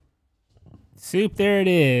Soup, there it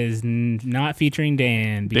is. Not featuring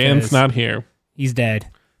Dan. Dan's not here. He's dead.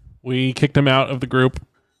 We kicked him out of the group.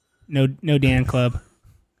 No Dan Club.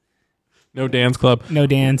 No Dan's Club. No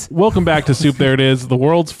Dan's. Welcome back to Soup, There It Is, the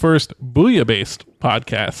world's first Booyah-based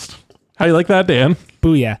podcast. How you like that, Dan?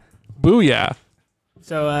 Booyah. Booyah.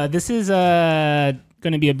 So this is going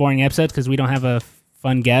to be a boring episode because we don't have a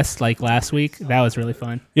fun guest like last week. That was really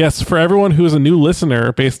fun. Yes, for everyone who is a new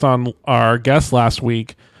listener based on our guest last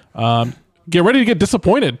week, get ready to get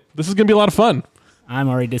disappointed. This is going to be a lot of fun. I'm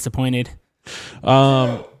already disappointed. What?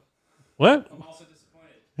 I'm also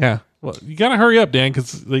disappointed. Yeah. Well, you got to hurry up, Dan,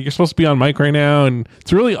 because you're supposed to be on mic right now, and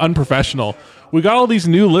it's really unprofessional. We got all these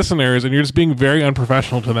new listeners, and you're just being very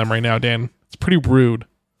unprofessional to them right now, Dan. It's pretty rude.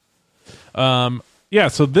 So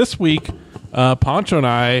this week, Poncho and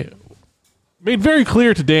I made very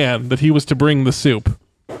clear to Dan that he was to bring the soup.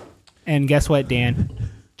 And guess what, Dan?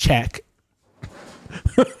 Check.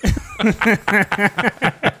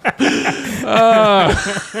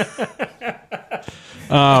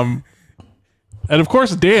 And of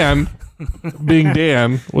course, Dan, being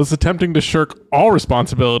Dan, was attempting to shirk all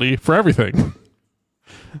responsibility for everything.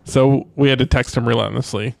 So we had to text him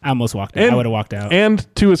relentlessly. I almost walked out. I would have walked out. And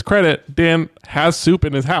to his credit, Dan has soup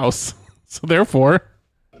in his house. So therefore,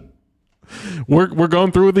 we're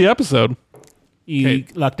going through with the episode. You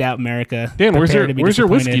lucked out, America. Dan, where's your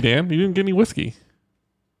whiskey, Dan? You didn't get any whiskey.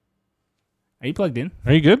 Are you plugged in?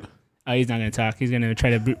 Are you good? Oh, he's not going to talk. He's going to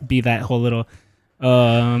try to be that whole little...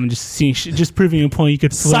 just proving a point you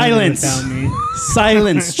could silence without me.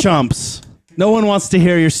 Silence, chumps. No one wants to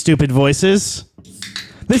hear your stupid voices.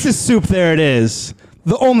 This is Soup, There It Is,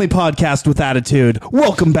 the only podcast with attitude.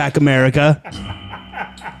 Welcome back, America.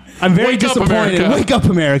 I'm very disappointed. Wake up,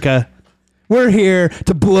 America. We're here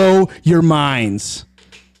to blow your minds.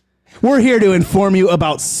 We're here to inform you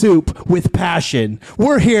about soup with passion.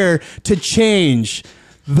 We're here to change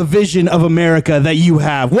the vision of America that you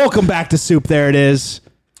have. Welcome back to Soup, There It Is.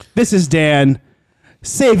 This is Dan,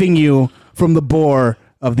 saving you from the bore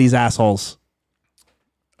of these assholes.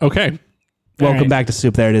 Okay. Welcome back to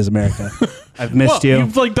Soup, There It Is, America. I've missed you.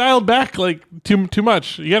 You've dialed back too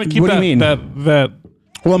much. You got to keep what that. Do you mean? That.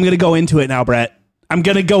 Well, I'm going to go into it now, Brett. I'm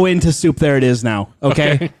going to go into Soup, There It Is now.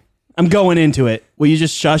 Okay? I'm going into it. Will you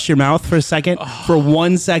just shush your mouth for a second? For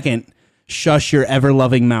 1 second, shush your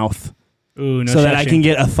ever-loving mouth. Ooh, no so that I shushing. can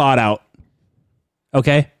get a thought out.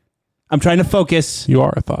 Okay? I'm trying to focus. You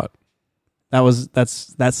are a thought.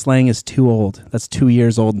 That slang is too old. That's 2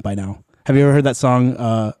 years old by now. Have you ever heard that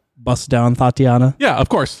song, Bust Down Tatiana? Yeah, of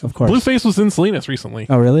course. Of course. Blueface was in Salinas recently.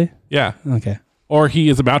 Oh, really? Yeah. Okay. Or he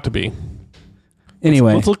is about to be.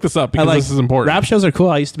 Anyway. Let's look this up because this is important. Rap shows are cool.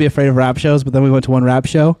 I used to be afraid of rap shows, but then we went to one rap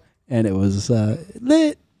show, and it was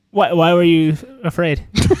lit. Why were you afraid?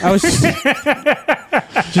 I was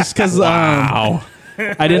just because wow.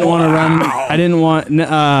 I didn't want to run. I didn't want.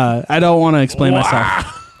 I don't want to explain myself.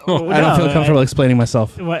 I don't feel comfortable explaining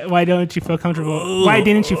myself. Why don't you feel comfortable? Why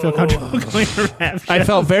didn't you feel comfortable going to rap show? I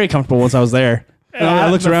felt very comfortable once I was there. And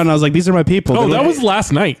I looked around and I was like, these are my people. Oh, that was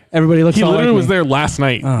last night. Everybody looks He all literally like was there last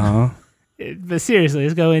night. Oh. But seriously,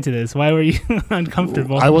 let's go into this. Why were you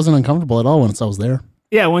uncomfortable? I wasn't uncomfortable at all once I was there.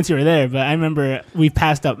 Yeah, once you were there. But I remember we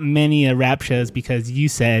passed up many rap shows because you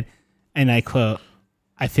said, and I quote,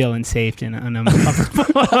 "I feel unsafe and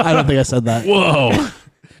uncomfortable." I don't think I said that. Whoa.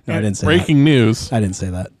 No, I didn't say Breaking news. that. I didn't say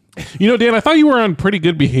that. You know, Dan, I thought you were on pretty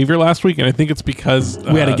good behavior last week, and I think it's because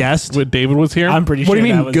We had a guest? David was here. I'm pretty What sure do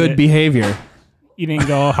you that mean was good it. behavior? You didn't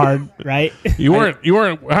go hard, right? You weren't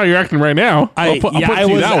how you're acting right now. I'll put it to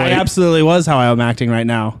you that way. I absolutely was how I'm acting right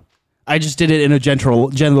now. I just did it in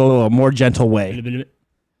a more gentle way.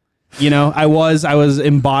 You know, I was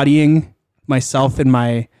embodying myself in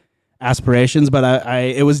my aspirations, but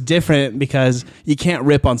it was different because you can't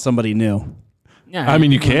rip on somebody new. Yeah, I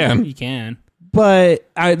mean, you can. You can. But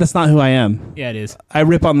that's not who I am. Yeah, it is. I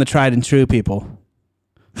rip on the tried and true people.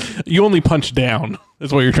 You only punch down,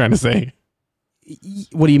 is what you're trying to say.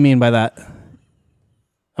 What do you mean by that?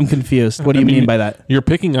 I'm confused. What do you mean by that? You're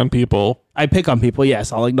picking on people I pick on people.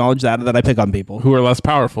 Yes, I'll acknowledge that I pick on people. who are less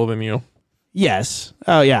powerful than you. Yes.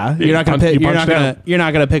 Oh yeah. You're not gonna punch- pick. you You're punch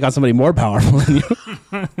not gonna pick on somebody more powerful than you.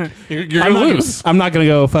 You're going to lose. I'm not gonna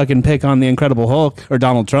go fucking pick on the Incredible Hulk or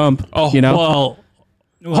Donald Trump. Oh, you know. well,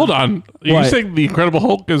 hold on. Are you What? saying the Incredible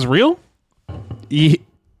Hulk is real?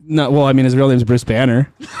 No. Well, I mean, his real name's Bruce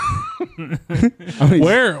Banner.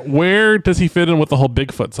 Where does he fit in with the whole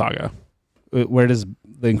Bigfoot saga? Where does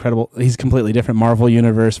the Incredible? He's completely different. Marvel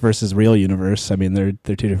universe versus real universe. I mean, they're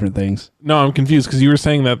two different things. No, I'm confused because you were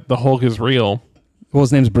saying that the Hulk is real. Well,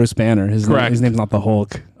 his name's Bruce Banner. His Correct. His name's not the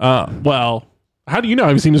Hulk. Well, how do you know?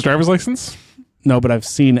 Have you seen his driver's license? No, but I've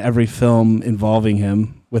seen every film involving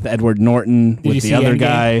him with Edward Norton, Did you with the see other Endgame?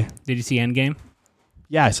 guy. Did you see Endgame?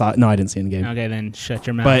 Yeah, I saw it. No, I didn't see Endgame. Okay, then shut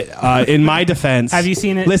your mouth. But in my defense, Have you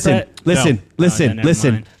seen it? Listen, Brett? listen, No. listen, then never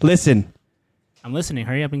listen, mind. listen. I'm listening.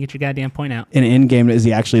 Hurry up and get your goddamn point out. In Endgame, is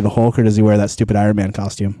he actually the Hulk, or does he wear that stupid Iron Man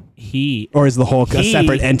costume, or is the Hulk a He-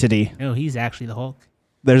 separate entity? No, he's actually the Hulk.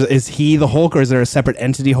 Is he the Hulk, or is there a separate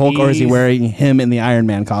entity Hulk, or is he He's- wearing him in the Iron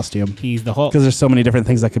Man costume? He's the Hulk. Because there's so many different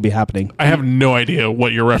things that could be happening. I have no idea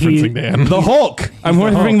what you're referencing, Dan. The Hulk. I'm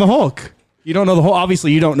referring the Hulk. You don't know the Hulk.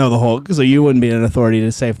 Obviously, you don't know the Hulk, so you wouldn't be an authority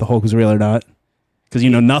to say if the Hulk was real or not, because you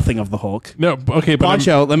know nothing of the Hulk. No, okay, but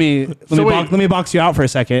Poncho, let me wait. let me box you out for a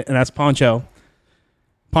second, and that's Poncho.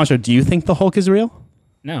 Poncho, do you think the Hulk is real?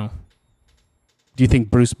 No, Do you think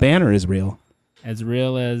Bruce Banner is real? as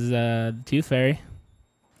real as Tooth Fairy.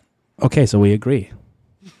 Okay, so we agree.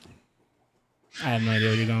 I have no idea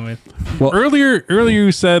what you're going with. earlier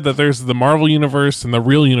you said that there's the Marvel universe and the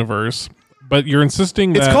real universe, but you're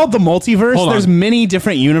insisting that It's called the multiverse. Hold on. There's many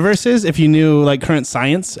different universes. If you knew like current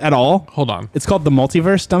science at all, Hold on. it's called the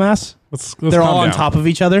multiverse. Dumbass. Let's They're all calm on down. top of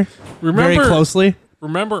each other, very closely,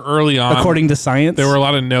 Remember early on, according to science. there were a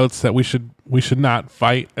lot of notes that we should not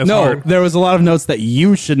fight as no, hard. there was a lot of notes that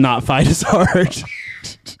you should not fight as hard.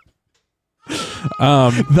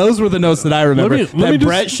 Those were the notes that I remember. Let me that just-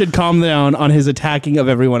 Brett should calm down on his attacking of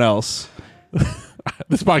everyone else.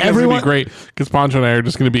 This podcast is Everyone- going to be great because Poncho and I are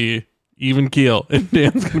just going to be even keel, and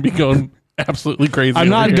Dan's going to be going absolutely crazy. I'm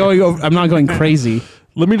not going crazy.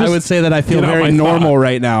 Let me just. I would say that I feel get out very my normal thought.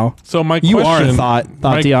 right now. So my You are question, a thought,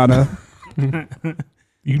 Tatiana.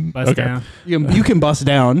 You, Bust okay. down. You can bust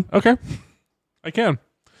down. Okay, I can.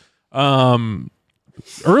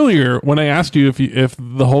 Earlier when I asked you if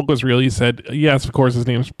the Hulk was real, you said yes, of course. His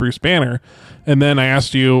name's Bruce Banner. And then I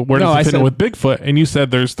asked you where does No, it I fit in said- with Bigfoot, and you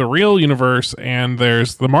said there's the real universe and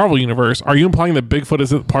there's the Marvel universe. Are you implying that Bigfoot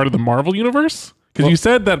is part of the Marvel universe? Because you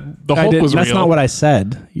said that the Hulk was That's real. not what I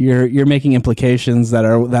said. You're making implications that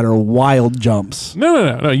are wild jumps.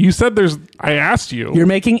 No. You said there's. I asked you. You're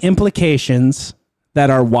making implications that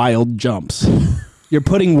are wild jumps. You're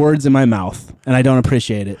putting words in my mouth, and I don't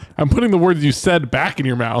appreciate it. I'm putting the words you said back in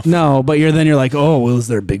your mouth. No, but you're like, oh, well, is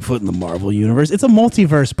there Bigfoot in the Marvel universe? It's a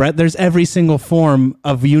multiverse, Brett. There's every single form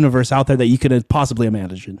of universe out there that you could possibly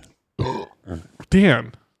imagine.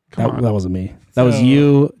 Dan, come on. That wasn't me. That was So-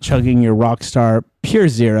 you chugging your Rockstar Pure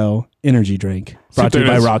Zero energy drink. Brought to you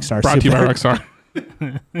by Rockstar. Brought to you by Super.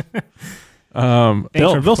 Rockstar. for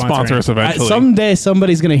They'll sponsor sponsoring. us eventually. Someday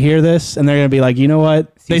somebody's going to hear this, and they're going to be like, you know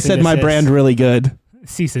what? They Cease and said my desist. brand really good.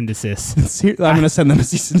 Cease and desist. I'm going to send them a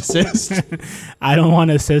cease and desist. I don't want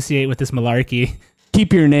to associate with this malarkey.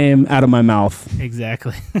 Keep your name out of my mouth,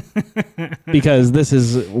 Exactly. because this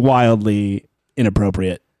is wildly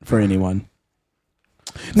inappropriate for anyone.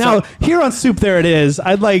 Now, here on Soup There It Is,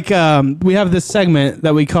 I'd like, we have this segment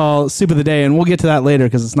that we call Soup of the Day, and we'll get to that later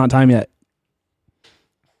because it's not time yet.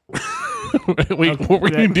 Wait, what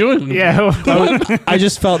were you doing? Yeah. I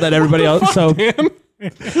just felt that everybody else. So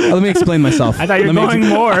let me explain myself. I thought you were Let me going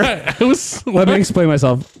more. It was. Let me explain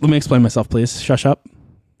myself. Let me explain myself, please. Shush up,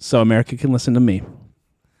 so America can listen to me.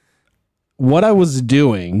 What I was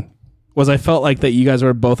doing was I felt like that you guys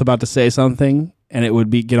were both about to say something, and it would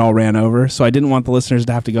get all ran over. So I didn't want the listeners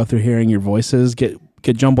to have to go through hearing your voices get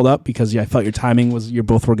jumbled up because I felt your timing was you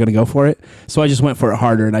both were going to go for it. So I just went for it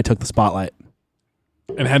harder, and I took the spotlight.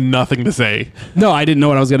 And had nothing to say. No, I didn't know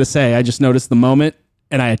what I was going to say. I just noticed the moment,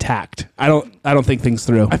 and I attacked. I don't think things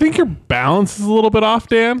through. I think your balance is a little bit off,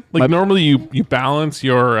 Dan. Like normally you balance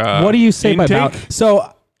your. What do you say by intake balance?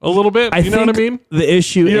 So a little bit. I You know think what I mean? the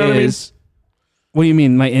issue You know what I mean? is. What do you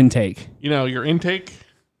mean, my intake? You know your intake.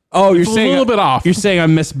 Oh, you're It's a saying little bit off. You're saying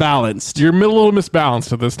I'm misbalanced. You're a little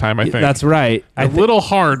misbalanced at this time. I think That's right. a little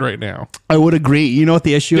hard right now. I would agree. You know what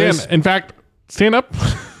the issue Dan, is? in fact, stand up.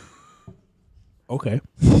 Okay.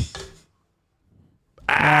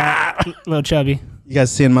 Little chubby. You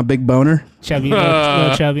guys seeing my big boner? Chubby.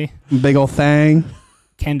 Little chubby. Big old thing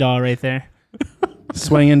Ken doll right there.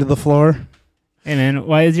 swaying into the floor. Hey, man,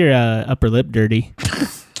 why is your upper lip dirty?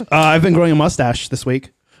 I've been growing a mustache this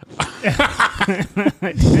week.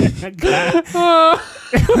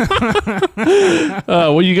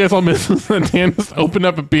 What you guys all missed was that Dan just opened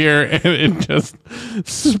up a beer and it just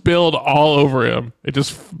spilled all over him. It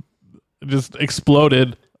just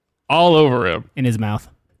exploded all over him In his mouth.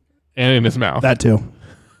 and in his mouth. That too.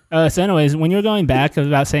 So anyways, when you were going back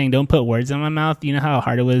about saying don't put words in my mouth, you know how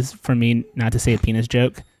hard it was for me not to say a penis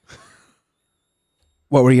joke?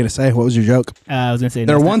 What were you gonna say? What was your joke? I was going to say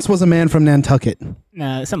There once was a man from Nantucket.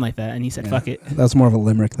 something like that, and he said, fuck it. That was more of a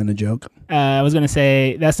limerick than a joke. I was going to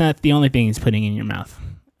say that's not the only thing he's putting in your mouth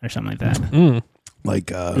or something like that. Like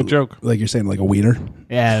Good joke. Like you're saying, like a wiener.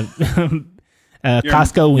 Yeah.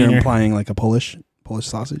 Costco You're wiener. implying like a Polish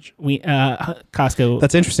sausage. Costco.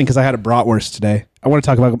 That's interesting because I had a bratwurst today. I want to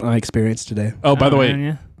talk about my experience today. Oh, by the way,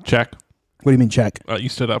 yeah. check. What do you mean check? You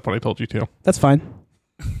stood up when I told you to. That's fine.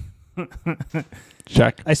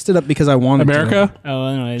 Check. I stood up because I wanted America? Oh,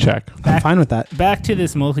 anyway. Check. to. I'm fine with that. Back to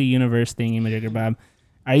this multi-universe thing, Immigrator Bob.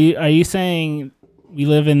 Are you saying we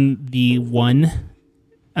live in the one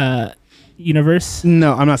universe?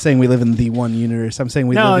 No, I'm not saying we live in the one universe. I'm saying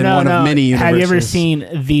we live in one of many universes. Have you ever seen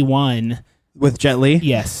the one? With Jet Li?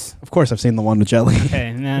 Yes. Of course I've seen the one with Jet Li.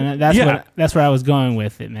 Okay, no, that's where I was going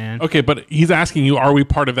with it, man. Okay, but he's asking you, are we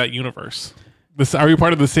part of that universe? Are we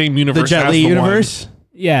part of the same universe The Jet as Li the universe?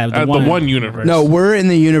 Yeah, The one universe. No, we're in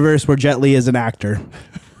the universe where Jet Li is an actor.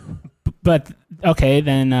 But okay,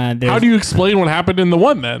 then there's, How do you explain what happened in the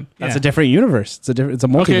one then? That's Yeah. a different universe. It's a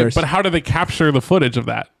multiverse. Okay, but how do they capture the footage of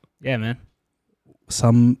that? Yeah, man.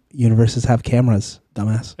 Some universes have cameras,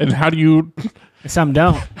 dumbass. And how do you... Some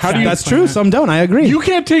don't. How do you- That's true. Some don't. I agree. You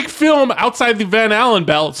can't take film outside the Van Allen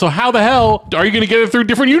belt, so how the hell are you going to get it through a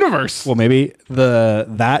different universe? Well, maybe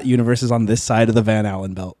that universe is on this side of the Van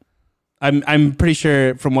Allen belt. I'm pretty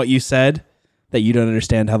sure from what you said that you don't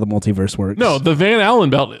understand how the multiverse works. No, the Van Allen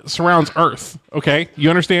belt surrounds Earth, okay? You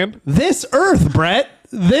understand? This Earth, Brett.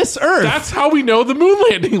 This Earth. That's how we know the moon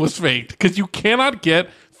landing was faked, because you cannot get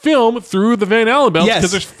film through the Van Allen belt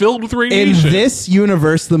because it's filled with in radiation. this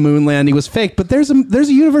universe, the moon landing was fake, but there's a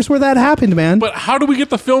universe where that happened, man. But how do we get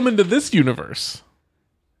the film into this universe?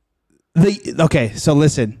 Okay, so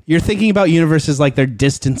listen. You're thinking about universes like they're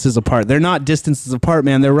distances apart. They're not distances apart,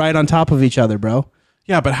 man. They're right on top of each other, bro.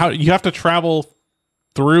 Yeah, but how you have to travel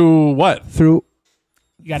through what? Through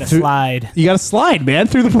You got to slide. you got to slide, man,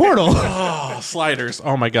 through the portal. Oh, sliders.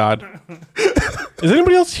 Oh my god. Is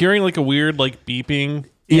anybody else hearing like a weird like beeping?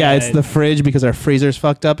 Yeah, it's the fridge because our freezer's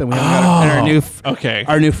fucked up, and we haven't got Okay.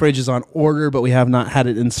 our new fridge is on order, but we have not had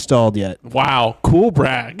it installed yet. Wow. Cool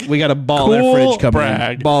brag. We got a baller Cool fridge coming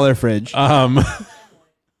brag. in. Baller fridge.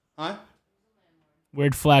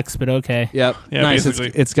 Weird flex, but okay. Yep. Yeah, nice.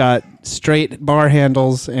 basically. It's got straight bar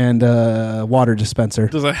handles and a water dispenser.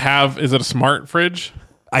 Is it a smart fridge?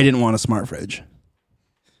 I didn't want a smart fridge.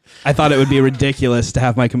 I thought it would be ridiculous to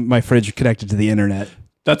have my fridge connected to the internet.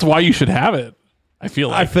 That's why you should have it. I feel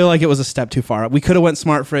like it was a step too far. We could have went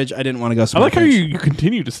smart fridge. I didn't want to go I smart like how fridge. you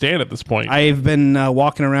continue to stand at this point. I've been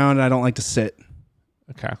walking around and I don't like to sit.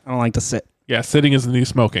 Okay. I don't like to sit. Yeah, sitting is the new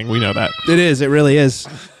smoking. We know that. It is. It really is.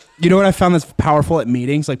 You know what I found that's powerful at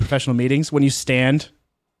meetings, like professional meetings? When you stand,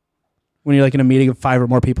 when you're like in a meeting of 5 or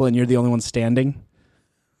more people and you're the only one standing,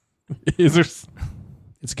 Is there?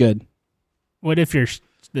 it's good. What if you're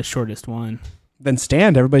the shortest one? Then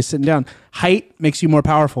stand. Everybody's sitting down. Height makes you more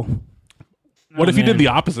powerful. What if you did the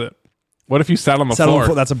opposite? What if you sat on the Settle floor?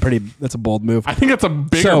 for- That's a bold move. I think that's a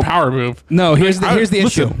bigger So- power move. No, here's the Listen,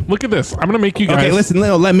 issue. Look at this. I'm gonna make you guys. Okay, listen.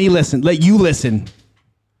 Let me listen. Let you listen.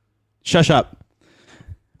 Shush up.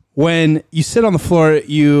 When you sit on the floor,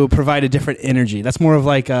 you provide a different energy. That's more of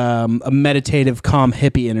like a meditative, calm,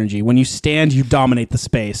 hippie energy. When you stand, you dominate the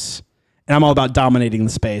space. And I'm all about dominating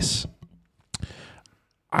the space.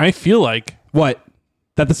 I feel like What?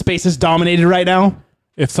 That the space is dominated right now?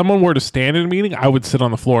 if someone were to stand in a meeting, I would sit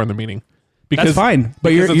on the floor in the meeting. That's fine. But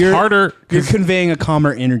because it's harder. You're conveying a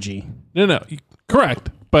calmer energy. No, correct.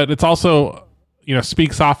 But it's also,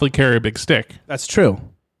 speak softly, carry a big stick. That's true.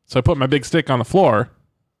 So I put my big stick on the floor.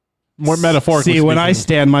 More metaphorically. See, when I speaking.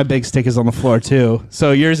 stand, my big stick is on the floor too.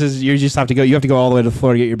 So yours is you just have to go. You have to go all the way to the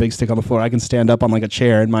floor to get your big stick on the floor. I can stand up on like a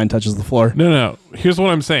chair, and mine touches the floor. No. Here's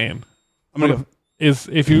what I'm saying. Is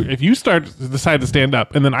if you decide to stand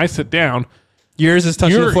up and then I sit down, Yours is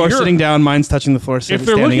touching the floor, you're- sitting down. Mine's touching the floor, if standing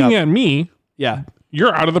they're looking up. at me, Yeah,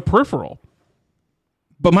 you're out of the peripheral.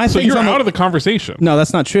 but my So thing's you're on out of the conversation. No,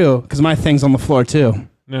 that's not true because my thing's on the floor too.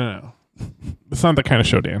 No. It's not that kind of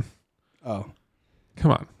show, Dan. Oh,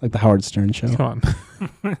 Come on. like the Howard Stern show. Come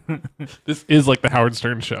on. This is like the Howard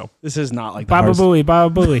Stern show. This is not like the Baba Howard Booey,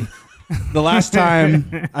 Baba Booey. The last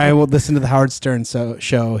time I would listen to the Howard Stern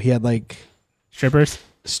show, he had like Strippers.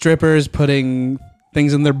 strippers putting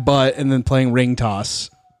things in their butt and then playing ring toss.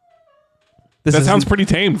 That sounds pretty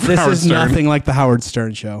tame for This Howard is Stern. nothing like the Howard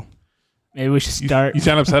Stern show. Maybe we should start. You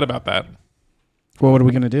sound upset about that. Well, what are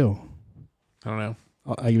we gonna do? I don't know.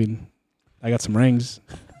 I mean, I got some rings.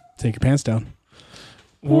 Take your pants down.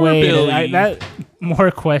 Wait, Billy. that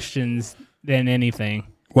more questions than anything.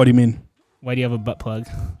 What do you mean? Why do you have a butt plug?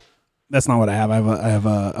 That's not what I have. I have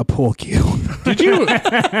a pool cue. Did you?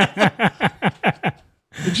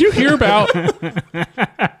 Did you hear about?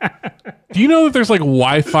 Do you know that there's like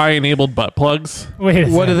Wi-Fi enabled butt plugs? Wait,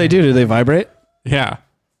 What do they do? Do they vibrate? Yeah.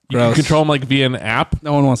 You Gross. can control them like via an app.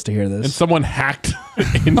 No one wants to hear And this. someone hacked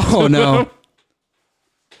into Oh, no. them.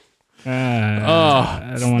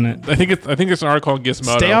 I don't want to. I think it's an article on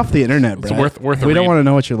Gizmodo. Stay off the internet, It's Brett. worth a We don't read. want to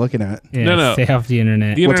know what you're looking at. Yeah, No. stay off the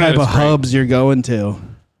internet. The What internet type of is great. hubs you're going to. What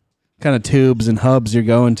kind of tubes and hubs you're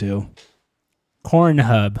going to.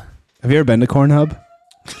 Cornhub. Have you ever been to Cornhub?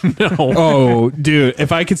 No. Oh, dude.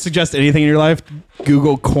 If I could suggest anything in your life,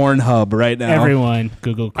 Google Cornhub right now. Everyone,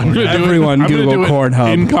 Google I'm gonna Cornhub. do it- Everyone I'm gonna Google do it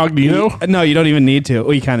Cornhub. Incognito. No, you don't even need to.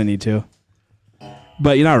 Well, you kind of need to.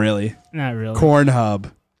 But you're not really. Not really.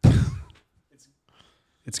 Cornhub.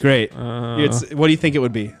 It's great. What do you think it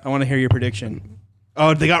would be? I want to hear your prediction.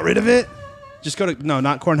 Oh, they got rid of it? Just go to, no,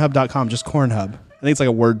 not cornhub.com, just Cornhub. I think it's like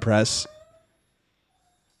a WordPress.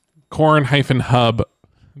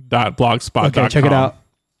 corn-hub.blogspot.com. Okay, check it out.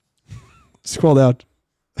 Scroll down.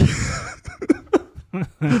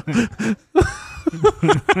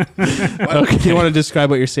 Okay. Do you want to describe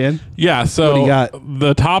what you're seeing? Yeah, so What do you got?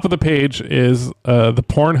 the top of the page is the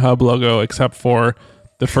Pornhub logo, except for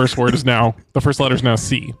the first word is now, the first letter is now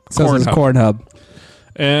C. So it says Cornhub. Cornhub.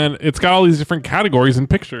 And it's got all these different categories and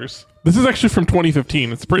pictures. This is actually from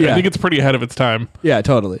 2015. It's pretty. I Yeah. think it's pretty ahead of its time. Yeah,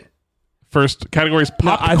 totally. First category is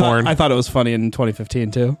No, popcorn. I thought it was funny in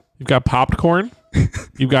 2015 too. You've got popped corn.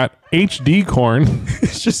 You've got HD corn,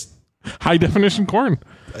 It's just high definition corn.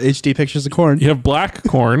 HD pictures of corn. You have black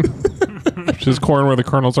corn, which is corn where the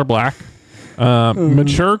kernels are black.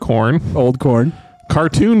 Mature corn, Old corn.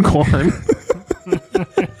 cartoon corn,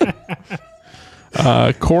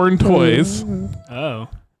 corn toys, Oh.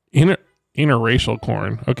 interracial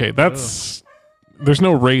corn. Okay, that's there's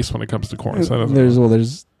no race when it comes to corn. So that doesn't-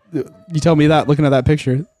 There's you tell me that looking at that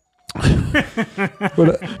picture.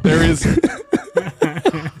 there is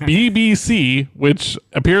BBC, which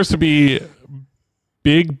appears to be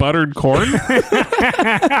big buttered corn.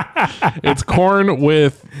 It's corn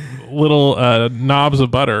with little knobs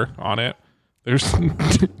of butter on it. There's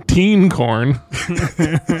teen corn,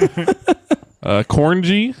 corn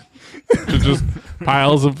G, which is just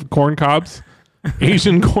piles of corn cobs.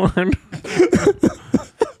 Asian corn.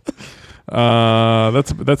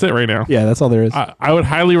 That's it right now. Yeah, that's all there is. I would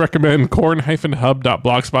highly recommend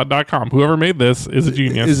corn-hub.blogspot.com. Whoever made this is a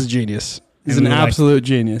genius. Is a genius. He's And an we would like- absolute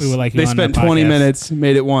genius. we would like you They on spent the 20 podcast. minutes,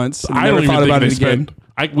 made it once, and I never don't even thought think about they it again.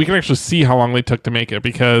 spent. We can actually see how long they took to make it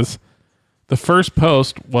because the first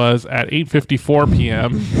post was at 8:54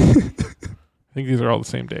 p.m. I think these are all the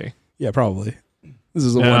same day. Yeah, probably. This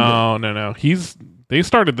is a one. No. They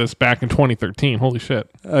started this back in 2013. Holy shit!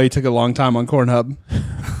 Oh, he took a long time on Cornhub.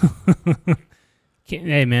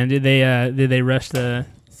 Hey man, did they rush the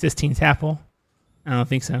Sistine Chapel? I don't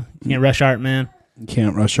think so. You can't rush art, man. You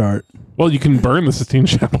can't rush art. Well, you can burn the Sistine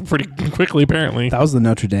Chapel pretty quickly, apparently. That was the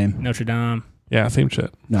Notre Dame. Notre Dame. Yeah, same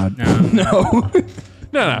shit. No, No.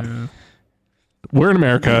 No. We're in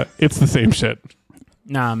America. It's the same shit.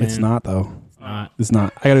 Nah, man. it's not though. It's not. It's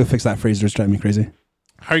not. I gotta go fix that freezer. It's driving me crazy.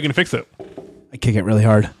 How are you gonna fix it? I kick it really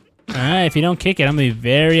hard. All right, if you don't kick it, I'm gonna be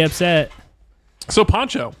very upset. So,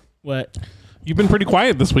 Poncho, What? you've been pretty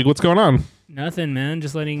quiet this week. What's going on? Nothing, man.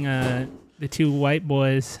 Just letting the two white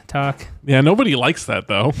boys talk. Yeah, nobody likes that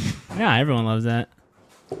though. Yeah, everyone loves that.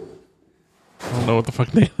 I don't know what the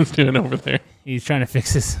fuck Nathan's doing over there. He's trying to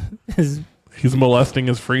fix his He's molesting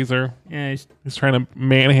his freezer. yeah. He's trying to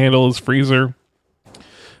manhandle his freezer.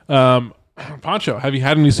 Poncho, have you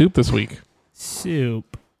had any soup this week?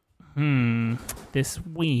 Soup. This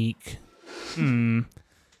week.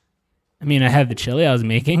 I mean, I had the chili I was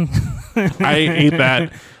making. I ate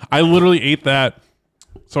that. I literally ate that.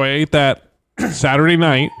 So I ate that Saturday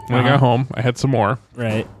night when I got home. I had some more.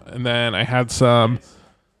 Right. And then I had some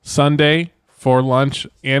Sunday for lunch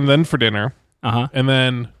and then for dinner. And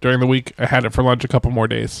then during the week, I had it for lunch a couple more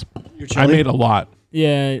days. I made a lot.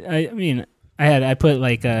 Yeah, I mean, I put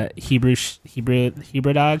like Hebrew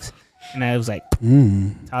dogs, and I was like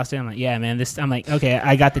tossed it. I'm like, yeah, man, this. I'm like, okay,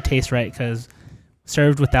 I got the taste right because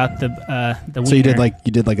served without the wiener. So you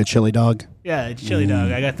did like a chili dog. yeah, it's chili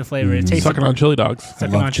dog. I got the flavor. It tastes Sucking on chili dogs.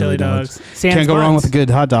 sucking love on chili chili dogs. Sans Can't go wrong buns. with a good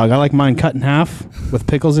hot dog. I like mine cut in half with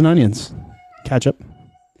pickles and onions, ketchup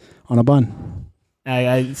on a bun.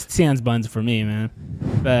 I sans buns for me, man.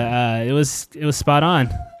 But it was spot on.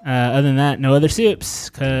 Other than that, no other soups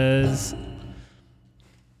because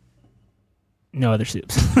no other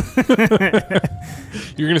soups.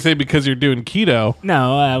 You're going to say because you're doing keto.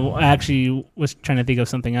 No, I actually was trying to think of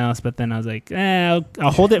something else, but then I was like, I'll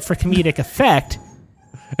hold it for comedic effect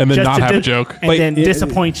And then just not to have a joke. and Wait, then it-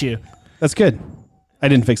 disappoint you. That's good. I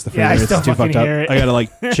didn't fix the freezer. Yeah, I it's still too fucking fucked up. hear it. I gotta like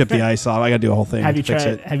chip the ice off. I gotta do a whole thing. Have you to fix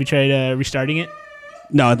tried? it. Have you tried restarting it?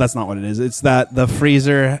 No, that's not what it is. It's that the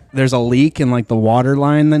freezer, there's a leak in like the water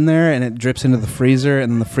line in there, and it drips into the freezer,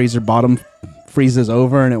 and the freezer bottom freezes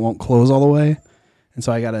over, and it won't close all the way. And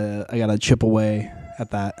so I gotta chip away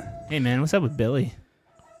at that. Hey man, what's up with Billy?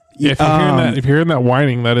 Yeah, if you're hearing that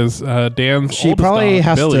whining, that is Dan's. She oldest probably dog,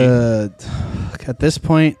 has Billy. to. At this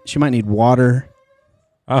point, she might need water.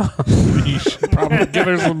 You should probably give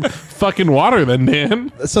her some fucking water, then,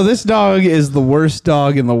 Dan. So this dog is the worst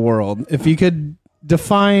dog in the world. If you could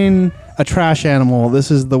define a trash animal, this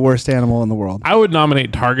is the worst animal in the world. I would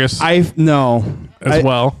nominate Targus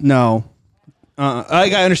well. No. I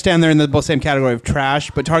understand they're in the same category of trash,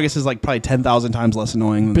 but Targus is like probably 10,000 times less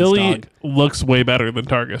annoying than Billy this dog. looks way better than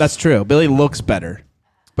Targus. That's true. Billy looks better,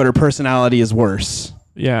 but her personality is worse.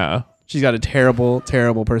 yeah. She's got a terrible,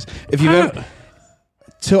 terrible person. If you've ever,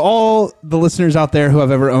 to all the listeners out there who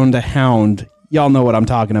have ever owned a hound, y'all know what I'm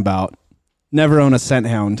talking about. Never own a scent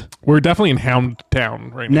hound. We're definitely in Hound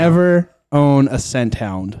Town right now. Never own a scent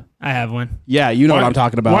hound. I have one. Yeah, you know what I'm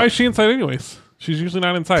talking about. Why is she inside anyways? She's usually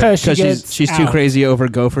not inside. Because Because she's too crazy over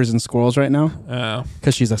gophers and squirrels right now. Oh.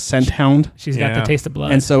 Because she's a scent hound. She's got Yeah. the taste of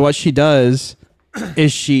blood. And so what she does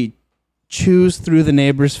is she chews through the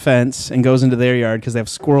neighbor's fence and goes into their yard because they have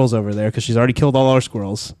squirrels over there because she's already killed all our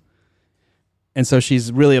squirrels. And so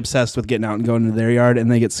she's really obsessed with getting out and going into their yard, and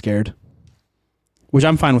they get scared. Which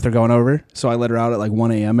I'm fine with her going over. So I let her out at like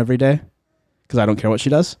 1 a.m. every day because I don't care what she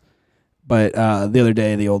does. But the other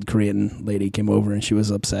day, the old Korean lady came over, and she was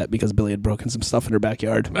upset because Billy had broken some stuff in her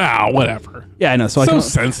backyard. Whatever. Yeah, I know. So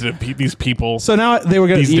Sensitive, these people. So now they were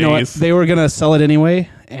gonna, These you know what? days. They were gonna sell it anyway,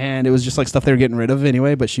 and it was just like stuff they were getting rid of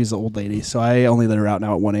anyway. But she's an old lady, so I only let her out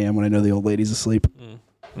now at 1 a.m. when I know the old lady's asleep.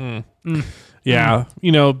 Yeah.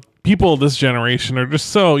 You know, people this generation are just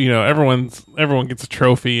so, everyone gets a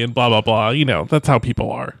trophy and blah, blah, blah. That's how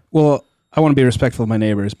people are. Well, I want to be respectful of my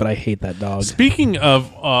neighbors, but I hate that dog. Speaking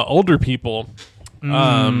of older people,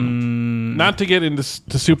 not to get into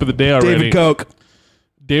soup of the day already. David Koch,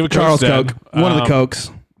 David Charles Koch's Koch, dead. one of the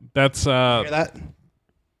Kochs. That's Hear that?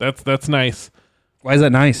 that's nice. Why is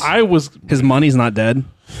that nice? His money's not dead.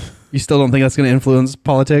 You still don't think that's going to influence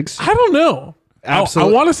politics? I don't know.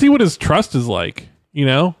 Absolutely. I want to see what his trust is like.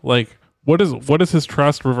 Like what does his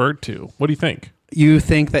trust revert to? What do you think? You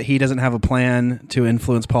think that he doesn't have a plan to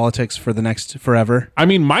influence politics for the next forever? I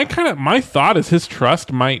mean, my thought is his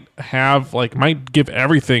trust might give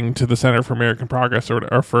everything to the Center for American Progress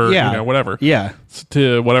or for whatever. Yeah.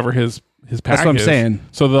 To whatever his package. That's what I'm saying.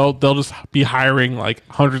 So they'll just be hiring like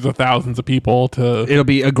hundreds of thousands of people to. It'll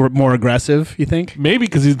be more aggressive, you think? Maybe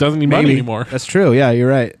because he doesn't need money anymore. That's true. Yeah, you're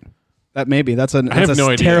right. That's a have no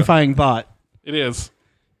idea. terrifying thought. It is.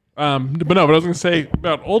 But I was going to say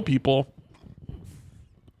about old people.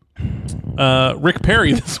 Rick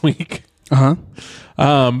Perry this week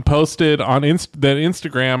posted on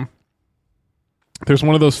Instagram. There's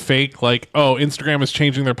one of those fake Instagram is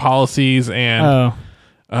changing their policies and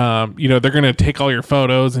they're going to take all your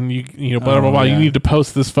photos and you blah blah blah. Yeah. You need to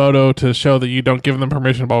post this photo to show that you don't give them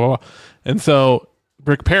permission. Blah blah blah. And so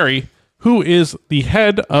Rick Perry, who is the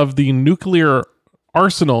head of the nuclear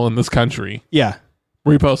arsenal in this country,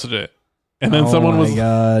 reposted it. And then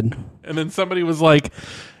somebody was like,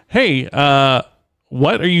 "Hey,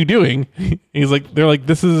 what are you doing?" They're like,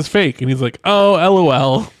 "This is fake," and he's like, "Oh,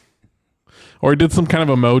 LOL," or he did some kind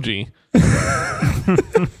of emoji.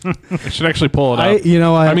 I should actually pull it up.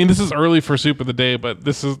 I mean, this is early for soup of the day, but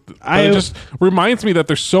it just reminds me that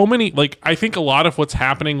there's so many. I think a lot of what's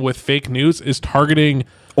happening with fake news is targeting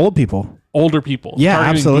older people. Yeah,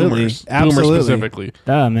 absolutely. Boomers specifically.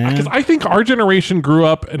 Duh, man. Because I think our generation grew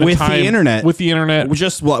up at With a time the internet.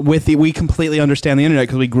 we completely understand the internet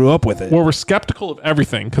because we grew up with it. where we're skeptical of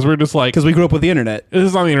everything because we're just like, Because we grew up with the internet. this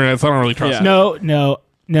is on the internet, so I don't really trust it.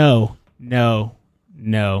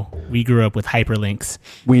 No. We grew up with hyperlinks.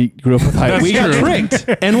 We grew up with That's we got true. tricked.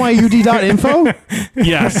 NYUD.info?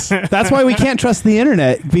 Yes. That's why we can't trust the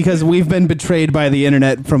internet, because we've been betrayed by the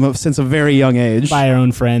internet since a very young age. By our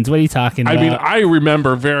own friends. What are you talking I about? mean, I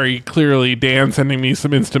remember very clearly Dan sending me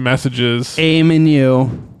some instant messages Aim in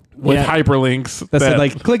you. with hyperlinks That said,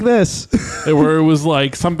 like, click this. where it was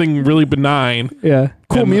like something really benign, Yeah.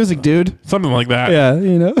 Cool And- music, dude. something like that. Yeah,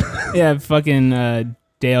 you know. Yeah, fucking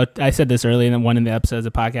Dale. I said this early in one of the episodes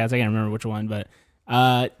of the podcast. I can't remember which one, but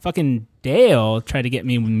fucking Dale tried to get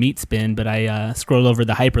me with Meat Spin, but I scrolled over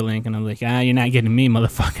the hyperlink and I'm like, you're not getting me,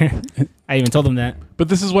 motherfucker. I even told him that. But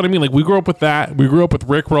this is what I mean. Like, we grew up with that. We grew up with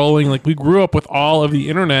Rick rolling. Like, we grew up with all of the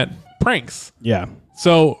internet pranks. Yeah.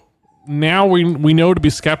 So now we know to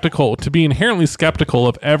be inherently skeptical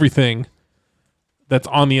of everything that's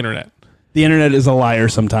on the internet. The internet is a liar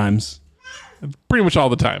sometimes. Pretty much all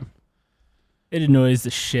the time. It annoys the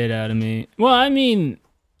shit out of me. Well, I mean,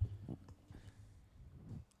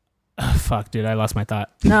 fuck, dude, I lost my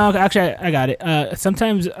thought. No, actually, I got it.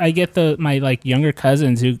 Sometimes I get my like younger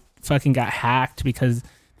cousins who fucking got hacked because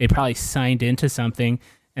they probably signed into something,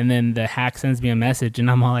 and then the hack sends me a message, and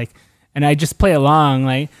I'm all like, and I just play along,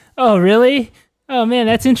 like, oh really? Oh man,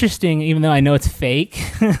 that's interesting, even though I know it's fake.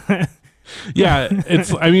 Yeah,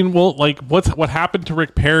 it's. I mean, well, like what happened to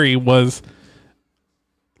Rick Perry was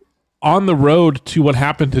on the road to what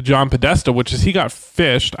happened to John Podesta, which is he got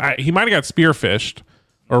fished. He might have got spearfished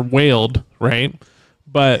or whaled, right?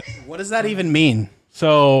 But What does that even mean?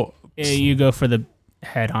 so Yeah, you go for the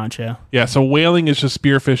head honcho. yeah, so whaling is just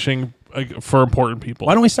spearfishing for important people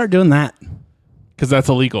Why don't we start doing that? because that's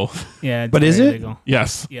illegal. Yeah, it's But is very it? Legal.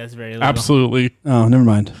 Yes, Yeah, it's very illegal. absolutely. Oh, never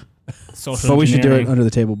mind. Social But we should do it engineering. under the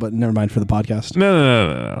table, but never mind for the podcast.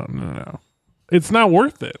 No. It's not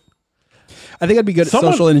worth it. I think I'd be good at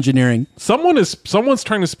Someone- social engineering. Someone's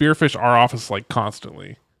trying to spearfish our office like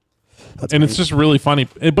constantly. That's And great. it's just really funny.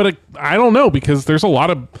 But I don't know because there's a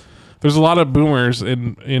lot of boomers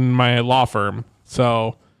in my law firm.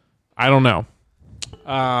 So I don't know.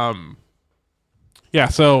 Yeah.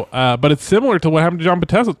 So but it's similar to what happened to John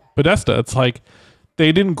Podesta. It's like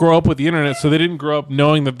they didn't grow up with the internet, so they didn't grow up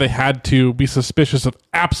knowing that they had to be suspicious of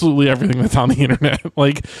absolutely everything that's on the internet.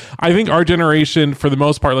 Like I think our generation, for the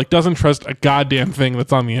most part, like doesn't trust a goddamn thing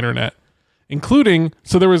that's on the internet, including.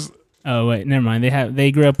 So there was. Oh wait, never mind.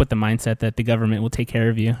 They grew up with the mindset that the government will take care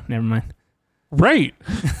of you. Never mind. Right.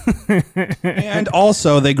 And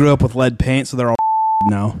also, they grew up with lead paint, so they're all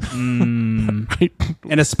now. Right.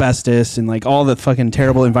 And asbestos and like all the fucking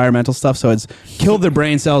terrible environmental stuff. So it's killed their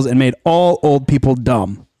brain cells and made all old people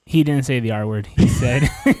dumb. He didn't say the R word. He said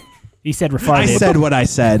he said I retarded. said what I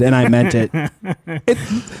said, and I meant it.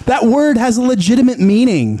 That word has a legitimate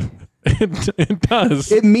meaning. It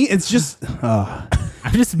does. It's just.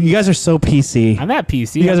 I'm just You guys are so PC. I'm not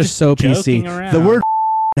PC. You guys I'm are just so joking PC. around. The word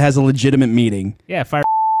has a legitimate meaning. Yeah, fire.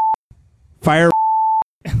 Fire.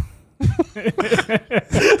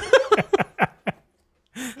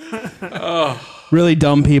 Really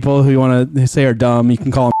dumb people who you want to say are dumb, you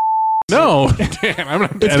can call them. No, Dan, I'm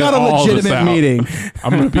not. It's got a legitimate meaning.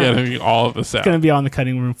 I'm going to be editing all of this out. It's gonna be on the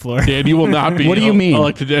cutting room floor. Dan, you will not be. What do you mean?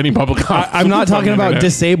 Elected to any public office. I'm not on the talking about internet.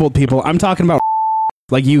 disabled people. I'm talking about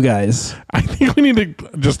like you guys. I think we need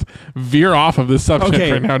to just veer off of this subject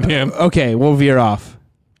Okay. right now, Dan. Okay, we'll veer off.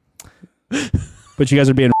 But you guys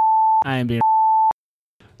are being I am being.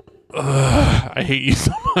 I hate you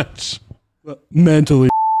so much. mentally.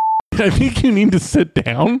 I think you need to sit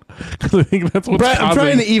down because I think that's what's Brett, I'm causing.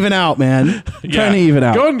 trying to even out, man. I'm Yeah. trying to even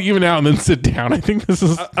out. Go and even out and then sit down. I think this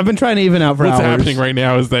is I've been trying to even out for what's hours. happening right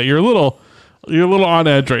now is that you're a little on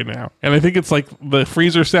edge right now, and I think it's like the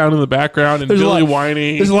freezer sound in the background and There's a Billy lot-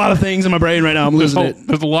 whining. There's a lot of things in my brain right now. I'm losing it.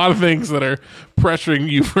 There's a lot of things that are pressuring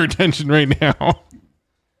you for attention right now.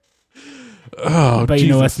 Oh, But Jesus.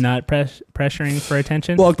 you know what's not pressuring for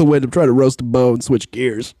attention? Block the wind. I'm trying to roast a bow and switch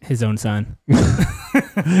gears. His own son.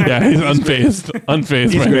 Yeah, he's unfazed.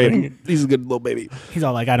 Unfazed. He's by great. anything. He's a good little baby. He's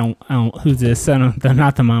all like, I don't. Who's this son?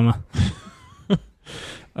 Not the mama.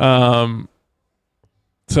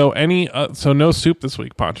 So no soup this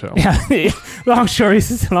week, Pancho. Yeah. long story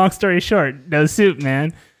short, no soup,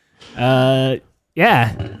 man.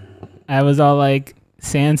 Yeah. I was all like,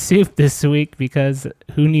 sans soup this week because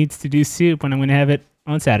who needs to do soup when I'm going to have it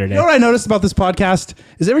on Saturday? You know what I noticed about this podcast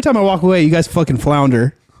is every time I walk away, you guys fucking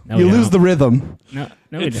flounder. No, You we lose don't. the rhythm. No,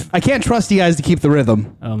 we It's- didn't. I can't trust you guys to keep the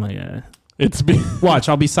rhythm. Oh my god. It's been Watch,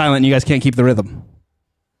 I'll be silent and you guys can't keep the rhythm.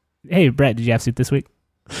 Hey, Brett, did you have soup this week?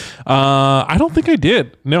 I don't think I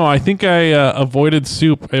did. No, I think I avoided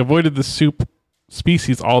soup. I avoided the soup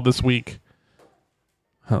species all this week.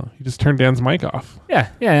 Oh, you just turned Dan's mic off. Yeah.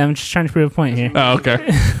 I'm just trying to prove a point here. Oh,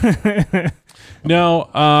 okay. No,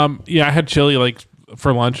 yeah, I had chili like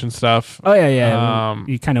for lunch and stuff. Oh yeah. Um,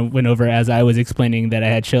 You kind of went over as I was explaining that I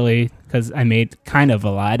had chili because I made kind of a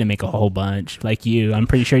lot. I didn't make a whole bunch like you. I'm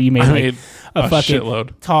pretty sure you made I like made a a fucking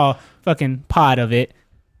shitload. tall fucking pot of it.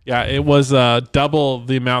 Yeah, it was double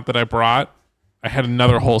the amount that I brought. I had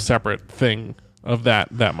another whole separate thing of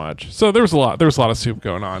that much. So there was a lot of soup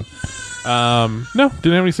going on. No,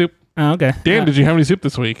 didn't have any soup. Oh, okay. Dan, did you have any soup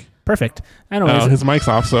this week? Perfect. Oh, Anyways, his mic's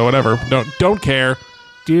off, so whatever. Don't care.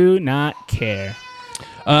 do not care.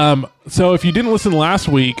 So if you didn't listen last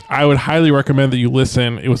week, I would highly recommend that you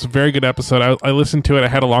listen. It was a very good episode. I listened to it. I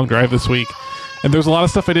had a long drive this week, And there's a lot of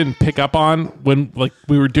stuff I didn't pick up on when like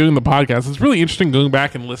we were doing the podcast. It's really interesting going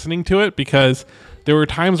back and listening to it because there were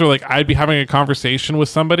times where like I'd be having a conversation with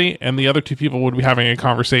somebody and the other two people would be having a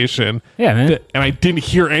conversation. Yeah, man. And I didn't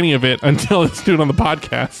hear any of it until it's doing on the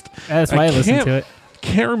podcast. That's why I listened to it.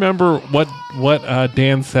 Can't remember what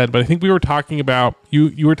Dan said, but I think we were talking about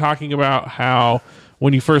you were talking about how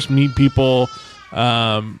when you first meet people,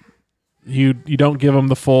 you don't give them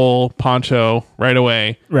the full poncho right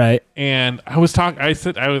away. Right. And I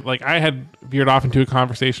had veered off into a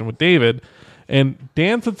conversation with David, and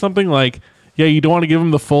Dan said something like, "Yeah, you don't want to give him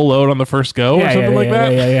the full load on the first go," or something like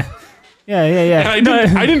that. Yeah. And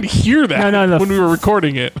I didn't hear that when we were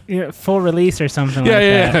recording it. Full release or something like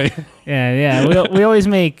that. Yeah. We always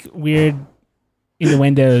make weird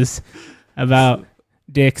innuendos about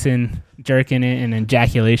dicks and jerking it and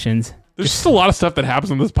ejaculations. There's just a lot of stuff that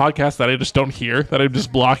happens on this podcast that I just don't hear, that I'm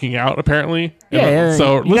just blocking out, apparently. Yeah.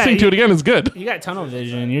 So listening to it again is good. You got tunnel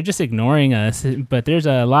vision. You're just ignoring us. But there's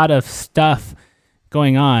a lot of stuff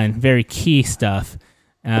going on, very key stuff.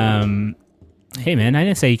 Hey, man, I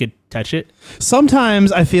didn't say you could touch it.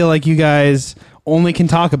 Sometimes I feel like you guys only can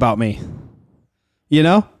talk about me. You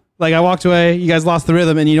know? Like I walked away, you guys lost the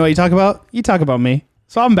rhythm, and you know what you talk about? You talk about me.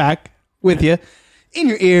 So I'm back with you. In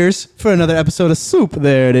your ears for another episode of Soup.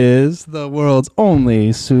 There it is, the world's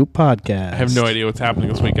only soup podcast. I have no idea what's happening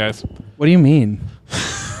this week, guys. What do you mean?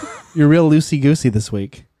 You're real loosey-goosey this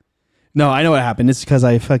week. No, I know what happened. It's because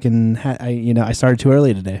I fucking I started too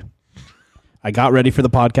early today. I got ready for the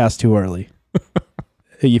podcast too early.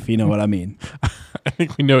 If you know what I mean. I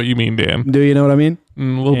think we know what you mean, Dan. Do you know what I mean? A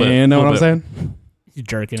little bit. You know what I'm saying? You're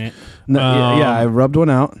jerking it. No, yeah, I rubbed one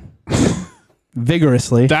out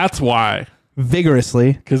vigorously. That's why.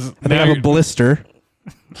 Vigorously, because I think I have a blister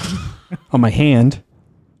on my hand.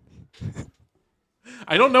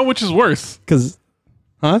 I don't know which is worse.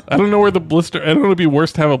 I don't know where the blister. I don't know it'd be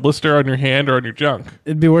worse to have a blister on your hand or on your junk.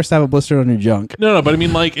 It'd be worse to have a blister on your junk. No, but I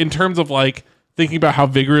mean, like in terms of like thinking about how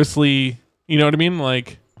vigorously, you know what I mean?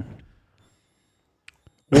 Like,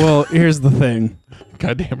 well, here's the thing.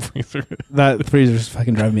 Goddamn freezer. That freezer's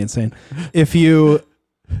fucking driving me insane. If you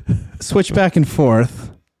switch back and forth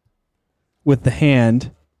with the hand,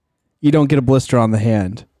 you don't get a blister on the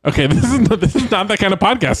hand. Okay, this is not that kind of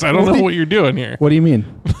podcast. I don't know what you're doing here. What do you mean?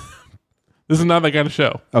 This is not that kind of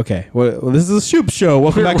show. Okay, well, this is a soup show.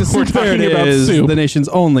 Welcome back to Soup. There it is, the nation's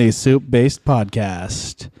only soup-based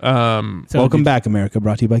podcast. Welcome back, America.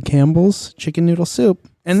 Brought to you by Campbell's Chicken Noodle Soup.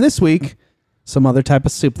 And this week, some other type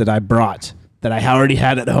of soup that I brought that I already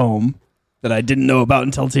had at home that I didn't know about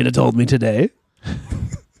until Tina told me today.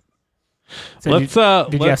 So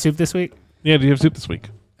did you have soup this week? Yeah, did you have soup this week?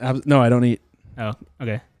 No, I don't eat. Oh,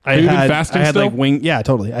 okay. Have you been fasting still? Like yeah,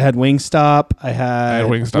 totally. I had Wingstop. I had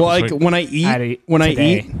Wingstop. Well, like when I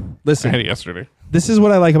eat, listen. I had it yesterday. This is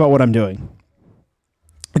what I like about what I'm doing.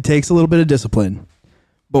 It takes a little bit of discipline,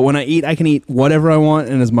 but when I eat, I can eat whatever I want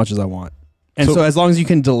and as much as I want. And so as long as you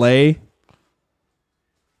can delay,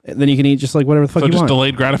 then you can eat just like whatever the fuck you want. So just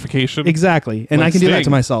delayed gratification? Exactly. And like I can Sting. do that to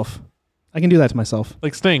myself.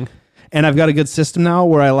 Like Sting. And I've got a good system now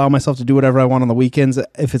where I allow myself to do whatever I want on the weekends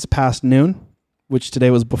if it's past noon, which today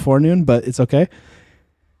was before noon, but it's okay.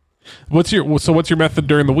 What's your method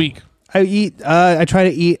during the week? I try to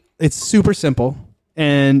eat. It's super simple.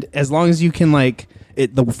 And as long as you can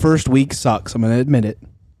the first week sucks, I'm going to admit it.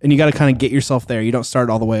 And you got to kind of get yourself there. You don't start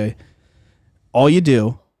all the way. All you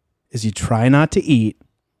do is you try not to eat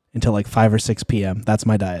until like 5 or 6 p.m. That's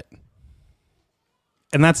my diet.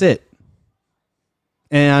 And that's it.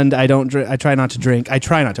 And I don't drink. I try not to drink. I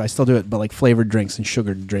still do it, but like flavored drinks and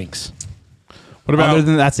sugared drinks. What about? Other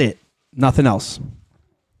than that's it. Nothing else.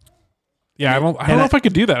 Yeah, I don't know if I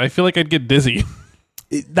could do that. I feel like I'd get dizzy.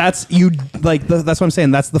 That's what I'm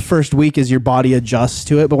saying. That's the first week is your body adjusts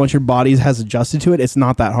to it, but once your body has adjusted to it, it's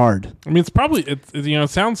not that hard. I mean, it's probably it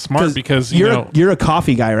sounds smart because you're a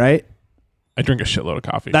coffee guy, right? I drink a shitload of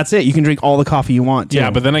coffee. That's it. You can drink all the coffee you want, too.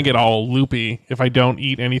 Yeah, but then I get all loopy if I don't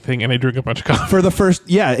eat anything and I drink a bunch of coffee. For the first,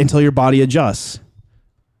 until your body adjusts.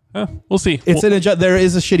 We'll see. There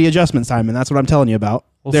is a shitty adjustment, Simon. That's what I'm telling you about.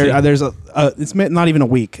 There's it's not even a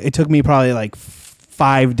week. It took me probably like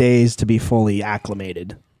 5 days to be fully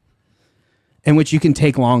acclimated, in which you can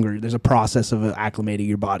take longer. There's a process of acclimating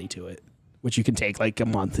your body to it, which you can take like a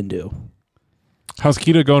month and do. How's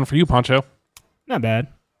keto going for you, Poncho? Not bad.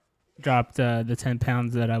 Dropped the 10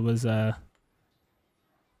 pounds that I was,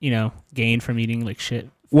 gained from eating like shit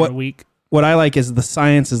for a week. What I like is the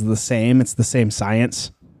science is the same. It's the same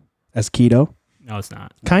science as keto. No, it's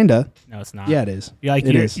not. Kinda. No, it's not. Yeah, it is. You're like,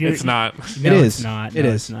 It is. It's not. No, It it's is. not. It No,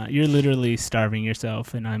 is. It's not. You're literally starving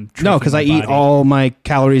yourself, and I'm No, because I tricking my eat body. all my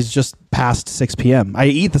calories just past 6 p.m. I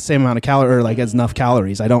eat the same amount of calories, or like as enough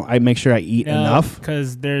calories. I make sure I eat enough.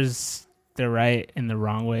 because there's the right and the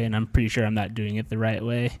wrong way, and I'm pretty sure I'm not doing it the right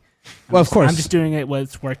way. Well, of course. I'm just doing it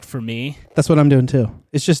what's worked for me. That's what I'm doing too.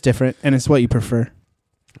 It's just different, and it's what you prefer.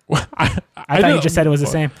 I thought you just said it was the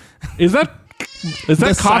same. Is that The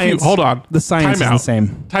coffee? science- Hold on. The science Time is the out.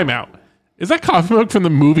 same. Time out. Is that coffee mug from the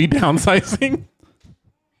movie Downsizing?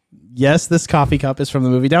 Yes, this coffee cup is from the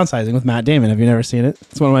movie Downsizing with Matt Damon. Have you never seen it?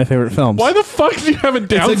 It's one of my favorite films. Why the fuck do you have a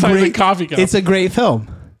It's a downsizing great coffee cup? It's a great film.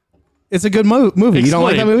 It's a good movie. You don't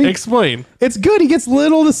like that movie? Explain. It's good. He gets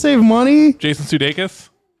little to save money. Jason Sudeikis?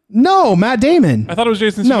 No, Matt Damon. I thought it was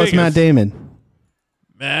Jason Sudeikis. No, it's Matt Damon.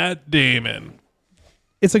 Matt Damon.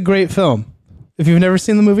 It's a great film. If you've never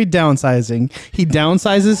seen the movie Downsizing, he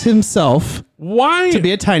downsizes himself Why? to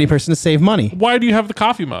be a tiny person to save money. Why do you have the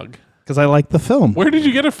coffee mug? Because I like the film. Where did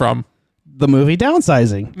you get it from? The movie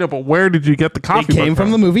Downsizing. No, but where did you get the It coffee mug came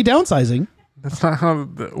from the movie Downsizing. That's not how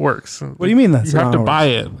that works. What do you mean that's You have not to how it buy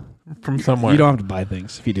it from somewhere. You don't have to buy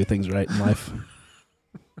things if you do things right in life.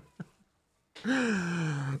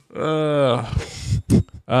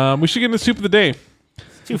 We should get into soup of the day.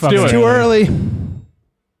 Too Let's do it. Too early.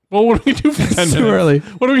 Well, what do we do for 10 minutes? Too early.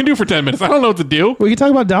 What are we going to do for 10 minutes? I don't know what to do. We can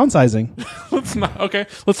talk about downsizing. Let's not. Okay.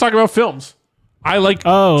 Let's talk about films. I like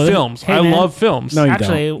Oh, films. hey, I man. love films. No, you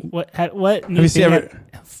Actually, don't. what Have you news seen thing ever?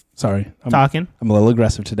 Sorry, I'm talking? a little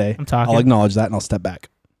aggressive today. I'm talking. I'll acknowledge that and I'll step back.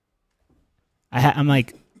 I'm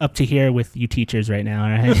like up to here with you teachers right now. All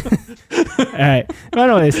right. All right. But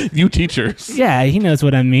anyways, You teachers. yeah, he knows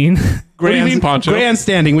what I mean. What do you mean, Poncho?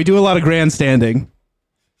 Grandstanding. We do a lot of grandstanding.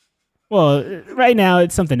 Well, right now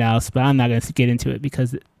it's something else, but I'm not going to get into it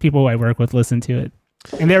because people I work with listen to it,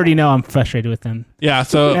 and they already know I'm frustrated with them. Yeah.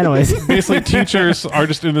 So Anyways. basically, teachers are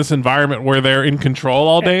just in this environment where they're in control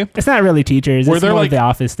all day. It's not really teachers. Where It's they're more like- the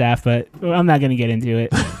office staff, but I'm not going to get into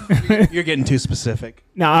it. You're getting too specific.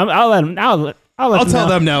 No, I'll let them. I'll let I'll them tell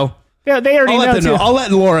know. them no. Yeah, they already I'll let know them too. know. I'll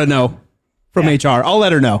let Laura know from HR. I'll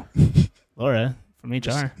let her know. Laura from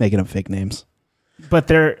HR. Making up fake names.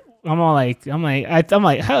 But I'm like,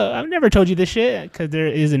 huh, I've never told you this shit because there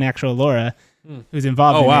is an actual Laura who's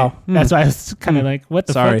involved. Oh, in wow. it. That's why I was kind of like, what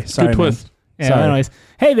the Sorry. fuck? Sorry, Good man. twist. Yeah. Sorry. Anyways,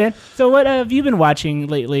 hey man, so what have you been watching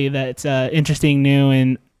lately that's interesting, new,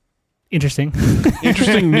 and interesting?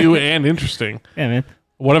 Interesting, new, and interesting. Yeah, man.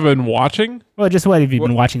 What have I been watching? Well, just what have you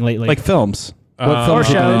been watching lately? Like films. What Uh, films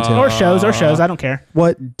or have you been shows, into? or shows. I don't care.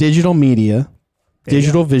 What digital media, There you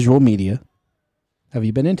digital visual media have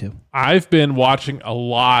you been into? I've been watching a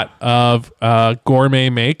lot of Gourmet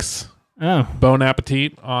Makes. Oh, Bon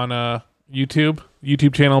Appetit on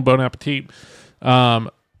YouTube channel Bon Appetit.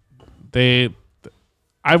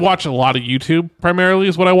 I watch a lot of YouTube primarily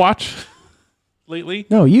is what I watch lately.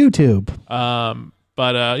 No, YouTube.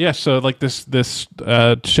 But yeah, so like this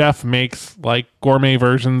chef makes like gourmet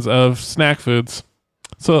versions of snack foods.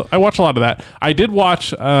 So I watch a lot of that. I did watch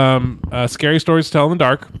Scary Stories to Tell in the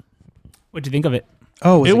Dark. what'd you think of it?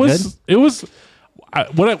 Oh, was It was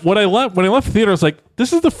when I left the theater, I was like,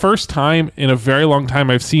 this is the first time in a very long time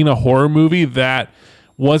I've seen a horror movie that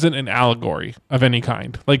wasn't an allegory of any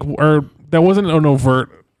kind, like, or that wasn't an overt,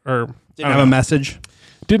 or Didn't have a message.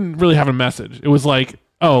 didn't really have a message. It was like,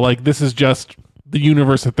 oh, like this is just the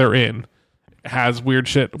universe that they're in has weird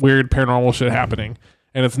paranormal shit happening,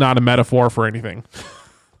 and it's not a metaphor for anything.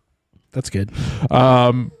 That's good.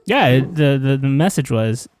 Yeah, the message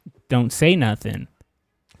was don't say nothing.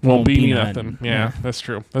 Won't be me nothing. Yeah, that's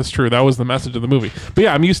true. That was the message of the movie. But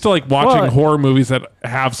yeah, I'm used to like watching Well, horror movies that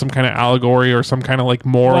have some kind of allegory or some kind of like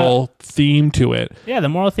moral theme to it. Yeah, the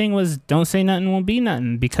moral thing was don't say nothing, won't be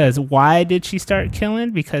nothing. Because why did she start killing?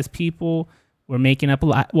 Because people were making up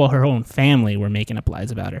well, her own family were making up lies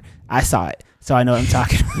about her. I saw it, so I know what I'm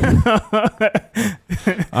talking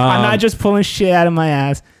about. I'm not just pulling shit out of my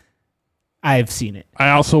ass. I've seen it. I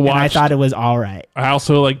also And watched. I thought it was all right. I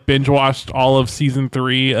also like binge watched all of season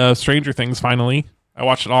 3 of Stranger Things. Finally, I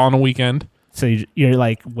watched it all in a weekend. So you're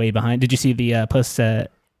like way behind. Did you see the post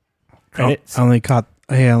credits? I only caught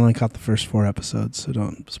the first 4 episodes, so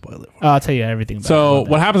don't spoil it. Oh, I'll tell you everything about So it.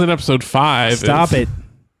 what happens in episode 5? Stop it.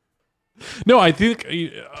 No, I think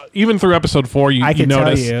even through episode 4, you I can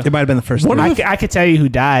notice tell you. It might have been the first One three. of the I could tell you who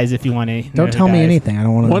dies if you want to. Don't tell me anything. I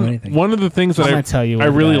don't want to know anything. one of the things that I'm gonna tell you I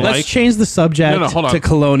what really it is. like. Let's change the subject No, hold on. to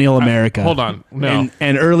colonial America. Hold on, no.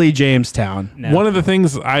 And early Jamestown. No. One of the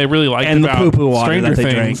things I really liked And the about poo-poo water Stranger that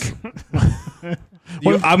they Things.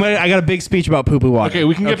 I got a big speech about poo-poo water. Okay,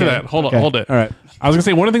 we can get to that. Hold Okay. it. All right. I was gonna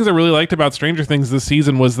say one of the things I really liked about Stranger Things this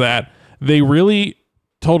season was that they really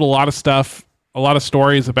told a lot of stuff, a lot of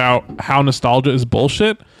stories about how nostalgia is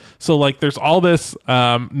bullshit. So like there's all this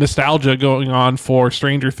nostalgia going on for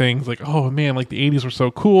Stranger Things, like, oh man, like the 80s were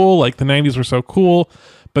so cool, like the 90s were so cool.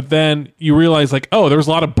 But then you realize like, oh, there's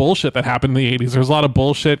a lot of bullshit that happened in the 80s. There's a lot of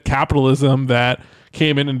bullshit capitalism that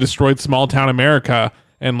came in and destroyed small town America.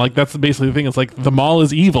 And like that's basically the thing. It's like the mall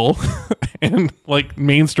is evil and like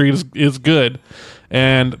Main Street is good.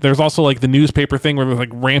 And there's also like the newspaper thing where there's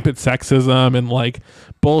like rampant sexism and like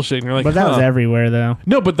bullshit. And you're like, But that was everywhere though.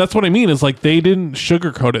 no, but that's what I mean is like they didn't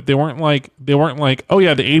sugarcoat it. They weren't like, oh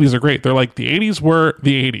yeah, the 80s are great. They're like, the 80s were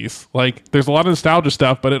the 80s. Like there's a lot of nostalgia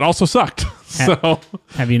stuff, but it also sucked. So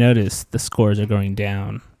Have you noticed the scores are going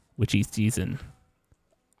down with each season?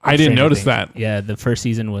 I didn't Stranger notice Things. that. Yeah, the first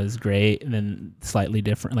season was great, and then slightly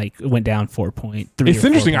different. Like it went down 4.3. It's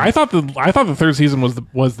interesting. I thought the third season was the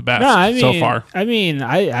best No, I mean, so far. I mean,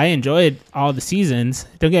 I enjoyed all the seasons.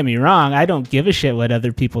 Don't get me wrong. I don't give a shit what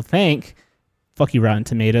other people think. Fuck you, Rotten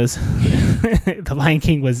Tomatoes. The Lion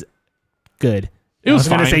King was good. It was I was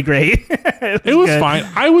gonna fine. say great. It was good. fine.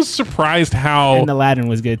 I was surprised how And Aladdin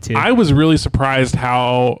was good too. I was really surprised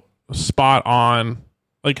how spot on,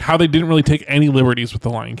 like how they didn't really take any liberties with the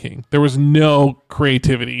Lion King. There was no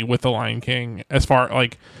creativity with the Lion King as far as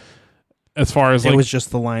like It was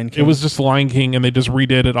just the Lion King. it was just the Lion King, and they just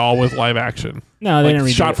redid it all with live action. no, they Like, didn't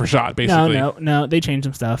redo shot it. for shot, basically. No. They changed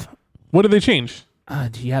some stuff. What did they change?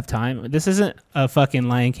 Do you have time? This isn't a fucking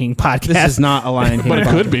Lion King podcast. This is not a Lion King. But it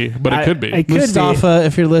podcast. could be. But it could be. It could Mustafa,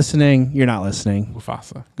 if you're listening, you're not listening.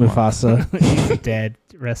 Mufasa. Come on. Mufasa. be. He's dead.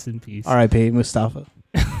 Rest in peace. R.I.P. Mustafa.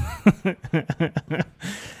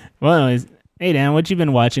 Well, anyways, hey Dan, what you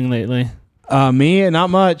been watching lately? Me, not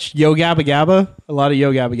much. Yo Gabba Gabba. A lot of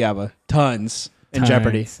Yo Gabba Gabba. Tons. And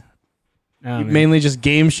Jeopardy. Oh, man. Mainly just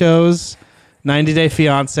game shows, 90 Day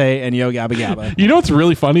Fiance, and Yo Gabba Gabba. You know what's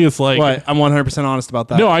really funny? It's like What? I'm 100% honest about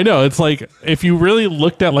that. no, I know. It's like if you really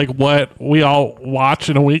looked at like what we all watch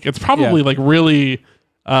in a week, it's probably Yeah. like really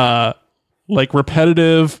like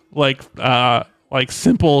repetitive, like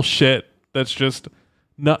simple shit that's just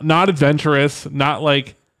not adventurous, not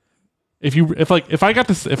like if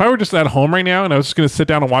I were just at home right now and I was just gonna sit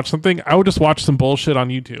down and watch something, I would just watch some bullshit on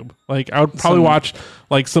YouTube. Like I would probably watch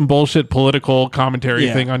like some bullshit political commentary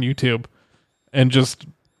Yeah. thing on YouTube and just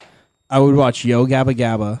I would watch Yo Gabba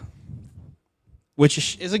Gabba,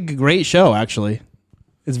 which is a great show, actually.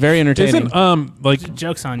 It's very entertaining. isn't like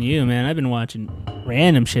Joke's on you, man. I've been watching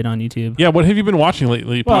random shit on YouTube. yeah, what have you been watching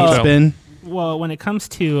lately, Well, Poncho? Spin. Well, when it comes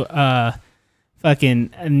to fucking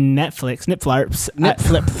Netflix,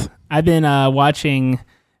 I've been watching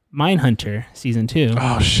Mindhunter season 2.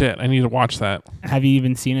 Oh shit, I need to watch that. Have you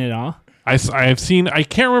even seen it at all? I have seen. I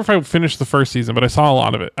can't remember if I finished the first season, but I saw a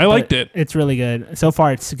lot of it. I liked it. It's really good. So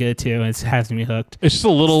far, it's good too. It has me hooked. It's just a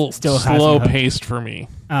little Still has me slow hooked. paced for me.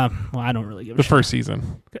 Well, I don't really give a The shit. first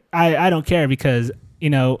season. I don't care because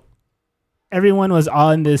everyone was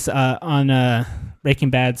on this on Breaking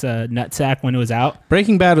Bad's nutsack when it was out.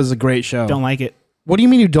 Breaking Bad was a great show. Don't like it. What do you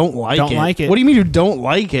mean you don't like Don't it? like it. What do you mean you don't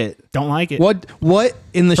like it? Don't like it. What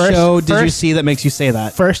in the show did you see that makes you say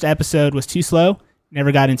that? First episode was too slow.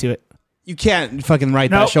 Never got into it. You can't fucking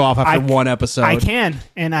write that Nope. show off after I- one episode. I can,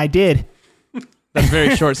 and I did. That's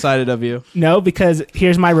very short-sighted of you. No, because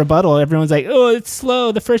here's my rebuttal. Everyone's like, "Oh, it's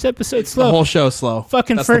slow. The first episode's slow." The whole show's slow.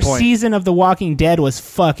 Fucking That's the first point. season of The Walking Dead was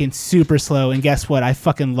fucking super slow, and guess what? I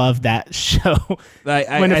fucking loved that show.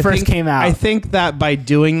 When it first came out. I think that by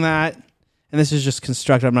doing that, and this is just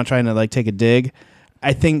constructive, I'm not trying to like take a dig.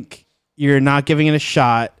 I think you're not giving it a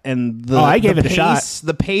shot, and I gave it a shot.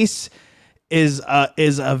 The pace is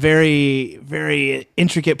a very, very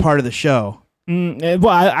intricate part of the show. Well,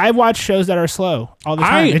 I watch shows that are slow all the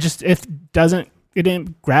time. It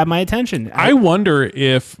didn't grab my attention. I wonder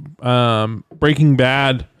if Breaking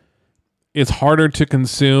Bad is harder to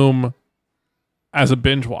consume as a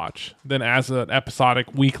binge watch than as an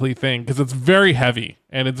episodic weekly thing because it's very heavy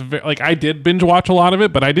and it's like I did binge watch a lot of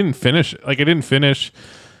it, but I didn't finish it. Like I didn't finish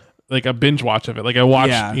like a binge watch of it. Like I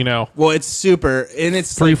watched, Well, it's super, and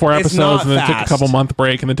it's 3-4 like, episodes it's not and then took a fast. couple month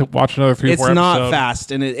break and then watch another 3-4 episodes. It's not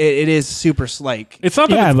fast, and it is super like. It's not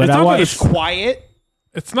that Yeah, it's, but it's I not that watched- It's quiet,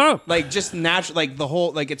 it's not like just natural, like the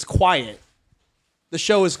whole, like it's quiet. The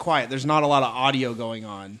show is quiet. There's not a lot of audio going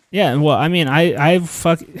on. Yeah, well, I mean,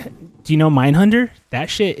 do you know Mindhunter? That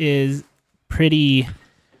shit is pretty.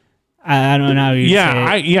 I don't know how you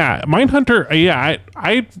say it. Mindhunter.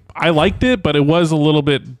 I liked it, but it was a little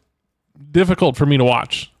bit difficult for me to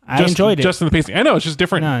watch. I enjoyed it. just in the pacing. I know it's just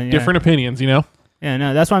different, No, yeah. different opinions. You know, Yeah,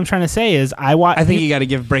 no, that's what I'm trying to say is I think you got to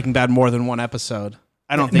give Breaking Bad more than one episode.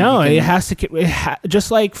 I don't think. No, you can, it has to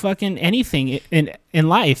just like fucking anything in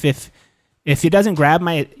life. If If it doesn't grab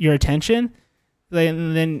your attention,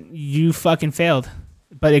 then you fucking failed.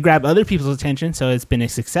 But it grabbed other people's attention, so it's been a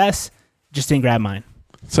success. Just didn't grab mine.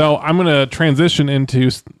 So I'm gonna transition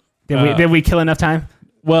into. Did we kill enough time?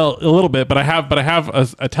 Well, a little bit, but I have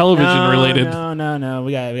a television related. No.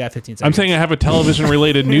 We got 15 seconds. I'm saying I have a television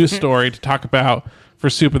related news story to talk about for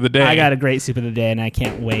Soup of the Day. I got a great Soup of the Day, and I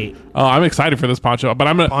can't wait. Oh, I'm excited for this Poncho, but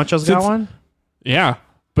I'm gonna. Poncho's got one? Yeah,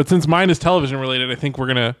 but since mine is television related, I think we're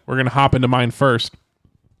gonna hop into mine first.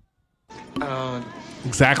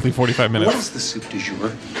 Exactly 45 minutes. What is the soup du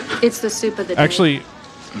jour? It's the soup of the day. Actually,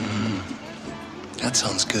 That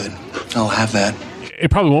sounds good. I'll have that. it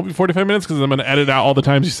probably won't be 45 minutes because I'm going to edit out all the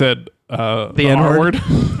times you said the N-word.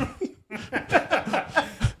 R-word.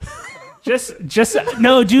 Just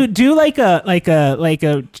no. Do like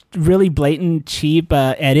a really blatant cheap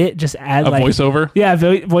edit. Just add A like voiceover? Yeah,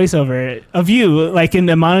 voiceover of you like in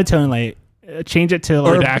the monotone. Like change it to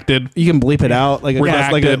like, Redacted. You can bleep it out like a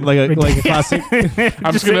Redacted. like a classic.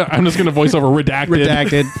 I'm just gonna voice over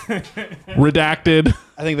redacted. Redacted.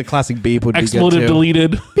 I think the classic beep would Expletive be good too.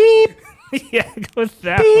 deleted. yeah, go with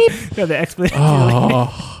that. Go the expletive.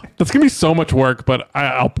 Oh, that's gonna be so much work, but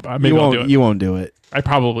maybe I'll do it. You won't do it. I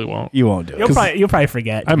probably won't. You won't do it. You'll probably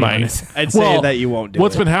forget. I might. Honest. I'd say that you won't do it.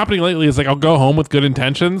 What's been happening lately is like I'll go home with good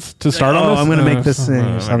intentions to start on this. I'm gonna make this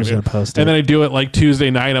thing. So I'm just gonna post it. And then I do it like Tuesday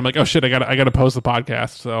night. I'm like, oh shit, I gotta post the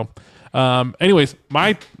podcast. So, anyways,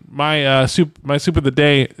 my soup of the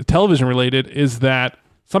day, television related, is that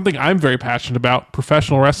something I'm very passionate about: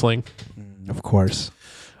 professional wrestling. Of course.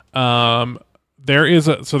 There's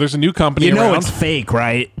a new company. You know around. it's fake,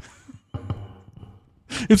 right?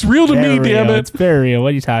 It's real to me, Very damn real. it. It's very real. What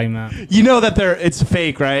are you talking about? You know that it's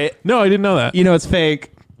fake, right? No, I didn't know that. You know it's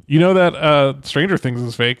fake. You know that Stranger Things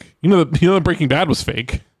is fake. You know that Breaking Bad was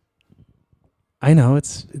fake. I know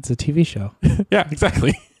it's a TV show. Yeah,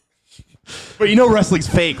 exactly. But you know wrestling's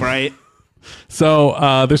fake, right?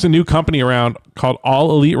 So there's a new company around called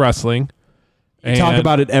All Elite Wrestling. And Talk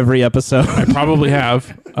about it every episode. I probably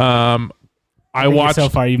have. I watched. So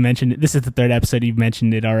far, you mentioned it. This is the third episode you've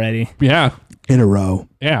mentioned it already. Yeah, in a row.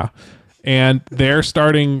 yeah, and they're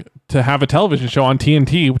starting to have a television show on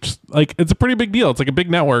TNT, which it's a pretty big deal. It's like a big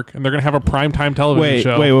network, and they're gonna have a primetime television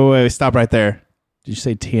show. Wait! Stop right there. Did you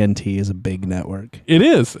say TNT is a big network? It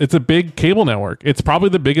is. It's a big cable network. It's probably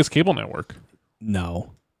the biggest cable network.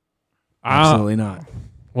 No, absolutely not.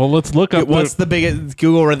 Well, let's look up. What's the biggest?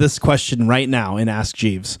 Google this question right now and ask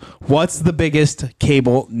Jeeves. What's the biggest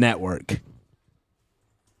cable network?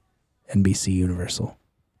 NBC Universal.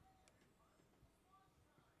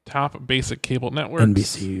 Top basic cable networks?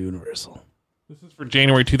 NBC Universal. This is for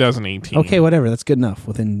January 2018. Okay, whatever. That's good enough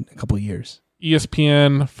within a couple of years.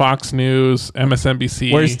 ESPN, Fox News,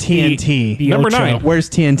 MSNBC. Where's TNT? The Number Ocho. 9. Where's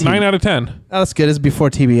TNT? 9 out of 10. Oh, that's good. It's before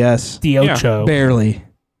TBS. The Ocho. Barely.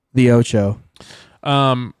 The Ocho.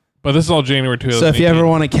 But this is all January 2018. So if you ever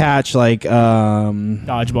want to catch like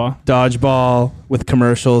dodgeball with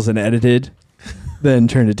commercials and edited, then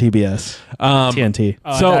turn to TBS. TNT.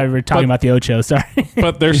 Oh, so we were talking about the Ocho. Sorry.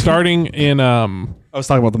 But they're starting in. I was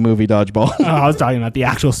talking about the movie Dodgeball. Oh, I was talking about the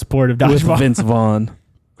actual sport of With dodgeball. Vince Vaughn.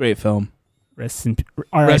 Great film. Rest in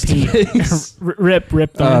Rest in R.I.P. peace. Rip.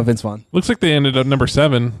 Vince Vaughn. Looks like they ended up number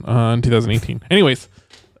 7 in 2018. Anyways,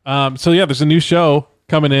 so yeah, there's a new show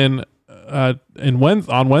coming in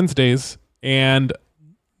on Wednesdays, and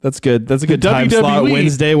that's good. That's a good time WWE, slot.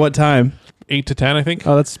 Wednesday, what time? 8 to 10, I think.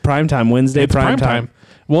 Oh, that's prime time. Wednesday, It's prime time.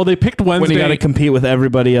 Well, they picked Wednesday. When you got to compete with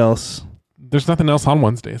everybody else. There's nothing else on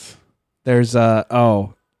Wednesdays. There's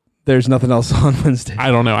there's nothing else on Wednesday.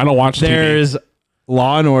 I don't know. I don't watch TV. There's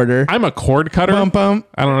Law and Order. I'm a cord cutter. Bum, bum.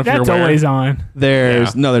 I don't know if That's you're aware. always on.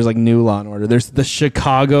 There's like new Law and Order. There's the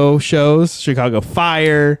Chicago shows, Chicago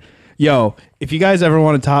Fire. Yo, if you guys ever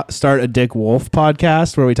want to start a Dick Wolf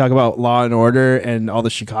podcast where we talk about Law and Order and all the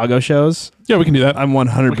Chicago shows, Yeah, we can do that. I'm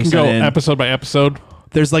 100% We can go in. episode by episode.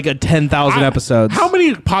 There's like a 10,000 episodes. How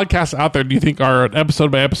many podcasts out there do you think are an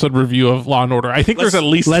episode by episode review of Law and Order? I think there's at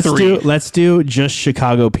least 3. Let's do just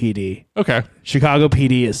Chicago PD. Okay. Chicago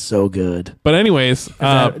PD is so good. But anyways,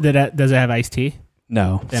 Does it have iced tea?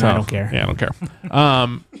 No. Then I don't care. Yeah, I don't care.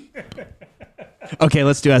 Okay,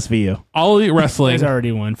 let's do SVU. All Elite Wrestling There's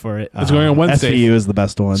already one for it. is going on Wednesday. SVU is the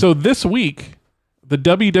best one. So this week, the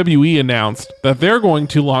WWE announced that they're going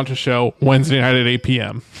to launch a show Wednesday night at 8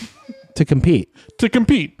 p.m. to compete. to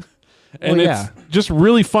compete. And Well, it's just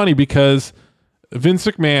really funny because Vince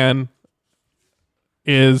McMahon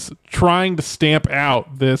is trying to stamp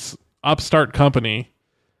out this upstart company.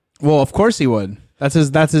 Well, of course he would. That's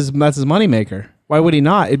his moneymaker. Why would he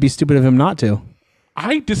not? It'd be stupid of him not to.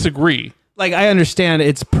 I disagree. Like, I understand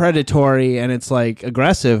it's predatory and it's like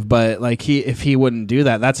aggressive, but like if he wouldn't do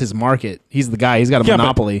that, that's his market. He's the guy. He's got a Yeah, but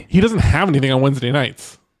monopoly. he doesn't have anything on Wednesday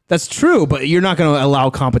nights. That's true, but you're not going to allow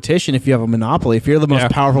competition if you have a monopoly. If you're the most Yeah.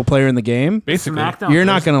 powerful player in the game, Basically, SmackDown you're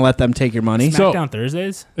not Thursday- going to let them take your money. So- SmackDown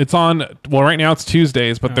Thursdays. it's on. Well, right now it's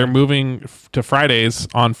Tuesdays, but they're moving to Fridays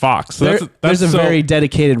on Fox. So There's a so- very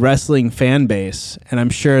dedicated wrestling fan base, and I'm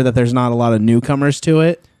sure that there's not a lot of newcomers to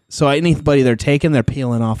it. So anybody they're taking, they're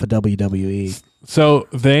peeling off of WWE. So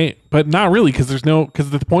but not really, because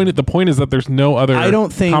the point is that there's no other I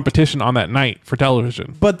don't think- competition on that night for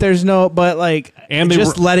television. But And they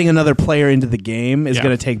just were- letting another player into the game is Yeah.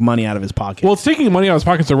 going to take money out of his pocket. Well, it's taking money out of his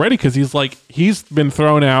pockets already because he's been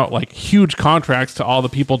throwing out like huge contracts to all the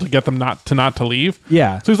people to get them not to leave.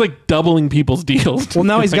 Yeah. So he's like doubling people's deals. Well,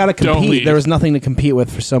 now he's Like, got to don't compete. leave. There was nothing to compete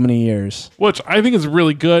with for so many years. Which I think is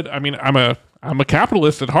really good. I mean, I'm a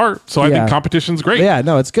capitalist at heart, so I Yeah. think competition's great. Yeah,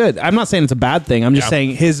 no, it's good. I'm not saying it's a bad thing. I'm just Yeah.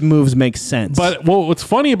 saying his moves make sense. But what's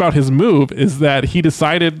funny about his move is that he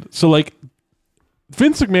decided. So like,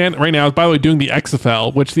 Vince McMahon right now is, by the way, doing the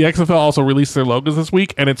XFL, which the XFL also released their logos this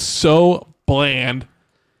week, and it's so bland.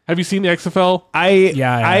 Have you seen the XFL?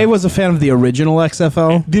 I was a fan of the original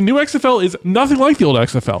XFL. The new XFL is nothing like the old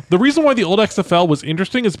XFL. The reason why the old XFL was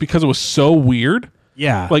interesting is because it was so weird.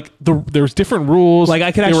 Yeah. Like there's different rules. Like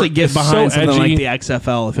I could They actually were get so behind something edgy. like the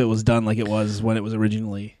XFL if it was done like it was when it was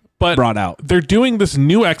originally But brought out. They're doing this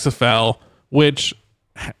new XFL, which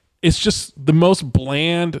is just the most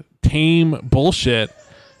bland, tame bullshit,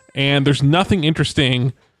 and there's nothing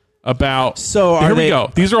interesting about. So here are we they-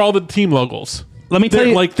 go. These are all the team logos. Let me tell They're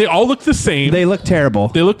you, like they all look the same. they look terrible.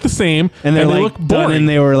 They look the same, and they're they like look done boring. and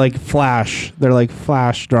they were like flash. They're like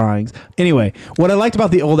flash drawings. Anyway, what I liked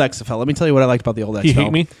about the old XFL, let me tell you what I liked about the old XFL. You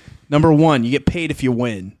hate me? Number one, you get paid if you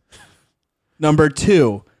win. Number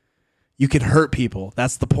two, you can hurt people.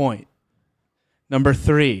 That's the point. Number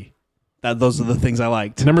three, those are the things I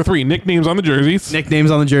liked. Number 3, nicknames on the jerseys.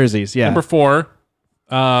 Nicknames on the jerseys. Yeah. Number 4,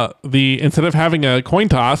 instead of having a coin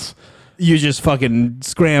toss, you just fucking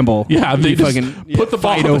scramble. yeah, they you just fucking put the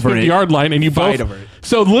ball fight on the over 50-yard line, and you Fight both. over it.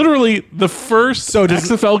 So literally, the first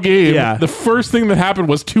XFL game, Yeah. the first thing that happened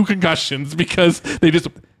was 2 concussions because they just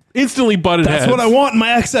instantly butted That's heads. what I want in my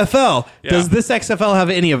XFL. Yeah. Does this XFL have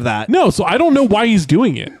any of that? No, so I don't know why he's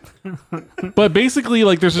doing it. But basically,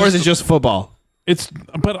 like, there's Or is it just football? it's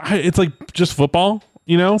like just football,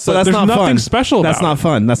 you know. So But that's there's not nothing fun. special. That's about not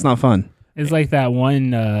fun. That's not fun. It's like that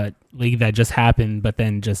one league that just happened, but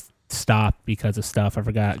then just stopped because of stuff. I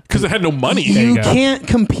forgot. because it had no money. you You go. can't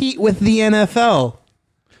compete with the NFL.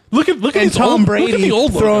 Look at And these Tom old, Brady look at the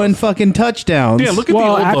old throwing logos. fucking touchdowns. Yeah, look at Well, the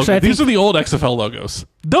old actually, logos. I These think- are the old XFL logos.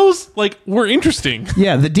 Those like were interesting.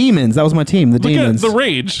 Yeah, the Demons. That was my team. The Look Demons. at the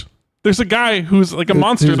Rage. There's a guy who's like a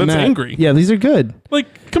monster There's that's Matt. angry. Yeah, these are good.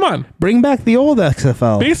 Like, come on. Bring back the old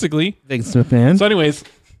XFL. Basically. Vince McMahon. So, anyways,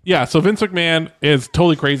 yeah. So Vince McMahon is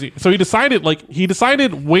totally crazy. So he decided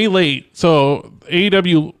way late. So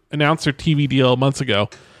AEW announced their TV deal months ago.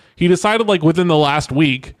 He decided like within the last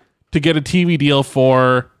week to get a TV deal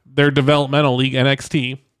for their developmental league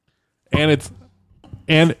NXT,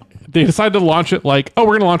 and they decided to launch it like, oh,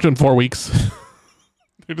 we're gonna launch it in 4 weeks.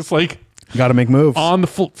 They're just like Got to make moves. on the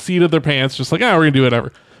full seat of their pants, just like, we're gonna do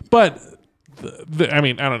whatever. But I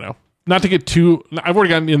mean, I don't know. Not to get too, I've already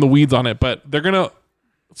gotten in the weeds on it, but they're gonna.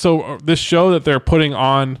 So this show that they're putting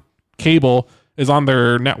on cable is on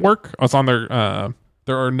their network. It's on their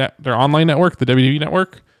online network, the WWE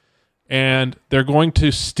network, and they're going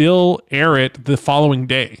to still air it the following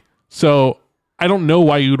day. So I don't know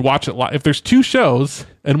why you would watch it live if there's 2 shows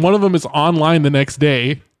and one of them is online the next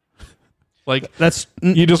day. Like That's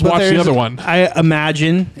you just but watch the there's- other one. I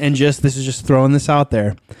imagine, and this is just throwing this out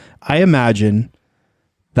there. I imagine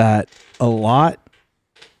that a lot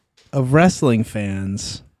of wrestling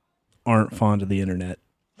fans aren't fond of the internet.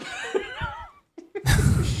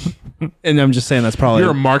 And I'm just saying that's probably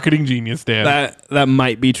You're a marketing genius, Dan. that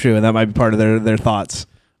might be true, and that might be part of their thoughts.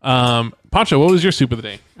 Pancho, what was your soup of the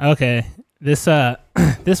day? Okay, this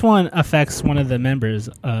this one affects one of the members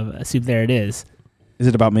of Soup There It Is. Is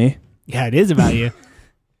it about me? Yeah, it is about you.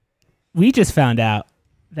 We just found out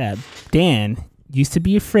that Dan used to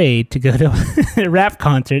be afraid to go to rap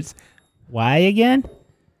concerts. Why again?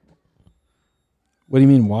 What do you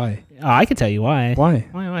mean? Why? Oh, I can tell you why. Why?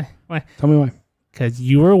 Why? Tell me why. Because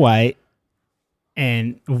you were white,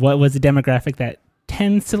 and what was the demographic that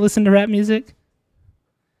tends to listen to rap music?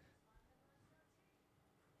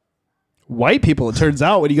 White people, it turns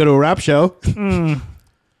out, when you go to a rap show.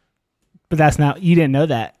 But that's not, you didn't know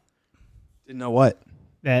that. Didn't know what.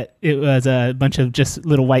 That it was a bunch of just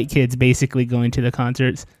little white kids basically going to the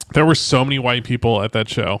concerts. There were so many white people at that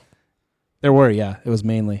show. There were, yeah. It was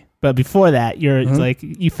mainly. But before that, you're like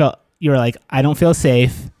you were like, I don't feel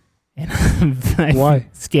safe, and I'm Why?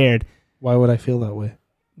 scared. Why would I feel that way?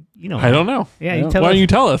 You know, I don't know. Yeah, I you don't- tell Why us. don't you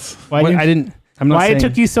tell us? Why What, didn't- I didn't. I'm not why saying. it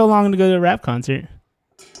took you so long to go to a rap concert?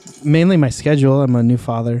 Mainly my schedule. I'm a new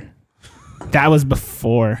father. That was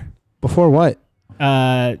before. Before what?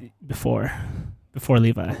 Before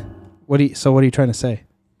Levi. What are you trying to say?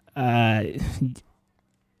 Do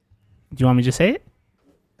you want me to just say it?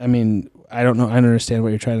 I mean, I don't know. I don't understand what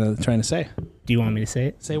you're trying to say. Do you want me to say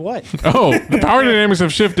it? Say what? Oh, the power dynamics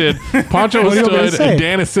have shifted. Poncho What do you want me to stood say? and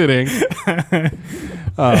Dan is sitting.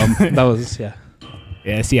 That was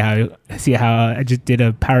Yeah. See how I just did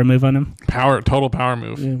a power move on him. Total power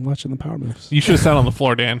move. Yeah, watching the power moves. You should have sat on the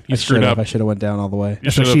floor, Dan. You screwed up. I should have went down all the way. You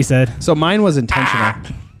That's what should've- she said. So mine was intentional.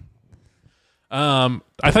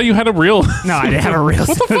 I thought you had a real. No, I didn't have a real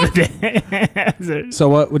soup of the day. So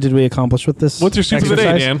what did we accomplish with this? What's your soup of the day,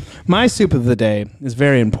 exercise? Dan? My soup of the day is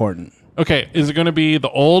very important. Okay, is it going to be the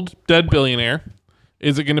old dead billionaire?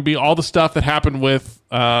 Is it going to be all the stuff that happened with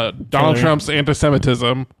Donald Hillary. Trump's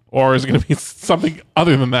anti-Semitism, or is it going to be something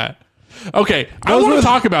other than that? Okay, I Those want were- to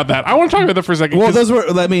talk about that. I want to talk about that for a second. Well, 'cause- those were.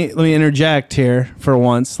 Let me interject here for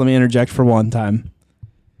once. Let me interject for one time.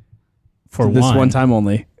 For This one time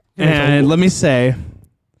only. And let me say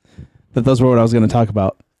that those were what I was going to talk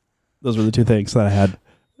about. Those were the two things that I had.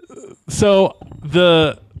 So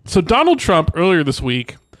Donald Trump earlier this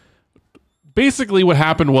week, basically what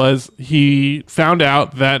happened was he found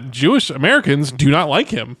out that Jewish Americans do not like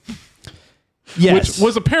him, Yes, which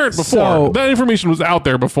was apparent before. So- that information was out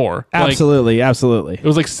there before. Like, absolutely, absolutely. it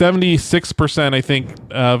was like 76%, I think,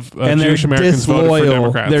 of And they're Jewish Americans voted for disloyal.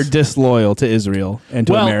 Democrats. They're disloyal to Israel and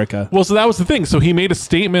to America. Well, so that was the thing. So he made a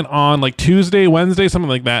statement on like Tuesday, Wednesday, something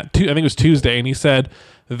like that. I think it was Tuesday, and he said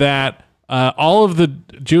that all of the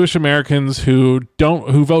Jewish Americans who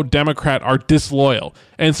vote Democrat are disloyal.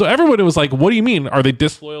 And so everybody was like, "What do you mean? Are they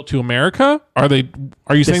disloyal to America? Are you saying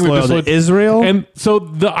they're Disloyal disloyal to Israel? And so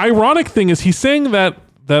the ironic thing is he's saying that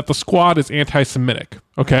the squad is anti-Semitic.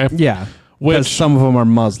 Okay, yeah, Which- because some of them are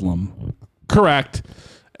Muslim. correct.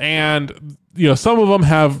 And some of them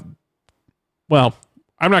have. Well,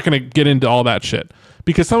 I'm not going to get into all that shit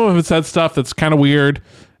because some of them have said stuff that's kind of weird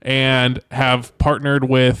and have partnered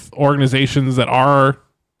with organizations that are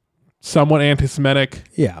somewhat anti-Semitic,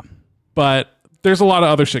 Yeah, but there's a lot of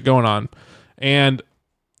other shit going on. And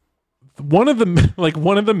one of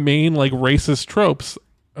the main like racist tropes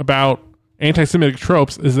about anti-Semitic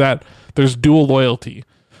tropes is that there's dual loyalty.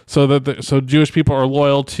 So Jewish people are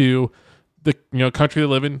loyal to the country they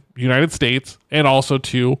live in, United States, and also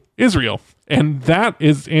to Israel. And that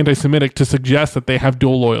is anti-Semitic to suggest that they have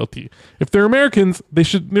dual loyalty. If they're Americans,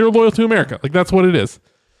 they're loyal to America. Like that's what it is.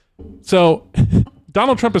 So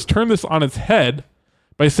Donald Trump has turned this on its head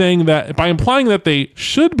by implying that they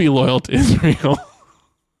should be loyal to Israel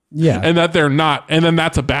yeah. and that they're not. And then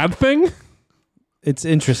that's a bad thing. It's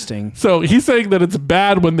interesting. So he's saying that it's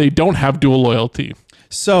bad when they don't have dual loyalty.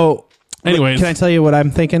 So, Anyways. can I tell you what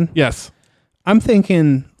I'm thinking? Yes. I'm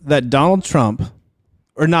thinking that Donald Trump's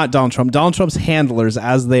handlers,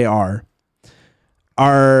 as they are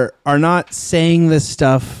not saying this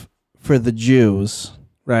stuff for the Jews,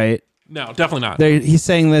 right? No, definitely not. He's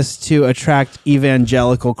saying this to attract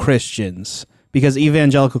evangelical Christians because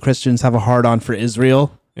evangelical Christians have a hard-on for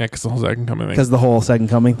Israel Yeah, because the whole second coming thing. because the whole second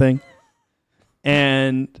coming thing.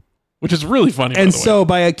 Which is really funny. And by the way. so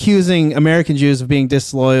by accusing American Jews of being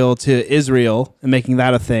disloyal to Israel and making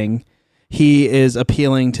that a thing, he is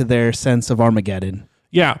appealing to their sense of Armageddon.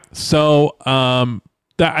 Yeah. So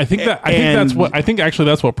that's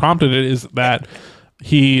what prompted it is that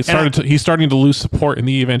he's starting to lose support in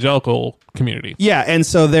the evangelical community. Yeah, and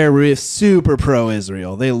so they're super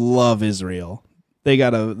pro-Israel. They love Israel. They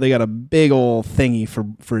got a big old thingy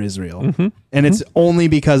for Israel, and it's only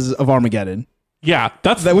because of Armageddon, Yeah,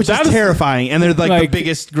 which is terrifying. And they're like the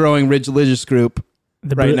biggest growing religious group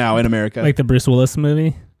right now in America. like the Bruce Willis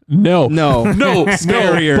movie. No.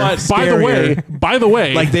 Scarier. But Scarier. by the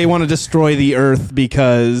way, Like they want to destroy the earth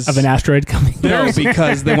because Of an asteroid coming.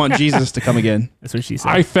 because they want Jesus to come again. That's what she said.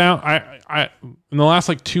 I found I in the last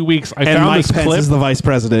like 2 weeks I And found Mike this Pence clip. is the vice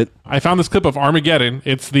president. I found this clip of Armageddon.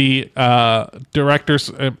 It's the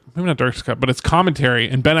director's maybe not director's cut, but it's commentary,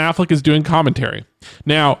 and Ben Affleck is doing commentary.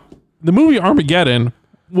 Now, the movie Armageddon.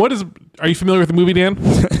 Are you familiar with the movie, Dan?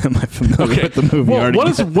 Am I familiar with the movie? Well,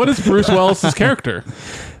 what is Bruce Willis's character?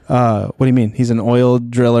 What do you mean? He's an oil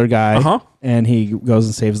driller guy. and he goes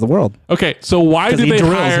and saves the world. Okay, so why Because did he they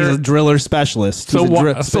drills. hire? He's a driller specialist. So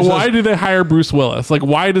why did they hire Bruce Willis? Like,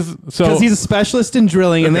 why does so? Because he's a specialist in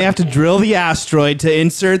drilling, and they have to drill the asteroid to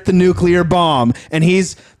insert the nuclear bomb, and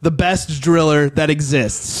he's the best driller that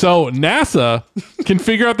exists. So NASA can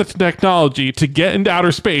figure out the technology to get into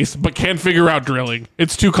outer space, but can't figure out drilling.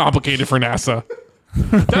 It's too complicated for NASA.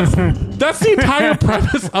 That's the entire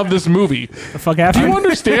premise of this movie. The fuck Do happened? you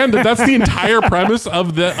understand that that's the entire premise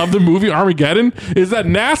of the movie Armageddon? Is that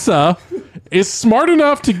NASA is smart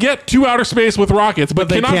enough to get to outer space with rockets, but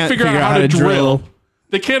they cannot can't figure out how to drill.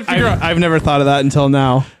 They can't figure out. I've never thought of that until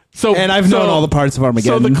now. And I've known all the parts of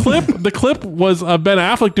Armageddon. So the clip was Ben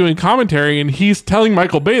Affleck doing commentary, and he's telling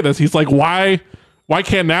Michael Bay this. He's like, why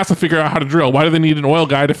can't NASA figure out how to drill? Why do they need an oil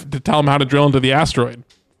guy to tell them how to drill into the asteroid?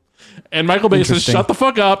 And Michael Bay says, "Shut the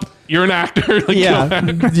fuck up! You're an actor." Like, Yeah,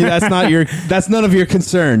 that's none of your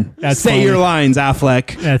concern. That's Say funny. your lines,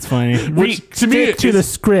 Affleck. That's funny. Which, to me, Stick to the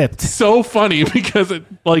script. so funny because it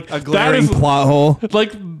like A that glaring is plot hole.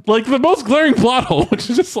 like the most glaring plot hole, which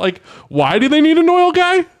is just like, why do they need an oil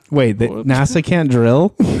guy? Wait, NASA can't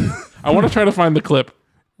drill? I want to try to find the clip.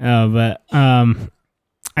 Oh, but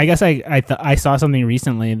I guess I saw something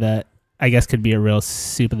recently that I guess could be a real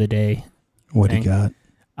soup of the day. What do you got?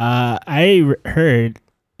 I heard,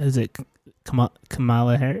 is it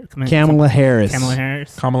Kamala Harris? Kamala Harris. Kamala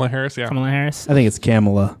Harris. Kamala Harris, yeah. Kamala Harris. I think it's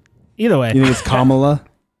Kamala. Either way, You think it's Kamala?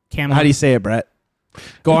 Kamala. How do you say it, Brett?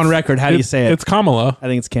 Go on record. How do you say it? It's Kamala. I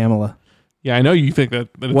think it's Kamala. Yeah, I know you think that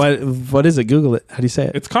it's, What is it? Google it. How do you say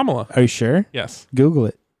it? it's Kamala. Are you sure? Yes. Google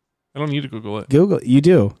it. I don't need to Google it. Google it. You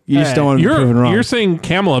do. You just don't want to be proven wrong. You're saying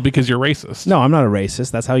Kamala because you're racist. No, I'm not a racist.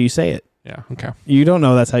 That's how you say it. Yeah, okay. You don't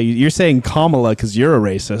know that's how you're saying Kamala because you're a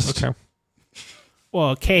racist. Okay.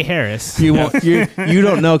 Well, Kay Harris. You won't. You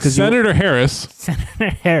don't know because Senator Harris. Senator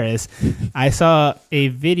Harris. I saw a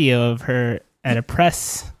video of her at a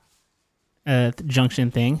press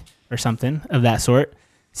junction thing or something of that sort,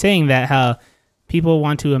 saying that how people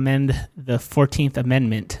want to amend the 14th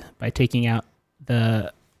Amendment by taking out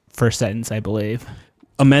the first sentence, I believe.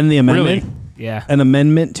 amend the amendment. Really? Yeah. An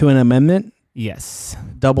amendment to an amendment. Yes.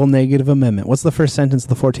 Double negative amendment. What's the first sentence of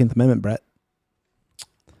the 14th Amendment, Brett?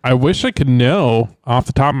 I wish I could know off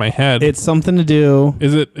the top of my head. It's something to do.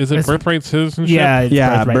 Is it It's- birthright citizenship? Yeah.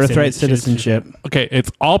 It's Birthright citizenship. Okay,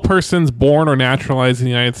 it's all persons born or naturalized in the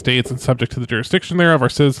United States and subject to the jurisdiction thereof are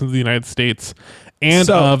citizens of the United States and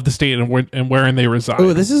So- of the state and wherein they reside.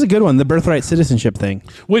 Oh, this is a good one. The birthright citizenship thing.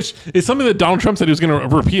 Which is something that Donald Trump said he was going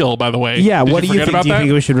to repeal, by the way. Yeah. Did What do you forget think? about Do you that?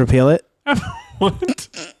 think we should repeal it? What?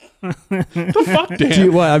 The fuck, Dan? Do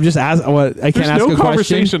you, what? I'm just asking. What? I can't There's ask no a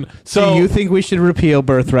conversation. question. So do you think we should repeal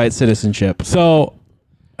birthright citizenship? So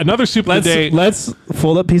another soup of the day. Let's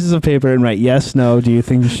fold up pieces of paper and write yes, no. Do you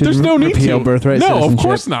think we should There's no need repeal to. birthright No, citizenship? of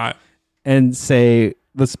course not. And say,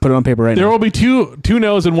 let's put it on paper right There now. will be two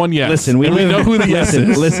no's and one yes. Listen, we and we know who the yes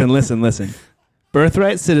is. Listen.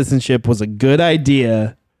 Birthright citizenship was a good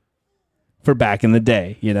idea for back in the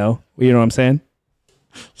day. You know what I'm saying?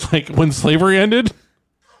 Like when slavery ended.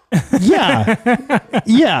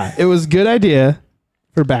 Yeah, it was a good idea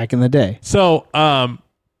for back in the day. So,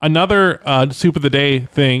 another soup of the day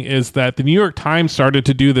thing is that the New York Times started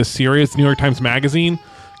to do this series, the New York Times Magazine,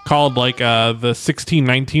 called the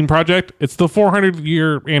 1619 Project. It's the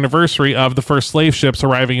 400-year anniversary of the first slave ships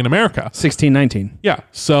arriving in America. 1619. Yeah.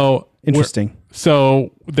 So Interesting.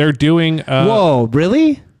 So they're doing. Whoa,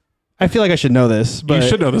 really? I feel like I should know this. But You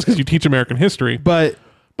should know this because you teach American history. But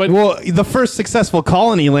the first successful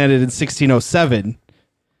colony landed in 1607.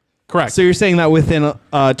 Correct. So you're saying that within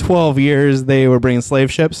 12 years they were bringing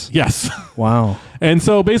slave ships? Yes. Wow. And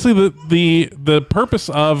so basically the purpose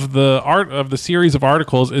of the series of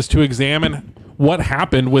articles is to examine what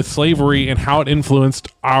happened with slavery and how it influenced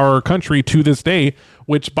our country to this day,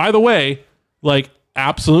 which by the way,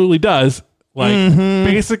 absolutely does.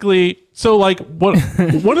 Basically, so one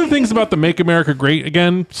of the things about the Make America Great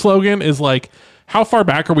Again slogan is how far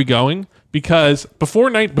back are we going? Because before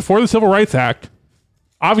the Civil Rights Act,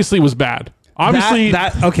 obviously was bad. Obviously,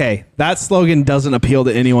 that slogan doesn't appeal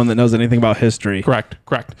to anyone that knows anything about history. Correct.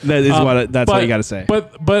 That is what you got to say.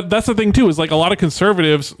 But that's the thing too is a lot of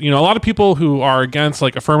conservatives, a lot of people who are against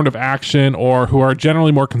affirmative action or who are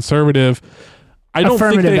generally more conservative. I don't think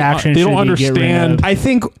Affirmative action they don't should be get rid understand. of.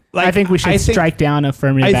 I think we should strike down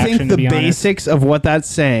affirmative action. I think the to be honest. basics of what that's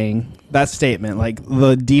saying, that statement,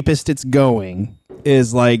 the deepest it's going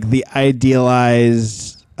is the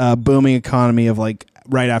idealized booming economy of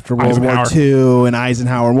right after World War Eisenhower. II and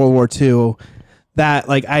Eisenhower, World War II. that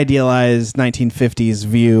like idealized 1950s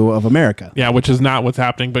view of America. Yeah, which is not what's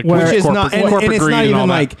happening. But Which is not, and it's greed not and all even that.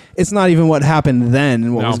 like it's not even what happened then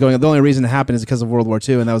and what No. was going on. The only reason it happened is because of World War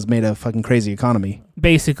II, and that was made a fucking crazy economy.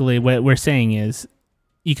 Basically, what we're saying is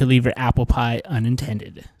you could leave your apple pie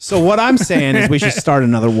unintended. So what I'm saying is we should start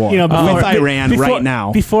another war with Iran right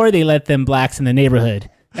now. Before they let them blacks in the neighborhood.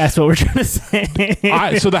 That's what we're trying to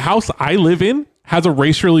say. So the house I live in has a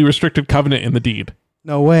racially restricted covenant in the deed.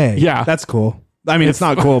 No way. Yeah. That's cool. I mean, it's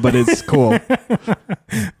not cool, but it's cool.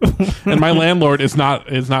 And my landlord is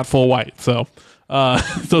not full white, so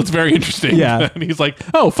it's very interesting. Yeah. And he's like,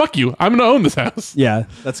 "Oh, fuck you! I'm gonna own this house." Yeah,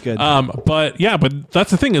 that's good. But that's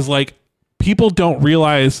the thing is like people don't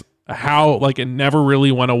realize how like it never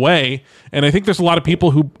really went away, and I think there's a lot of people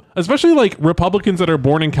who, especially like Republicans that are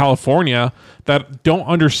born in California, that don't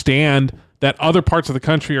understand that other parts of the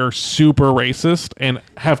country are super racist and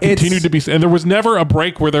have continued to be. And there was never a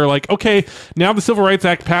break where they're like, okay, now the Civil Rights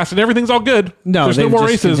Act passed and everything's all good. No, there's no they've more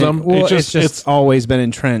just racism. Well, it's just always been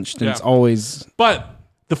entrenched, and Yeah. it's always. But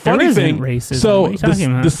the funny isn't thing, racism. so What are you talking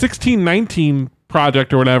about? the 1619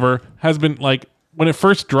 project or whatever has been like when it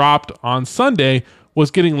first dropped on Sunday was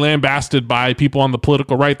getting lambasted by people on the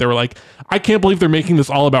political right. They were like, I can't believe they're making this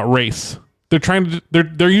all about race. They're trying to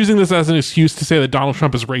they're using this as an excuse to say that Donald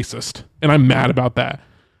Trump is racist, and I'm mad about that.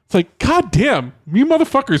 It's like, God damn, you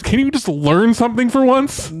motherfuckers, can you just learn something for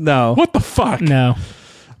once? No. What the fuck? No.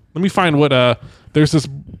 Let me find what there's this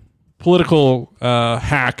political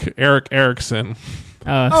hack, Eric Erickson.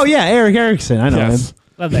 Oh yeah, Eric Erickson. I know Yes. him.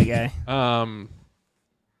 Love that guy.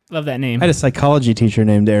 Love that name. I had a psychology teacher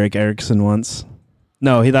named Eric Erickson once.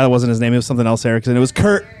 No, that wasn't his name. It was something else Erickson. It was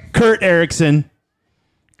Kurt Erickson.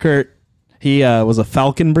 Kurt. He was a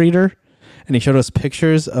falcon breeder, and he showed us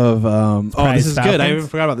pictures of. This is good. I even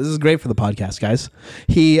forgot about this. This is great for the podcast, guys.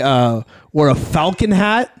 He wore a falcon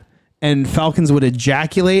hat, and falcons would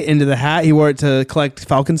ejaculate into the hat. He wore it to collect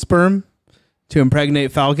falcon sperm to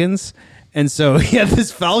impregnate falcons, and so he had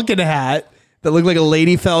this falcon hat that looked like a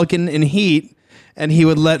lady falcon in heat, and he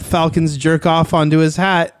would let falcons jerk off onto his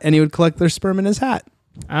hat, and he would collect their sperm in his hat.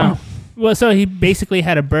 Oh. Well, so he basically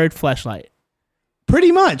had a bird fleshlight.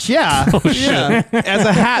 Pretty much, yeah. Yeah. As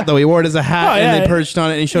a hat, though. He wore it as a hat, Oh, yeah. and they perched on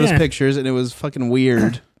it, and he showed us Yeah. pictures, and it was fucking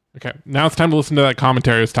weird. Okay, now it's time to listen to that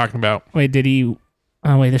commentary I was talking about. Wait, did he?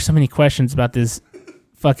 Oh, wait, there's so many questions about this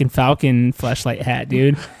fucking falcon fleshlight hat,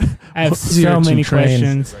 dude. I have easier so to many train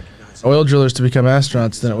questions. oil drillers to become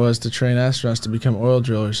astronauts than it was to train astronauts to become oil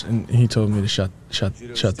drillers, and he told me to shut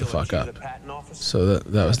the fuck up. So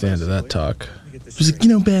that was the end of that talk. He was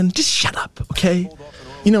like, Ben, just shut up, okay?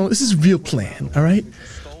 This is a real plan, all right?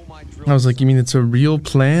 I was like, you mean it's a real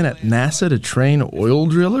plan at NASA to train oil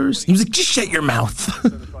drillers? He was like, just shut your mouth.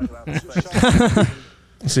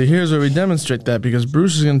 See, here's where we demonstrate that, because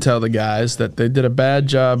Bruce is going to tell the guys that they did a bad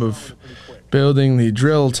job of building the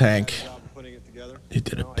drill tank. He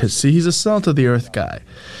did a piss. See, he's a salt-of-the-earth guy.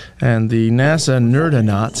 And the NASA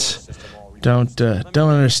nerdonauts don't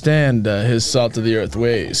understand his salt-of-the-earth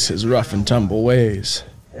ways, his rough-and-tumble ways.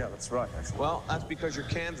 Yeah, that's right. Well, that's because your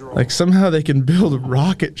cans are all... Like, somehow they can build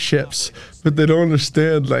rocket ships, but they don't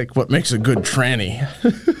understand, like, what makes a good tranny.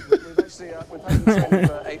 We've had this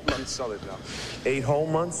for 8 months solid now. 8 whole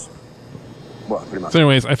months? Well, pretty much. So,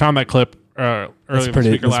 anyways, I found that clip earlier this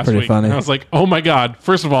week or last week. funny. And I was like, oh my God.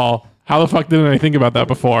 First of all, how the fuck didn't I think about that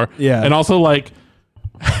before? Yeah. And also, like,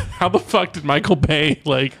 how the fuck did Michael Bay,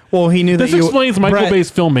 like... Well, he knew This that you... explains Michael Brett,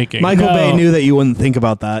 Bay's filmmaking. Michael No. Bay knew that you wouldn't think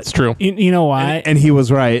about that. It's true. You know why? And he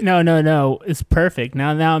was right. No. It's perfect.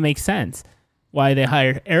 Now it makes sense why they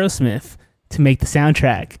hired Aerosmith to make the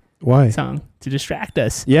soundtrack Why? song to distract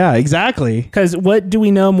us. Yeah, exactly. Because what do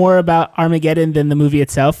we know more about Armageddon than the movie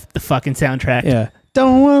itself? The fucking soundtrack. Yeah.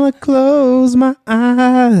 Don't want to close my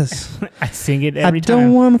eyes. I sing it every I time.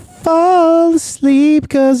 don't want to fall asleep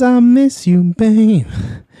because I miss you, babe.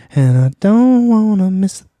 And I don't want to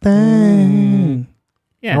miss a thing.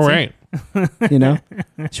 Yeah, All see? right. You know?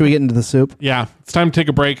 Should we get into the soup? Yeah. It's time to take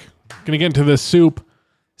a break. Gonna get into this soup.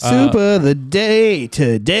 Soup of the day.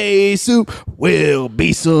 Today's soup will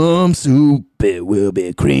be some soup. It will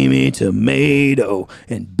be creamy tomato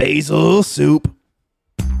and basil soup.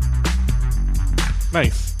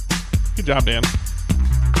 Nice. Good job, Dan.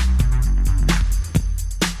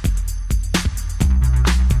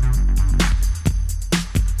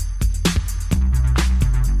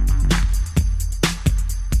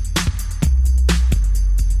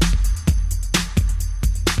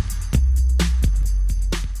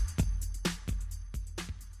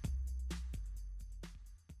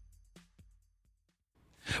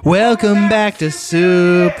 Welcome back to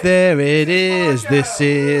Soup. There it is. This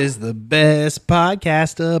is the best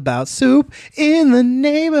podcast about soup in the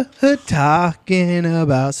neighborhood, talking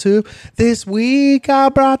about soup. This week I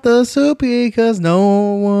brought the soup because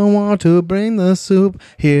no one wanted to bring the soup.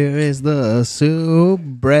 Here is the soup.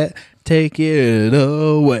 Brett, take it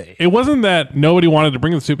away. It wasn't that nobody wanted to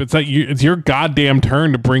bring the soup. It's that it's your goddamn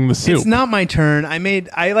turn to bring the soup. It's not my turn.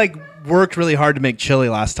 I worked really hard to make chili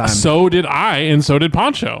last time. So did I, and so did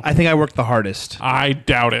Poncho. I think I worked the hardest. I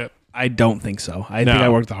doubt it. I don't think so. I No. think I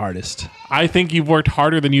worked the hardest. I think you've worked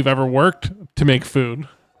harder than you've ever worked to make food.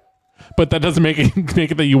 But that doesn't make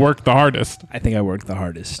it that you worked the hardest. I think I worked the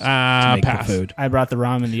hardest to make Pass. the food. I brought the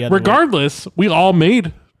ramen the other week. Regardless, we all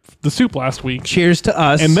made the soup last week. Cheers to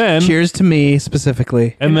us. And then- cheers to me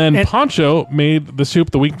specifically. And then and- Poncho made the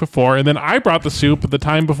soup the week before, and then I brought the soup the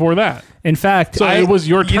time before that. In fact, So it was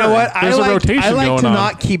your turn. You know what? There's a rotation I like going to on.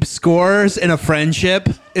 not keep scores in a friendship.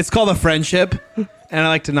 It's called a friendship, and I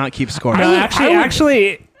like to not keep scores. no, would-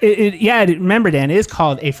 actually, remember, Dan, it is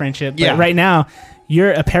called a friendship. But Yeah. right now,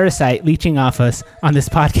 you're a parasite leeching off us on this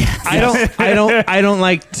podcast. I don't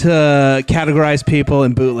like to categorize people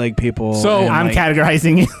and bootleg people. So- and, I'm like,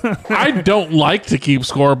 categorizing you. I don't like to keep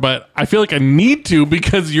score, but I feel like I need to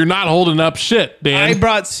because you're not holding up shit, Dan. I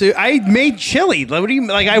brought soup. I made chili. What do you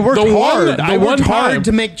like? I worked The one- hard. the I one worked time. hard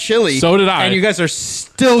to make chili. So did I. And you guys are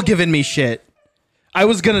still giving me shit. I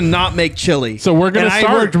was gonna not make chili. So we're gonna and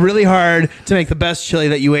start- I worked really hard to make the best chili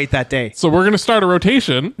that you ate that day. So we're going to start a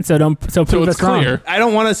rotation so so prove it's us wrong. clear. I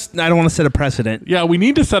don't want to. I don't want to set a precedent. Yeah, we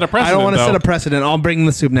need to set a precedent. I don't want to though. set a precedent. I'll bring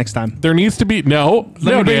the soup next time. There needs to be no,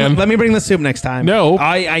 Dan. Let me bring the soup next time. No.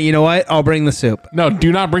 I you know what? I'll bring the soup No,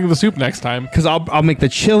 do not bring the soup next time. because I'll make the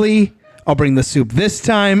chili. I'll bring the soup this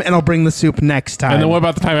time, and I'll bring the soup next time. And then what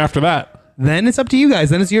about the time after that? Then it's up to you guys.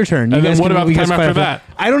 Then it's your turn. You And then guys what about the you guys time after fight that?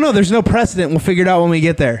 I don't know. There's no precedent. We'll figure it out when we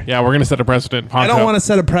get there. Yeah, we're going to set a precedent. I Poncho. don't want to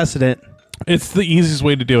set a precedent. It's the easiest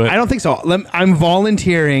way to do it. I don't think so. I'm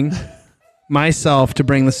volunteering myself to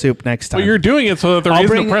bring the soup next time. But you're doing it so that there is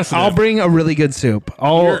no precedent. I'll bring a really good soup.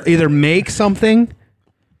 I'll either make something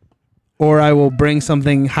or I will bring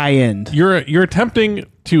something high end. You're attempting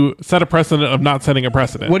to set a precedent of not setting a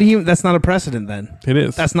precedent. What do you? That's not a precedent. Then It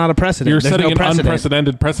is. that's not a precedent. You're There's setting no an precedent.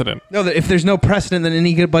 unprecedented precedent. No, if there's no precedent, then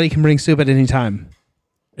anybody can bring soup at any time.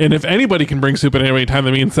 And if anybody can bring soup at any time,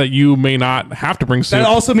 that means that you may not have to bring soup. That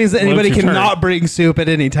also means that when it's anybody your turn. cannot bring soup at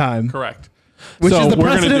any time. Correct. Which So is the we're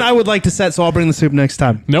gonna precedent do- I would like to set. So I'll bring the soup next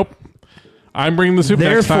time. Nope. I'm bringing the soup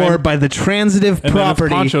next Therefore, time. by the transitive And then it's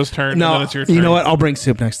property, Poncho's turn, and No, then it's your you turn. know what? I'll bring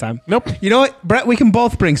soup next time. Nope. You know what, Brett? We can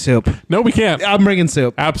both bring soup. No, we can't. I'm bringing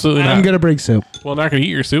soup. Absolutely not. I'm gonna bring soup. Well, not going to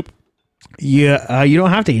eat your soup. Yeah, you don't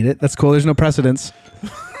have to eat it. That's cool. There's no precedence.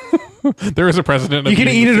 There is a precedent. You can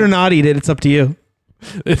eat it or not eat it. It's up to you.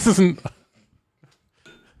 This isn't.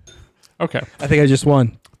 Okay. I think I just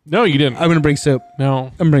won. No, you didn't. I'm gonna bring soup.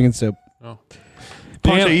 No. I'm bringing soup.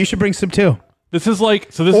 Poncho, Dan, you should bring soup too, this is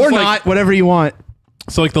like so. This or is like, not. Whatever you want.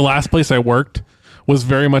 So like the last place I worked was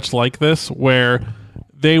very much like this, where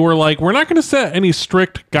they were like, we're not going to set any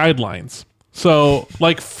strict guidelines. So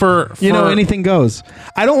like for Anything goes.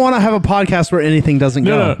 I don't want to have a podcast where anything doesn't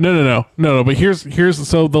go. No. But here's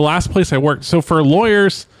so the last place I worked. So for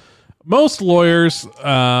lawyers, most lawyers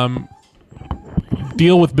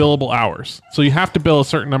deal with billable hours. So you have to bill a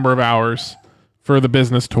certain number of hours for the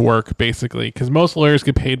business to work, basically, because most lawyers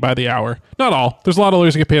get paid by the hour. Not all. There's a lot of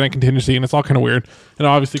lawyers that get paid on contingency, and it's all kind of weird. And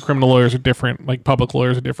obviously, criminal lawyers are different, like public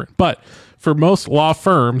lawyers are different. But for most law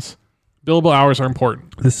firms, billable hours are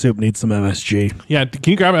important. This soup needs some MSG. Yeah, can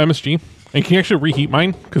you grab an MSG? And can you actually reheat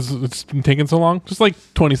mine? Because it's been taking so long. Just like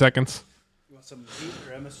 20 seconds. You want some heat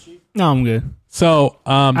or MSG? No, I'm good. So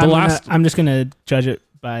I'm just gonna judge it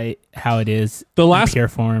by how it is. The in last- pure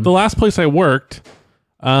form. the last place I worked,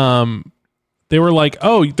 they were like,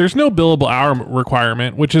 oh, there's no billable hour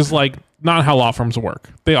requirement, which is like not how law firms work.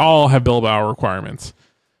 They all have billable hour requirements.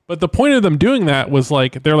 But the point of them doing that was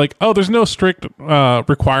like, they're like, oh, there's no strict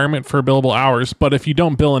requirement for billable hours, but if you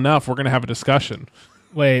don't bill enough, we're going to have a discussion.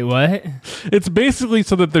 Wait, what? It's basically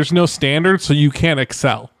so that there's no standard, so you can't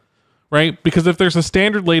excel, right? Because if there's a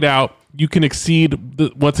standard laid out, you can exceed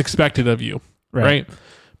what's expected of you, right?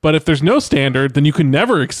 But if there's no standard, then you can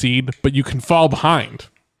never exceed, but you can fall behind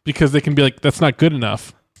because they can be like, that's not good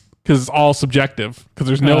enough because it's all subjective because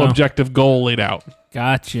there's no objective goal laid out.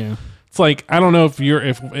 Gotcha. It's like, I don't know if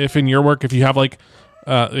if in your work, if you have like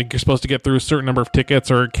you're supposed to get through a certain number of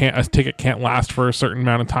tickets or a ticket can't last for a certain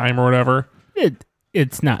amount of time or whatever.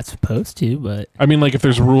 It's not supposed to, but I mean, like if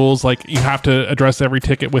there's rules, like you have to address every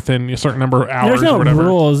ticket within a certain number of hours there's no or whatever.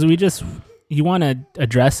 rules. You want to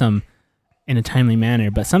address them in a timely manner,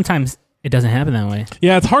 but sometimes it doesn't happen that way.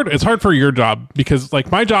 Yeah, it's hard. It's hard for your job because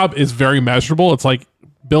like my job is very measurable. It's like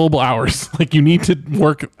billable hours. Like you need to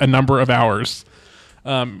work a number of hours.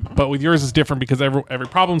 But with yours is different because every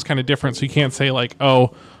problem's kind of different. So you can't say like,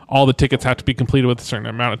 oh, all the tickets have to be completed with a certain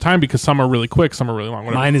amount of time because some are really quick, some are really long.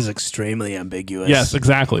 Whatever. Mine is extremely ambiguous. Yes,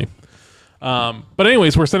 exactly. But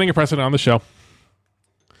anyways, we're setting a precedent on the show.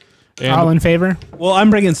 And All in favor? Well, I'm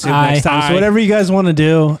bringing soup Aye. next time, Aye. so whatever you guys want to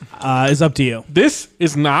do is up to you. this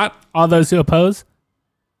is not. All those who oppose?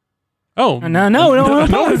 Oh No, we don't want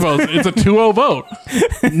to no one oppose. votes. It's a 2-0 vote.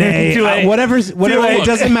 Nay, Too late. whatever. late. It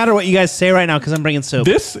doesn't matter what you guys say right now because I'm bringing soup.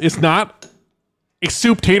 This is not a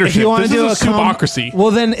soup-tatorship. If you want This to do is a soupocracy.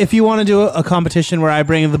 well, then if you want to do a competition where I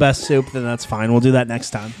bring the best soup, then that's fine. We'll do that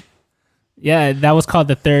next time. Yeah, that was called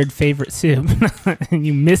the third favorite soup. And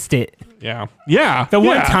you missed it. Yeah. Yeah. The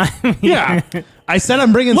one yeah. time. Yeah. I said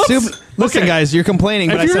I'm bringing Let's- soup. Listen, okay. guys, you're complaining,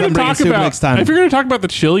 but I If you're said I'm going to bringing talk soup about next time. if you're going to talk about the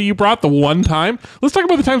chili you brought the one time, let's talk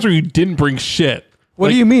about the times where you didn't bring shit. What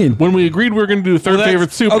do you mean? When we agreed we were going to do third Well,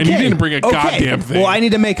 favorite soup, and you okay. didn't bring a Okay. goddamn thing. Well, I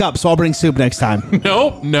need to make up, so I'll bring soup next time.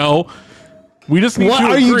 No. We just need What to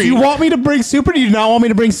are you? agree. Do you want me to bring soup, or do you not want me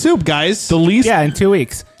to bring soup, guys? the least Yeah, in 2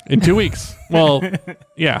 weeks. in 2 weeks? Well,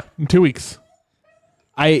 yeah, in 2 weeks.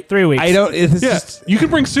 3 weeks. I don't. It's Yeah, just, you can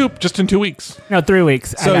bring soup just in 2 weeks. No, 3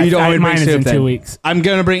 weeks. so you don't want me to mine bring is soup in then. 2 weeks. I'm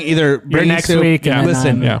gonna bring either next soup. week and then,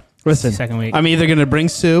 listen, Yeah. listen. Second week. I'm either gonna bring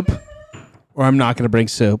soup, or I'm not gonna bring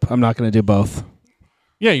soup. I'm not gonna do both.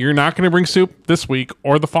 Yeah, you're not going to bring soup this week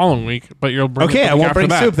or the following week, but you'll bring Okay, it I won't after bring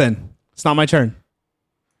that. soup then. It's not my turn.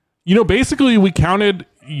 You know, basically, we counted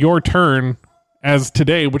your turn as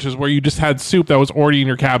today, which is where you just had soup that was already in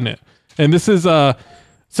your cabinet. And this is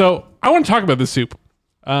so I want to talk about this soup.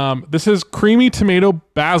 This is creamy tomato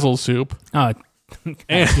basil soup, Oh,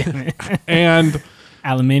 and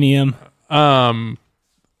aluminium.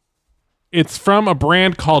 it's from a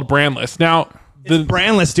brand called Brandless. Now, It's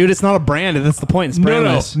brandless, dude. It's not a brand. That's the point. It's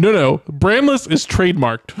brandless. no. Brandless is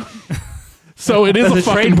trademarked, so it is That's a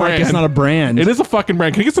fucking trademark. brand. It's not a brand. It is a fucking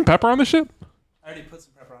brand. Can you get some pepper on this shit? I already put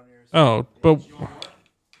some pepper on yours. Oh, but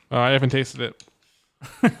I haven't tasted it.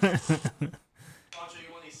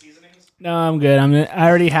 No, I'm good. I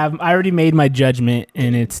already made my judgment,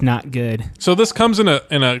 and it's not good. So this comes in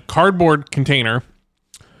a cardboard container.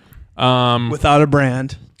 Without a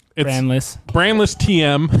brand. It's Brandless. Brandless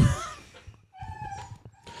TM.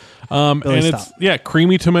 And stop. it's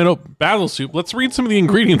creamy tomato basil soup. Let's read some of the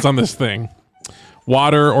ingredients on this thing.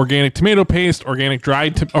 Water, organic tomato paste, organic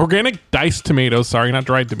diced tomatoes. Sorry, not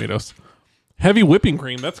dried tomatoes. Heavy whipping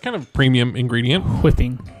cream. That's kind of a premium ingredient.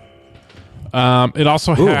 Whipping. It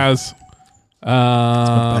also has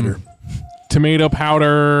Better. tomato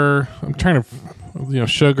powder. I'm trying to,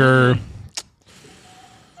 sugar.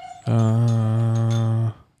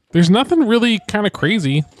 There's nothing really kind of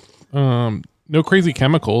crazy. No crazy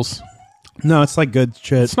chemicals. No, it's like good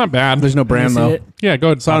shit. It's not bad. There's no brand Is though. it? Yeah, go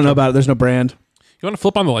ahead. So I don't know about it. There's no brand. You want to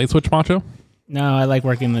flip on the light switch, Macho? No, I like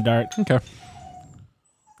working in the dark. Okay.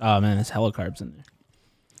 Oh man, there's hella carbs in there.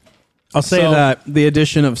 I'll say So- that the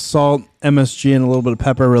addition of salt, MSG, and a little bit of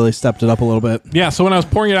pepper really stepped it up a little bit. Yeah, so when I was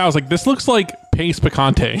pouring it out, I was like, this looks like paste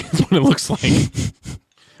picante. Is what it looks like.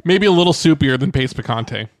 Maybe a little soupier than paste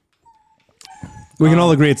picante. We can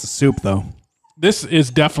all agree it's a soup, though. This is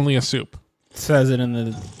definitely a soup. It says it in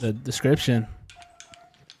the description.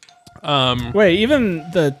 Um, Wait, even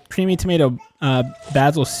the creamy tomato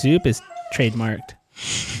basil soup is trademarked.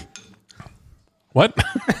 what?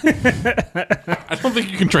 I don't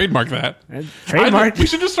think you can trademark that. Trademarked. We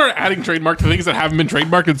should just start adding trademark to things that haven't been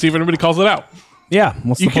trademarked and see if anybody calls it out. Yeah,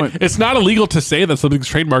 what's You the can, point? it's not illegal to say that something's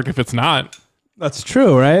trademarked if it's not. That's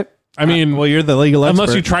true, right? I mean, Well, you're the legal expert.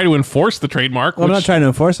 unless you try to enforce the trademark, Well, I'm which not trying to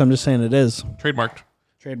enforce. I'm just saying it is trademarked.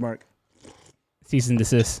 trademark. Cease and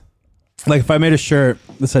desist. Like if I made a shirt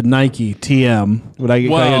that said Nike TM, would I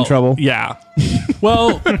get in trouble? Yeah.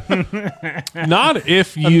 Well, not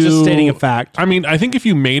if you. I'm just stating a fact. I mean, I think if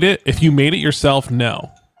you made it yourself,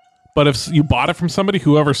 no. But if you bought it from somebody,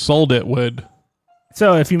 whoever sold it would.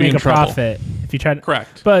 So if you Be make in a trouble. profit, if you try to,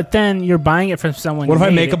 Correct. but then you're buying it from someone. What if who I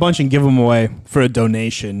made make it. a bunch and give them away for a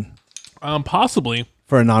donation Possibly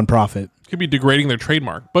for a nonprofit? could be degrading their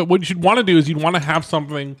trademark. But what you'd want to do is you'd want to have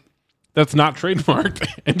something that's not trademarked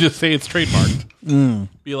and just say it's trademarked.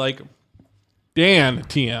 Be like Dan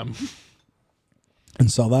TM. And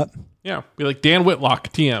sell that? Yeah. Be like Dan Whitlock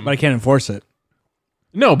TM. But I can't enforce it.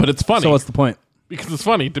 No, but it's funny. So what's the point? Because it's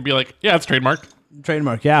funny to be like, yeah, it's trademarked.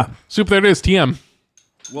 Trademark, yeah. Soup, there it is, TM.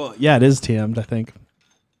 Well, yeah, it is TM'd, I think.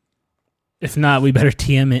 If not, we better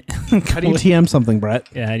TM it. How do you TM something, Brett?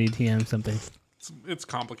 Yeah, how do you TM something? It's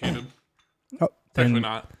complicated. Oh, It's actually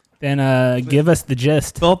not. Then give us the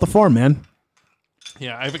gist. Fill out the form, man.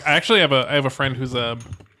 Yeah, I actually have a friend who's a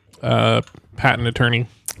patent attorney.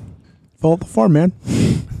 Fill out the form, man.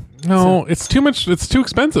 No, it's too much. It's too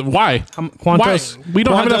expensive. Why? Cuantos, Why? We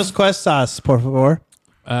don't have enough. cuestas, por favor.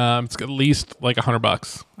 It's at least like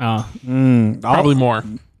 $100. Oh, Probably more.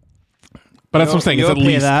 But that's what I'm saying. It's at pay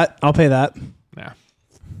least that. I'll pay that. Yeah,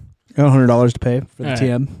 I got $100 to pay for the All right.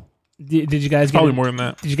 TM. did you guys get probably more than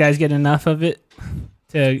that. Did you guys get enough of it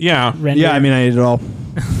to Yeah. render? Yeah, I mean, I ate it all.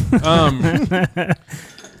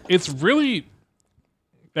 It's really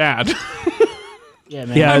bad. yeah,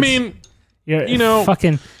 man. Yeah, I it's- mean, You're you know-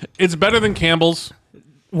 fucking. it's better than Campbell's.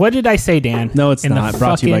 What did I say, Dan? No, it's In the not.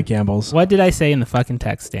 Brought to you by fucking- Campbell's. What did I say in the fucking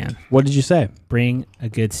text, Dan? What did you say? Bring a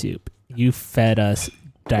good soup. You fed us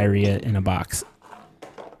diarrhea in a box.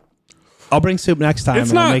 I'll bring soup next time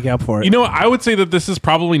It's and I'll not. make up for it. You know, I would say that this is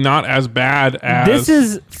probably not as bad as This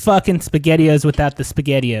is fucking SpaghettiOs without the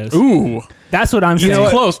SpaghettiOs. Ooh, That's what I'm saying. it's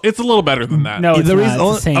close. It's a little better than that. No, it's the not. reason,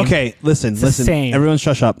 It's the same. okay, listen. the same. Everyone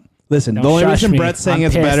shush up. Listen, Don't the only shush reason me. Brett's saying I'm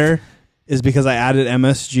it's pissed. better is because I added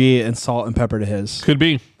MSG and salt and pepper to his. Could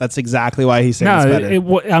be. That's exactly why he's saying it's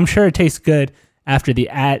No, better. I'm sure it tastes good after the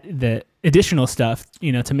additional stuff,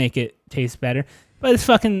 to make it taste better. But it's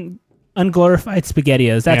fucking unglorified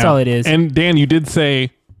SpaghettiOs. That's Yeah. all it is. And Dan, you did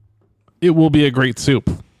say it will be a great soup.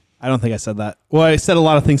 I don't think I said that. Well, I said a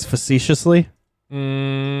lot of things facetiously.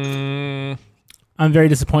 Mm, I'm very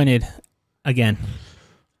disappointed again.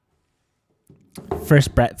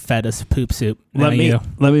 First, Brett fed us poop soup. Now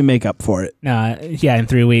Let me make up for it No, yeah, in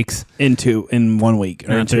 3 weeks. in 1 week or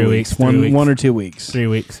No, in 3 2 weeks, weeks. 3 weeks. 1 or 2 weeks. 3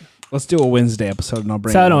 weeks. Let's do a Wednesday episode and I'll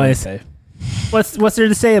bring So it on anyways, Wednesday. What's there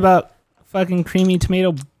to say about fucking creamy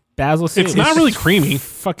tomato basil soup? It's not really creamy.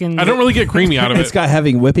 Fucking. I don't really get creamy out of It's it, got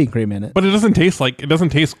heavy whipping cream in it. but it doesn't taste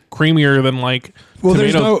creamier than like Well,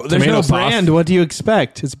 tomato, there's tomato no sauce. brand. What do you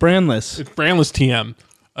expect? It's brandless. It's brandless TM.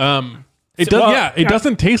 It So- does. well, Yeah, it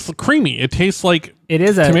doesn't taste creamy. It tastes like It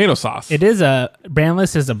is a tomato sauce. It is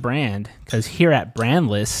Brandless is a brand because here at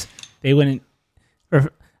Brandless they wouldn't,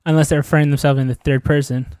 unless they're referring themselves in the third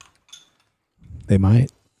person. They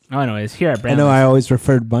might. No, anyways, here at I Brandless, know I always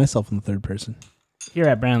referred myself in the third person. here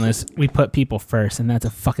at Brandless we put people first, and that's a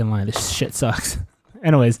fucking lie. This shit sucks.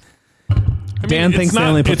 Anyways, I mean, Dan it's thinks they not-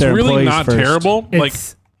 only put it's their really employees not first. terrible. Like,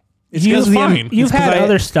 it's It's You've- 'cause of the- fine. you've it's 'cause had I-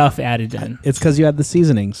 other stuff added in. It's because you had the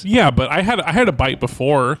seasonings, yeah, but I had a bite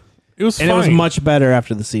before. It was and fine. it was much better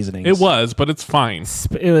after the seasonings. It was, but it's fine.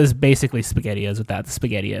 It was basically SpaghettiOs without the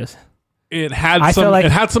SpaghettiOs. It had I some. feel like-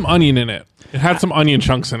 It had some onion in it. It had some onion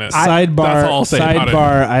chunks in it. Sidebar. That's all I'll say about it.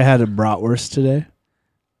 Sidebar. I had a bratwurst today.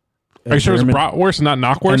 Are you sure it's German- bratwurst and not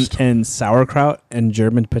knockwurst? and sauerkraut and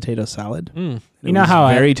German potato salad? Mm. It You know was how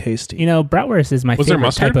very tasty. bratwurst is my Was there favorite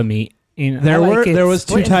mustard? type of meat. I there like it there was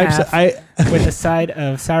two split in types. half with a side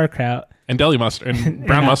of sauerkraut And deli mustard and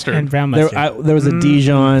brown mustard. and brown There, mustard. there was a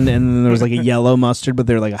Dijon, and then there was like a yellow mustard, but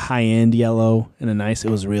they were like a high end yellow and a nice.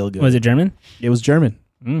 It was real good. Was it German? It was German.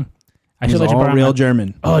 I It should was let you all borrow real my-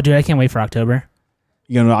 German. Oh, dude, I can't wait for October.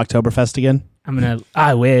 You going to Oktoberfest again?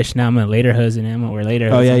 I wish. Now I'm gonna lederhosen it. I'm gonna wear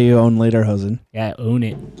lederhosen. Oh yeah, you own Lederhosen. Yeah, I own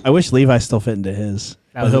it. I wish Levi still fit into his,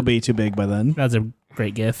 That but was he'll a- be too big by then. That was a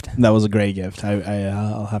great gift. That was a great gift.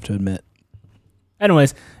 I'll have to admit.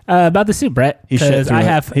 Anyways, about the soup, Brett. He shit Because through I it.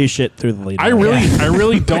 have. He shit through the Leder. I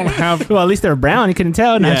really don't have. Well, at least they're brown. You couldn't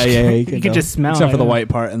tell. No, Yeah, you you could tell. just smell. Except for it. the white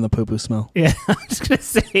part and the poo poo smell. Yeah, I'm just gonna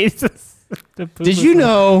say. It's just the poo-poo Did you smell.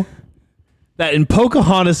 know that in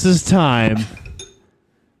Pocahontas' time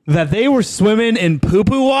that they were swimming in poo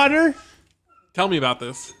poo water? Tell me about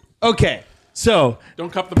this. Okay, so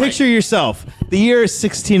Don't cup the picture mic. yourself. The year is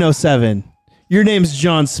 1607. Your name's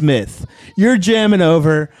John Smith. You're jamming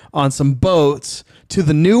over on some boats to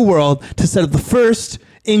the New World to set up the first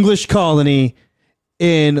English colony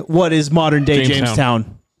in what is modern day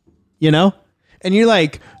Jamestown. You know? And you're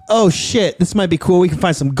like, oh shit, this might be cool. We can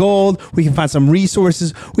find some gold. We can find some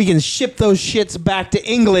resources. We can ship those shits back to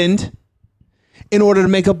England in order to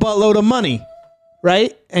make a buttload of money.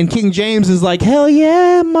 Right? And King James is like, hell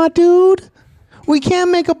yeah, my dude. We can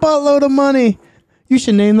make a buttload of money. You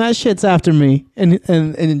should name that shits after me.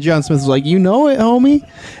 And John Smith was like, you know it, homie.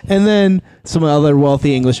 And then some other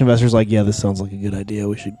wealthy English investors like, yeah, this sounds like a good idea.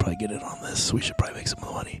 We should probably get in on this. We should probably make some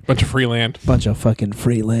money. Bunch of free land. Bunch of fucking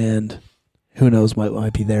free land. Who knows what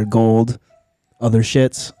might be there? Gold, other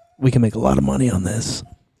shits. We can make a lot of money on this.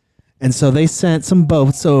 And so they sent some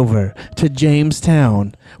boats over to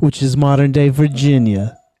Jamestown, which is modern day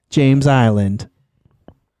Virginia, James Island.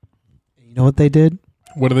 You know what they did?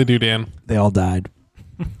 What do they do, Dan? They all died.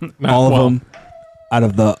 Not- All of well, them out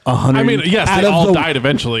of the 100. I mean, yes, out they of all the, died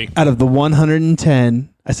eventually. Out of the 110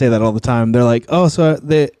 I say that all the time. They're like, oh, so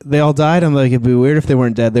they all died? I'm like, it'd be weird if they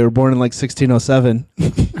weren't dead. They were born in like 1607.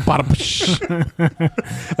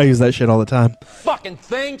 I use that shit all the time. Fucking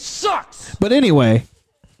thing sucks. But anyway.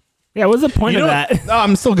 Yeah, what's the point of that? Oh,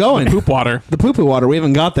 I'm still going. Poop water. The poo-poo water. We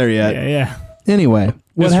haven't got there yet. Yeah. Anyway,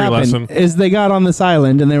 what History happened lesson. is they got on this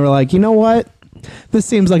island and they were like, you know what? This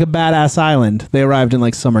seems like a badass island. They arrived in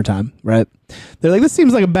like summertime, right? They're like, this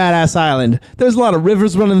seems like a badass island. There's a lot of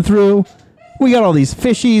rivers running through. We got all these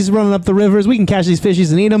fishies running up the rivers. We can catch these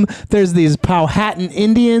fishies and eat them. There's these Powhatan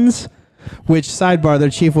Indians, which, sidebar,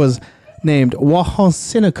 their chief was named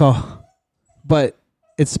Wahasinakok, but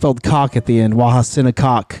it's spelled cock at the end,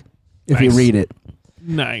 Wahasinakok, if you Nice. read it.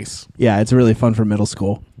 Nice. Yeah, it's really fun for middle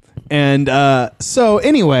school. And so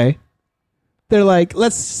anyway, they're like,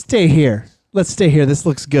 let's stay here. Let's stay here. This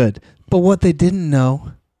looks good. But what they didn't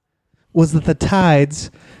know was that the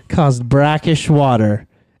tides caused brackish water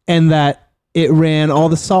and that it ran all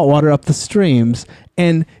the salt water up the streams.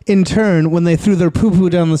 And in turn, when they threw their poo-poo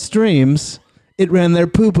down the streams, it ran their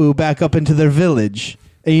poo-poo back up into their village.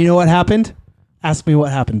 And you know what happened? Ask me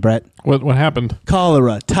what happened, Brett. What happened?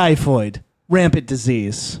 Cholera, typhoid, rampant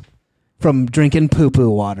disease from drinking poo-poo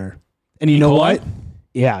water. And you know coli? what?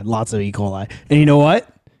 Yeah, lots of E. coli. And you know what?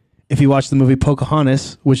 If you watch the movie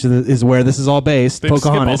Pocahontas, which is where this is all based, They skip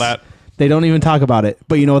all Pocahontas, that. they don't even talk about it.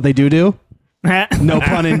 But you know what they do? No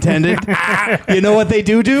pun intended. You know what they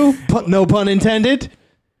do? No pun intended.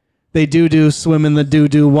 They do swim in the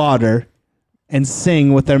doo-doo water and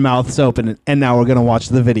sing with their mouths open. And now we're going to watch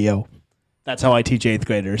the video. That's how I teach 8th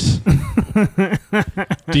graders.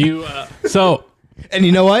 Do you? So, And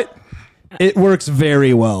you know what? It works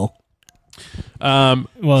very well.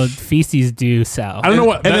 Well, feces do sell. I don't know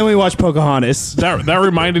what. And then we watch Pocahontas. that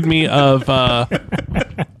reminded me of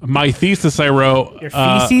my thesis I wrote. Your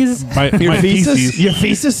feces? My thesis Your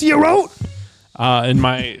thesis you wrote? in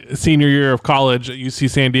my senior year of college at UC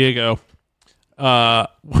San Diego.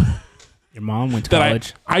 Your mom went to That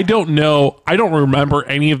college. I don't know. I don't remember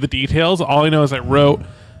any of the details. All I know is I wrote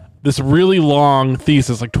this really long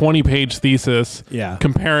thesis, like 20-page thesis, Yeah.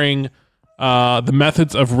 comparing the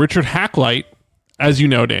methods of Richard Hakluyt. As you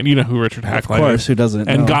know, Dan, you know who Richard Hakluyt is. Of course, who doesn't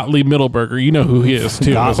And know? Gottlieb Middleberger, you know who he is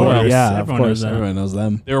too. as well. Yeah, of Everyone knows course. that. Everyone knows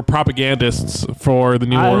them. They were propagandists for the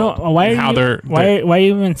New I don't World. know. Why are and how you, they're why are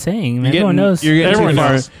you even saying? Everyone knows. You're getting Everyone too far.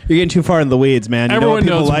 knows. You're getting too far in the weeds, man. You everyone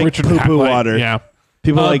know what knows people like Richard poo-poo Hakluyt. water. Yeah.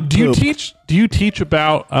 People like do you poop. teach? Do you teach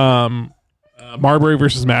about Marbury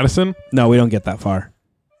versus Madison? No, we don't get that far.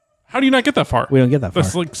 How do you not get that far? We don't get that far.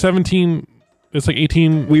 That's like 17. It's like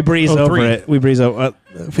 18. We breeze over 03. it. We breeze over.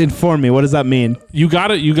 Inform me. What does that mean? You got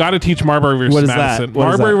to teach Marbury versus What is that? Madison. What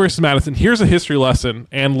is Marbury that? versus Madison. Here's a history lesson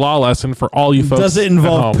and law lesson for all you folks. Does it at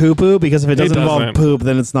involve home. poo-poo? Because if it doesn't involve doesn't. poop,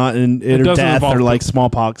 then it's not in it or doesn't death involve or like poop.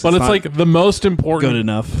 smallpox. But it's not like the most important good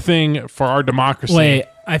enough. thing for our democracy. Wait,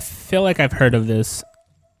 I feel like I've heard of this,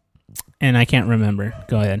 and I can't remember.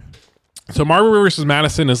 Go ahead. So Marbury versus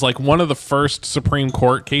Madison is like one of the first Supreme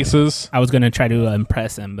Court cases. I was gonna try to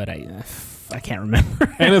impress him, but I can't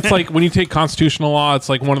remember. And it's like when you take constitutional law, it's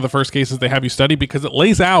like one of the first cases they have you study because it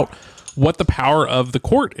lays out what the power of the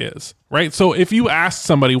court is, right? So if you ask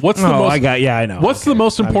somebody, what's the most I know. what's the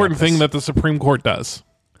most important thing that the Supreme Court does?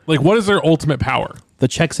 Like, what is their ultimate power? the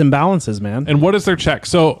checks and balances, man. And what is their check?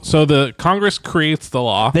 So the Congress creates the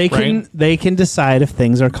law. They right? can decide if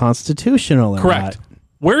things are constitutional or Correct. not.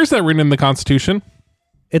 Where is that written in the Constitution?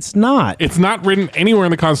 It's not. It's not written anywhere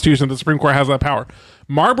in the Constitution that the Supreme Court has that power.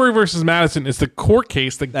 Marbury versus Madison is the court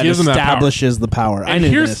case that that gives them that power. establishes the power. I And knew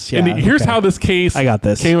here's this. Yeah, and here's okay. how this case I got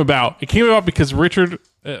this. came about. It came about because Richard,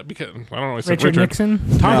 because I don't know, I said Richard Nixon?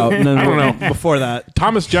 Tom, No, I don't know. Before that,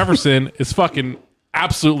 Thomas Jefferson is fucking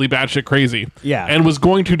absolutely batshit crazy. Yeah. and was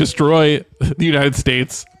going to destroy the United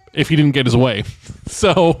States if he didn't get his way.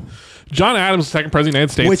 So John Adams, second president of the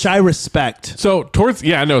United States, which I respect. So towards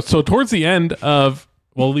the end of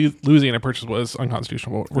Louisiana Purchase was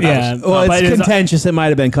unconstitutional. Yeah. Well, but it's it's- contentious. It might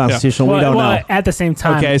have been constitutional. we don't know. At the same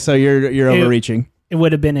time, Okay, so you're overreaching. it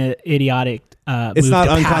would have been an idiotic. It's move not to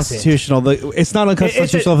pass it. unconstitutional. It's not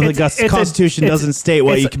unconstitutional if the it's a- Constitution it's- doesn't state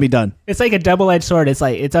what it's- you can be done. It's like a double-edged sword. It's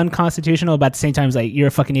like it's unconstitutional, but at the same time, it's like you're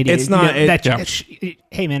a fucking idiot. It's not-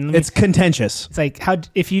 Hey man, let me- It's contentious. it's like how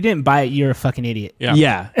if you didn't buy it, you're a fucking idiot. Yeah.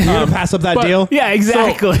 Yeah, you gonna pass up that but- deal. Yeah,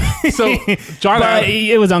 exactly. So John but Adams,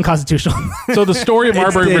 it was unconstitutional. so the story of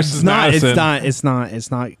Marbury versus Madison. It's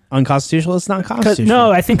not unconstitutional. It's not constitutional.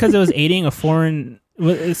 No, I think because it was aiding a foreign.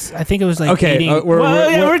 I think it was like Okay, aiding.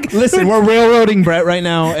 we're listen. We're railroading Brett right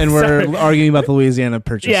now, and we're arguing about the Louisiana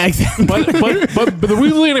Purchase. Yeah, exactly. but the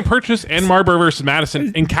Louisiana Purchase and Marbury versus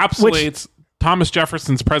Madison encapsulates Thomas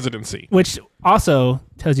Jefferson's presidency. Which also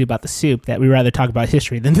tells you about the soup, that we rather talk about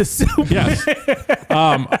history than the soup. Yes.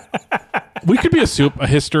 We could be a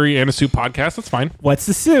history and a soup podcast. That's fine. What's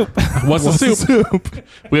the soup? What's the soup?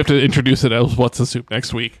 We have to introduce it as What's the Soup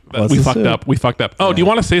next week. What's we the fucked soup? up. We fucked up. Oh, do you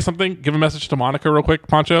want to say something? Give a message to Monica real quick,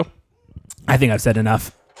 Poncho? I think I've said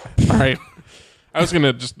enough. All right. I was going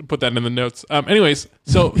to just put that in the notes. Anyways,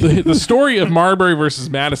 so the story of Marbury versus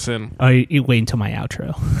Madison, Oh, you wait until my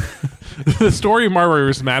outro. the story of Marbury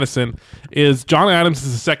versus Madison is John Adams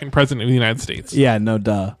is the second president of the United States. Yeah, no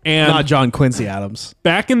duh. And- not John Quincy Adams.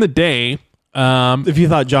 Back in the day, If you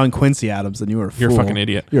thought John Quincy Adams, then you were a fool. You're a fucking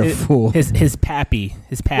idiot. You're a fool. His pappy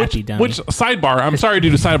dummy. which sidebar, I'm sorry to do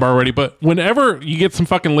the sidebar already, but whenever you get some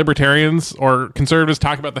fucking libertarians or conservatives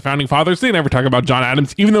talk about the founding fathers, they never talk about John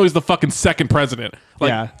Adams, even though he's the fucking second president. Like,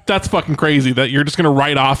 Yeah. that's fucking crazy that you're just going to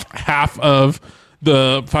write off half of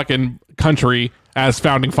the fucking country as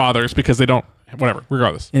founding fathers because they don't, whatever,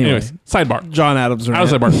 regardless. Anyway. Anyways, sidebar. John Adams.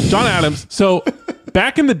 John Adams. So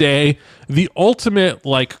back in the day, the ultimate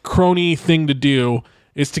like crony thing to do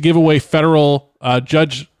is to give away federal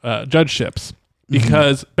judgeships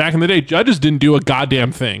because back in the day, judges didn't do a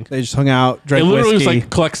goddamn thing. They just hung out, It drank literally whiskey, was like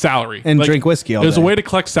collect salary and Like, drink whiskey all It was a day. way to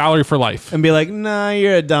collect salary for life. and be like, nah,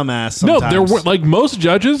 you're a dumbass. No, Sometimes. there were like most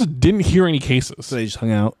judges didn't hear any cases. So they just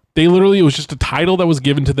hung out They literally it was just a title that was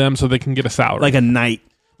given to them so they can get a salary. like a knight,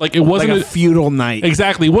 Like it like wasn't a feudal knight.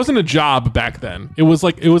 Exactly. It wasn't a job back then. It was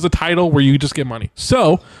a title where you just get money.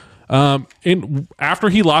 So, after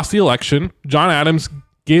he lost the election, John Adams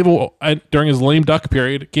during his lame duck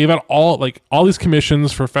period, gave out all these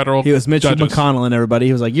commissions for federal. He was Mitch judges. McConnell and everybody.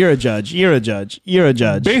 He was like, "You're a judge. You're a judge. You're a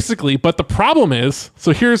judge." Basically, but the problem is,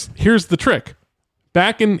 so here's the trick.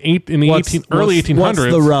 Back in early 1800s, What's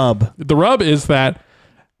the rub? The rub is that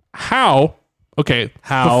how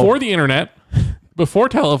before the internet, before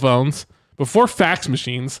telephones, before fax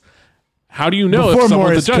machines, how do you know Before if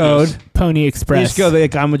someone's Morse a judge? code, Pony you Express. just go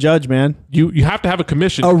like, "I'm a judge, man." You have to have a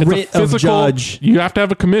commission. A It's writ of judge. You have to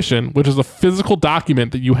have a commission, which is a physical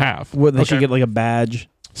document that you have. What, they Okay? should get like a badge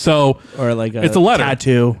So or like it's a letter,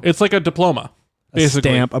 tattoo, It's like a diploma, a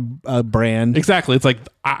basically. stamp, a brand. Exactly. It's like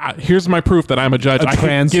here's my proof that I'm a judge. A Give me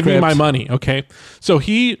transcript. my money. Okay. So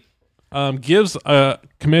he gives a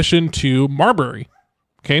commission to Marbury.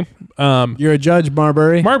 Okay. You're a judge,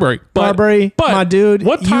 Marbury. Marbury. But my dude.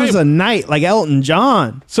 What He time? was a knight like Elton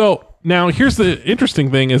John. So now here's the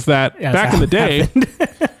interesting thing is that Yeah, back in the day,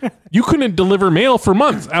 you couldn't deliver mail for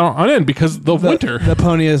months on end because of the winter. The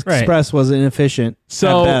Pony Express was inefficient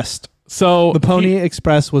So- at best. So The Pony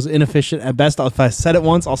Express was inefficient at best. If I said it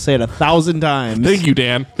once, I'll say it 1,000 times. Thank you,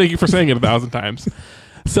 Dan. Thank you for saying it 1,000 times.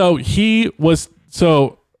 So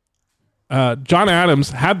John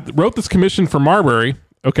Adams wrote this commission for Marbury.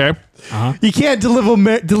 Okay, You can't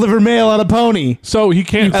deliver mail on a pony. so he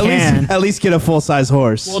can't. At least get a full size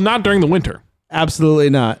horse. Well, not during the winter.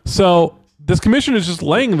 Absolutely not. So this commission is just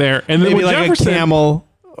laying there, and then Maybe when like Jefferson, a camel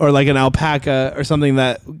or like an alpaca or something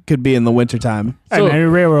that could be in the wintertime. so-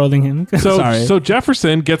 I'm railroading him. Sorry. so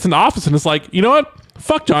Jefferson gets into office and is like, you know what?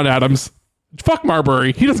 Fuck John Adams. Fuck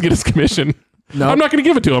Marbury. He doesn't get his commission. No. I'm not going to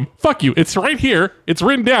give it to him. Fuck you. It's right here. It's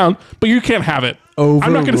written down, but you can't have it. I'm not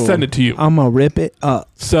going to Overruled. send it to you. I'm gonna rip it up.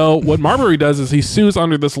 So what Marbury does is he sues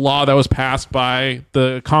under this law that was passed by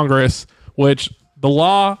the Congress, which the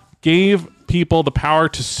law gave people the power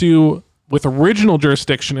to sue with original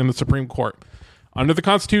jurisdiction in the Supreme Court. Under the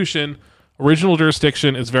Constitution, original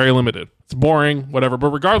jurisdiction is very limited. It's boring, whatever. But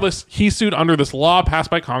regardless, he sued under this law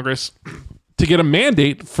passed by Congress to get a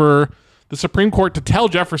mandate for the Supreme Court to tell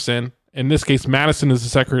Jefferson, in this case, Madison is the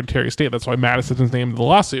Secretary of State. That's why Madison is named the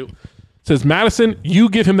lawsuit. Says, Madison, you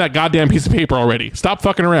give him that goddamn piece of paper already. Stop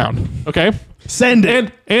fucking around. Okay? Send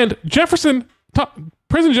it. And Jefferson,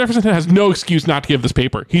 President Jefferson has no excuse not to give this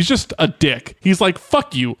paper. He's just a dick. He's like,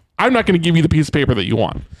 fuck you. I'm not going to give you the piece of paper that you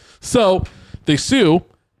want. So they sue,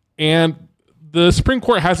 and the Supreme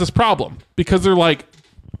Court has this problem because they're like,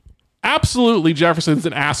 absolutely Jefferson's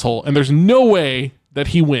an asshole, and there's no way that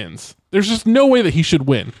he wins. There's just no way that he should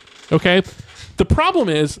win. Okay? The problem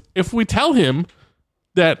is, if we tell him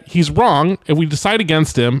that he's wrong and we decide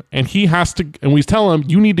against him and he has to, and we tell him,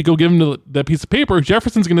 you need to go give him the piece of paper,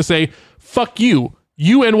 Jefferson's going to say, fuck you.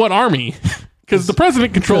 You and what army? Because the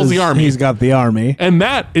president controls the army. He's got the army. And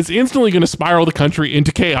that is instantly going to spiral the country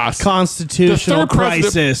into chaos. Constitutional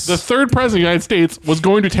crisis. The third president of the United States was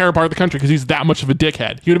going to tear apart the country because he's that much of a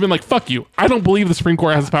dickhead. He would have been like, fuck you. I don't believe the Supreme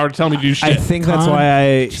Court has the power to tell me to do shit. I think that's why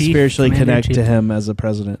I Chief spiritually Commander connect Chief. to him as a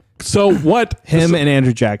president. So what? Him and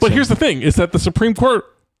Andrew Jackson. But here's the thing: is that the Supreme Court,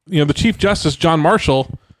 the Chief Justice John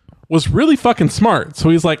Marshall, was really fucking smart. So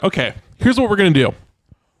he's like, okay, here's what we're gonna do.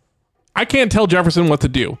 I can't tell Jefferson what to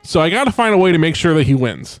do. So I got to find a way to make sure that he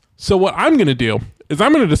wins. So what I'm going to do is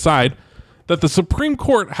I'm going to decide that the Supreme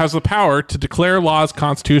Court has the power to declare laws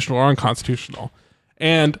constitutional or unconstitutional.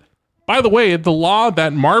 And by the way, the law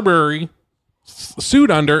that Marbury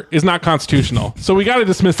sued under is not constitutional. So we got to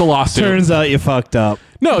dismiss the lawsuit. Turns out you fucked up.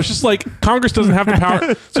 No, it's just like Congress doesn't have the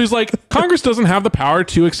power. So he's like, Congress doesn't have the power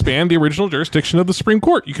to expand the original jurisdiction of the Supreme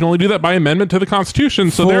Court. You can only do that by amendment to the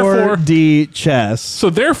Constitution. So therefore, 4D chess.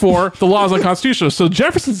 so therefore, the law is unconstitutional. So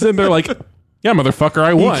Jefferson's in there like, yeah, motherfucker,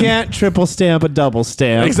 I won. You can't triple stamp a double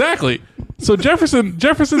stamp. Exactly. So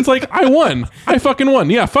Jefferson's like, I won. I fucking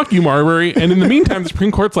won. Yeah, fuck you, Marbury. And in the meantime, the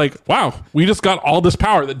Supreme Court's like, wow, we just got all this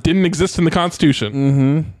power that didn't exist in the Constitution.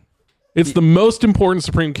 Mm-hmm. It's the most important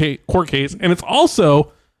Supreme Court case, and it's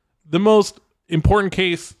also the most important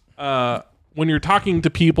case when you're talking to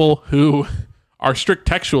people who are strict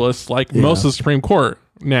textualists, like most of the Supreme Court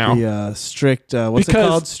now. Yeah, strict. What's it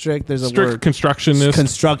called? Strict. There's a strict word. constructionist.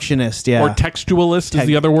 Constructionist. Yeah. Or textualist is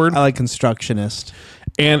the other word. I like constructionist.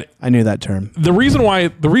 And I knew that term. the reason why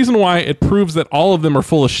it proves that all of them are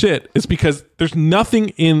full of shit is because there's nothing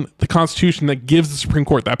in the Constitution that gives the Supreme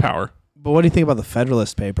Court that power. But what do you think about the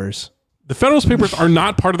Federalist Papers? The Federalist Papers are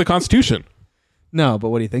not part of the Constitution. No, but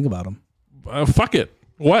what do you think about them? Fuck it.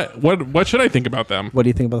 What should I think about them? What do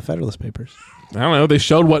you think about the Federalist Papers? I don't know. They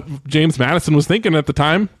showed what James Madison was thinking at the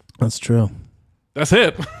time. That's true. That's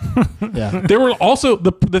it. Yeah. There were also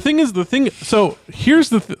the thing. So here's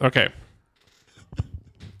the okay.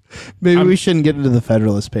 Maybe we shouldn't get into the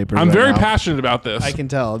Federalist Papers. I'm right very now. passionate about this. I can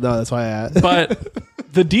tell. No, that's why I asked. But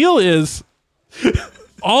the deal is,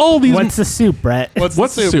 all these. What's the soup, Brett? What's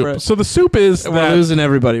the soup? Brett? So the soup is We're that losing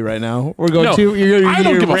everybody right now. We're going No, to. I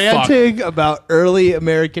don't give a fuck. ranting about early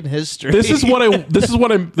American history. this is what I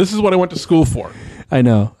went to school for, I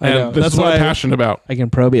know. I and know. this That's is what why I'm passionate about. I can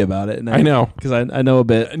probe you about it. And I know. because I know a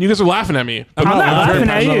bit. And you guys are laughing at me. I'm not laughing at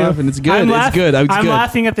I'm not you. laughing. It's good. I'm It's good. It's I'm good.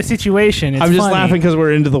 laughing at the situation. It's I'm just funny. laughing because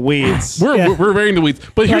we're into the weeds. We're very in the weeds.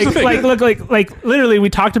 But here's the thing. Like literally, we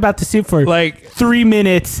talked about the soup for Like 3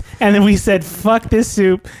 minutes, and then we said, "Fuck this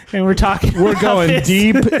soup," and we're talking. we're about going this.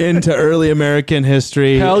 deep into early American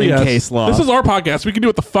history Hell and yes. case law. This is our podcast. We can do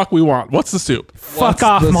what the fuck we want. What's the soup? Fuck What's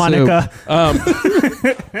off, the Monica. I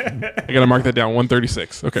gotta mark that down.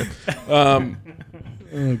 136. Okay.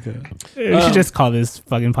 We should just call this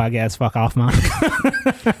fucking podcast "Fuck Off,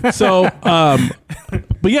 Monica." So,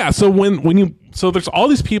 but yeah. So so there's all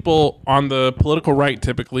these people on the political right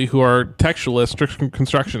typically who are textualists, strict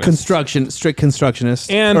constructionists. strict constructionist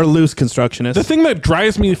And or loose constructionist. The thing that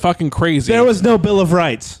drives me fucking crazy. There was no Bill of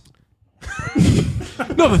Rights.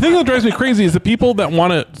 No, the thing that drives me crazy is the people that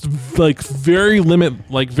want to very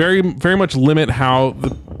much limit how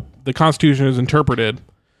the Constitution is interpreted.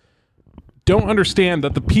 Don't understand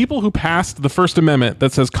that the people who passed the First Amendment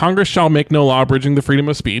that says Congress shall make no law abridging the freedom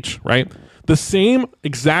of speech, right? The same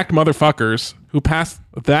exact motherfuckers who passed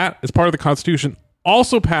that as part of the Constitution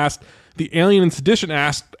also passed the Alien and Sedition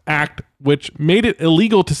Act, which made it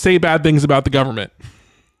illegal to say bad things about the government.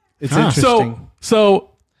 It's interesting. So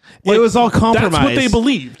it was all compromise. That's what they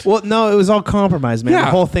believed. Well, no, it was all compromise, man. Yeah.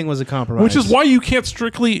 The whole thing was a compromise. Which is why you can't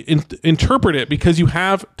strictly interpret it, because you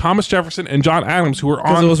have Thomas Jefferson and John Adams who are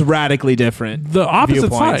on it was radically different. the opposite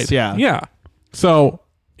viewpoints, side. yeah. Yeah. So,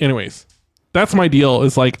 anyways, that's my deal.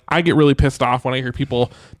 Is like, I get really pissed off when I hear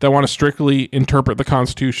people that want to strictly interpret the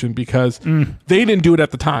Constitution because they didn't do it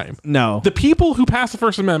at the time. No. The people who passed the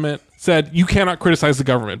First Amendment said you cannot criticize the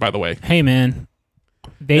government, by the way. Hey, man.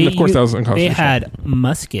 And of course that was They unconstitutional. had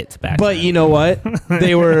muskets back But then. you know what?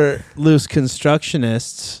 They were loose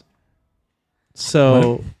constructionists.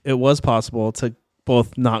 So it was possible to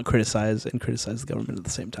both not criticize and criticize the government at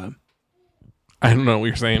the same time. I don't know what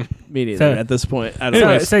you're saying. Me neither So- at this point. I don't So,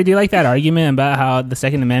 know. Anyways. so do you like that argument about how the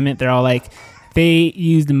Second Amendment, they're all like, they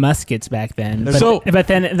used muskets back then. But, So- but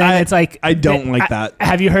then it's like... I don't like that.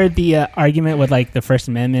 Have you heard the argument with like the First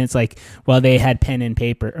Amendment? It's like, well, they had pen and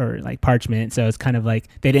paper or like parchment. So it's kind of like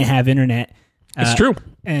they didn't have internet. It's true.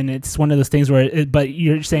 And it's one of those things where, but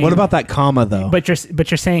you're saying... What about that comma, though? But you're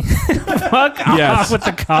saying, fuck Yes. off with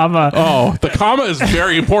the comma. Oh, the comma is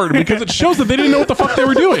very important because it shows that they didn't know what the fuck they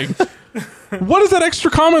were doing. What is that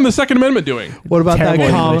extra comma in the Second Amendment doing? what about Terrible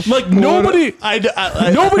that comma? English. Like, nobody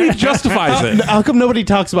nobody justifies it. How come nobody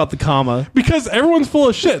talks about the comma? Because everyone's full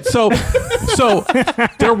of shit. So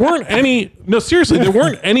there weren't any. No, seriously, there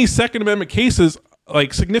weren't any Second Amendment cases,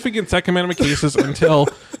 like significant Second Amendment cases, until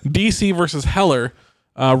DC versus Heller,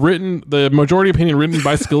 the majority opinion written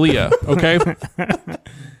by Scalia. Okay,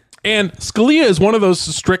 and Scalia is one of those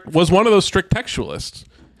strict textualists,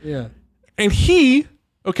 Yeah. and he.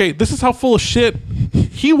 Okay, this is how full of shit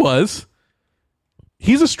he was.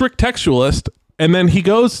 he's a strict textualist, and then he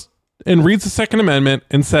goes and reads the Second Amendment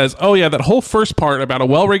and says, oh yeah, that whole first part about a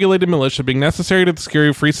well-regulated militia being necessary to the security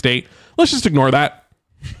of a free state, let's just ignore that.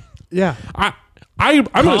 Yeah. I'm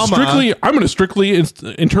going to strictly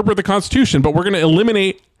interpret the Constitution, but we're going to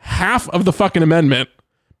eliminate half of the fucking amendment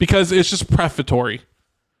because it's just prefatory.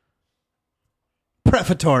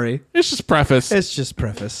 Prefatory. It's just preface. It's just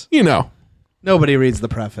preface. You know. Nobody reads the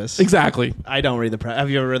preface. Exactly. I don't read the preface. Have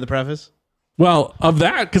you ever read the preface? Well, of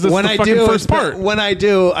that, because it's the fucking first part. When I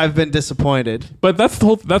do, I've been disappointed. But that's the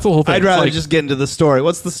whole thing. I'd rather just get into the story.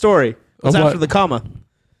 What's the story? What's Of after what? the comma?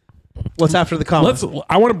 What's after the comma?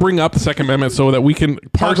 I want to bring up the Second Amendment so that we can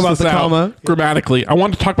parse about this the out comma. grammatically. I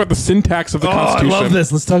want to talk about the syntax of the I Constitution. love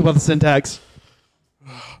this. Let's talk about the syntax.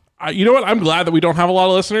 You know what? I'm glad that we don't have a lot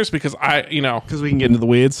of listeners because Because we can get into the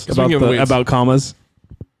weeds we can get into the weeds. about commas.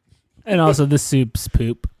 And also the soup's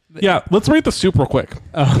poop. Yeah, let's rate the soup real quick.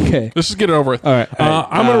 Okay. Let's just get it over with. All right.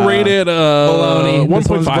 I'm going to rate it Bologna.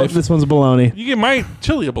 1.5. This one's bologna. You get my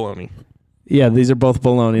chili a bologna. Yeah, these are both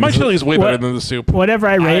bologna. My chili is way better than the soup. Whatever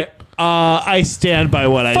I rate, I stand by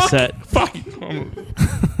what I said. Fuck.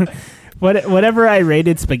 whatever I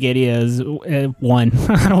rated SpaghettiOs, 1.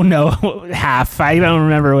 I don't know, half. I don't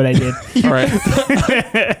remember what I did. All right.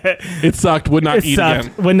 It sucked. Would not It eat sucked.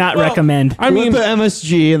 again. Would not recommend. I mean, With the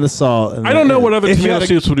MSG and the salt. And I don't know what other if you tomato had a-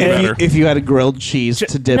 soups would be if you- better. If you had a grilled cheese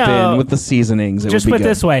to dip no. in with the seasonings, it Just would be put it good.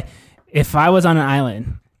 this way: if I was on an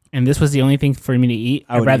island and this was the only thing for me to eat,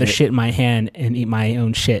 I'd would rather eat it. shit in my hand and eat my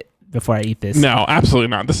own shit before I eat this. no, absolutely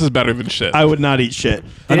not. This is better than shit. I would not eat shit.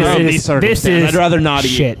 This Under is- any this circumstance. is I'd rather not eat.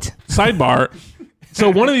 shit. Sidebar. So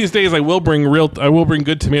one of these days I will bring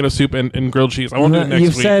good tomato soup and grilled cheese. I won't do it next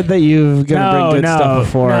You've week. said that you're gonna bring good stuff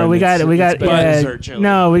before. No, we got it. We got it.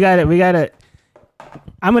 No, we got it. We got it.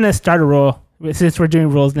 I'm gonna start a rule since we're doing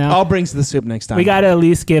rules now. I'll bring the soup next time. We got to at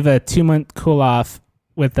least give a 2-month cool off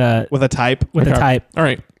with a with a type. a type. All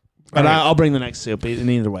right. But All right. I'll bring the next soup in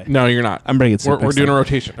either way. No, you're not. I'm bringing soup. We're next doing time. a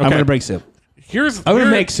rotation. Okay. I'm gonna bring soup. Here gonna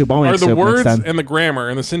make soup. I'll make are the soup next words time. and the grammar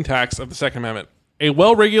and the syntax of the Second Amendment. A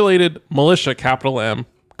well-regulated militia, capital M,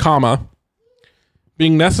 comma,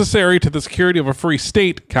 being necessary to the security of a free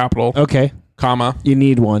state, capital, Okay. comma, You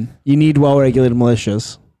need one. You need well-regulated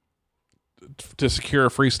militias. to secure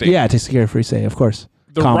a free state. Yeah, to secure a free state, of course.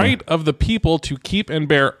 The Comma. right of the people to keep and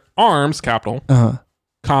bear arms, capital, Uh-huh.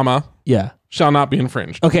 comma, Yeah. shall not be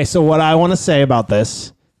infringed. Okay, so what I want to say about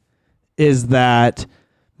this is that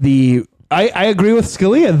I agree with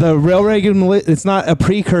Scalia. The well-regulated it's not a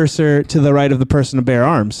precursor to the right of the person to bear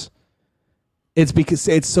arms. It's because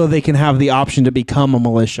it's so they can have the option to become a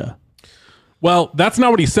militia. Well, that's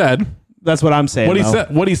not what he said. That's what I'm saying.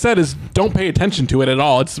 What he said is don't pay attention to it at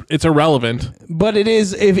all. It's irrelevant. But it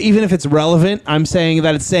is even if it's relevant, I'm saying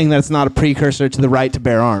that it's not a precursor to the right to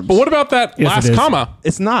bear arms. But what about that Yes, last it is. comma?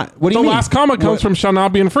 It's not. What do The you mean? last comma comes from shall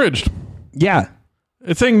not be infringed. Yeah.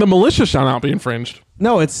 It's saying the militia shall not be infringed.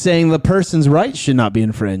 No, it's saying the person's rights should not be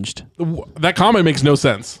infringed. That comment makes no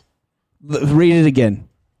sense. Read it again.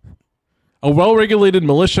 A well-regulated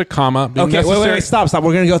militia, comma, being Okay, necessary. wait, stop.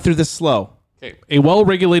 We're going to go through this slow. Okay. A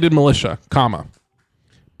well-regulated militia, comma,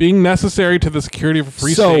 being necessary to the security of a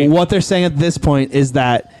free So state. what they're saying at this point is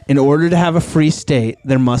that in order to have a free state,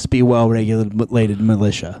 there must be well-regulated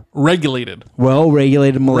militia. Regulated.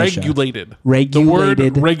 Well-regulated militia. Regulated. Regulated.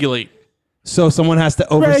 The word regulate. So someone has to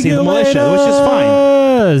oversee the militia, which is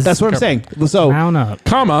fine. That's what I'm saying. So Round up.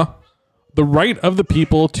 Comma, the right of the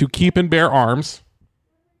people to keep and bear arms.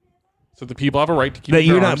 So the people have a right to keep that and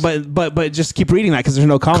bear you're arms. not, but just keep reading that because there's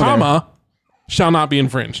no comma. there. comma, shall not be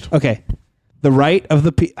infringed. Okay. The right of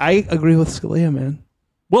the I agree with Scalia, man.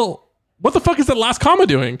 Well, what the fuck is that last comma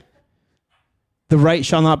doing? The right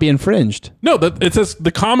shall not be infringed. No, it says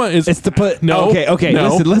the comma is. It's to put No. Okay.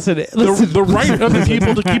 No. Listen. The right of the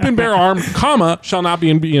people to keep and bear arms, comma, shall not be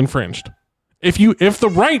infringed. If the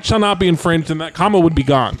right shall not be infringed, then that comma would be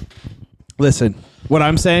gone. Listen. What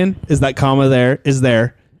I'm saying is that comma there is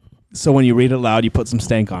there. So when you read it loud, you put some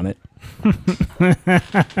stank on it.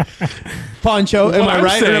 Poncho, am What I I'm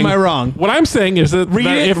right or saying- am I wrong? What I'm saying is that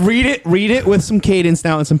Read it with some cadence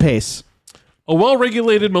now and some pace. a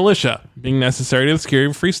well-regulated militia being necessary to the security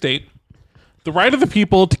of a free state, the right of the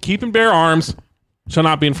people to keep and bear arms shall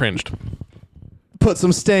not be infringed. Put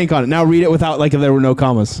some stank on it. Now read it without like if there were no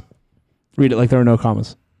commas. Read it like there were no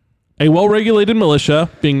commas. A well-regulated militia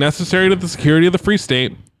being necessary to the security of the free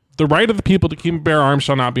state, the right of the people to keep and bear arms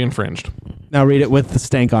shall not be infringed. Now read it with the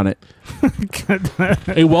stank on it.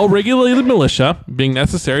 A well-regulated militia being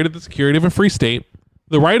necessary to the security of a free state,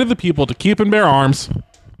 the right of the people to keep and bear arms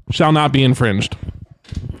shall not be infringed.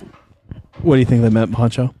 What do you think they meant,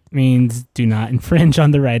 Poncho? means do not infringe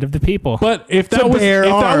on the right of the people. But if To that was bear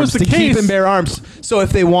arms, that was the to keep case, and bear arms. So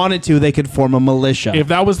if they wanted to, they could form a militia. if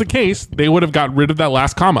that was the case, they would have got rid of that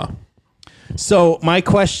last comma. So my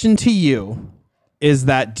question to you is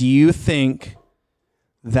that do you think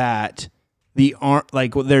that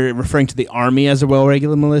like they're referring to the army as a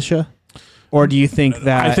well-regulated militia? Or do you think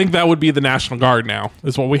that I think that would be the National Guard now.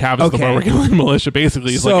 Is what we have as the Okay. well-regulated militia.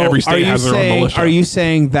 Basically, it's so like every are state you has their saying, own militia. Are you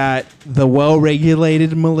saying that the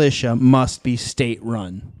well-regulated militia must be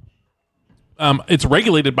state-run? It's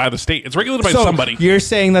regulated by the state. It's regulated by somebody. You're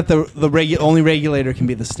saying that the only regulator can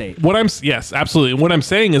be the state. Yes, absolutely. What I'm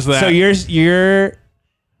saying is that So you're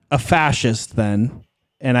a fascist then,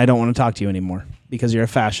 and I don't want to talk to you anymore because you're a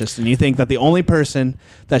fascist, and you think that the only person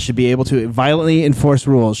that should be able to violently enforce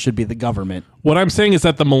rules should be the government. what I'm saying is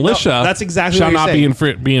that the militia that's exactly shall what you're not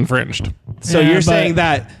saying. be infringed. So Yeah, you're but- saying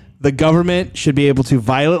that the government should be able to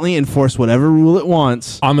violently enforce whatever rule it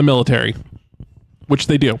wants. On the military, which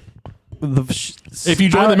they do. If If you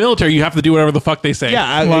join the military, you have to do whatever the fuck they say. yeah,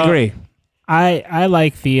 I agree. I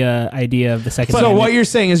like the idea of the Second So Amendment. what you're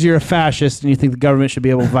saying is you're a fascist and you think the government should be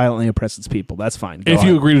able to violently oppress its people. That's fine. Go If you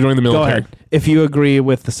ahead. agree to join the Go military, ahead. If you agree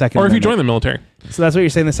with the Second or if you Amendment. join the military. So that's what you're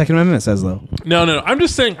saying the Second Amendment says, though. No. I'm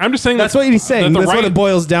just saying. That's what he's saying. that the That's what right- it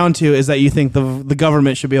boils down to is that you think the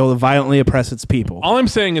government should be able to violently oppress its people. All I'm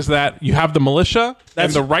saying is that you have the militia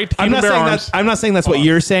and the right to keep I'm not and bear saying arms. I'm not saying that's Hold what on.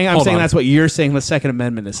 you're saying. I'm Hold saying on. that's what you're saying the Second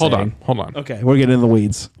Amendment is Hold saying. on. Okay, we're getting in the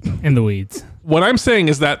weeds. in the weeds. What I'm saying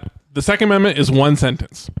is that the Second Amendment is one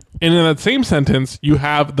sentence. And in that same sentence, you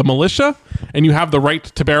have the militia and you have the right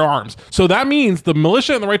to bear arms. So that means the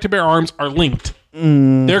militia and the right to bear arms are linked.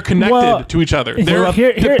 They're connected Well, to each other. They're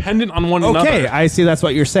here- dependent on one another. Okay, I see. That's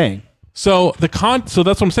what you're saying. So so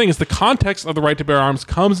that's what I'm saying is the context of the right to bear arms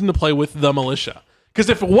comes into play with the militia. Because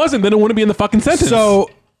if it wasn't, then it wouldn't be in the fucking sentence. So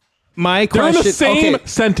my they're question. in the same okay,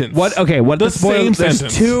 sentence. What? Okay. What the this boils- same there's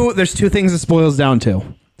sentence. There's two things this boils down to.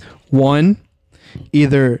 One,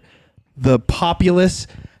 either the populace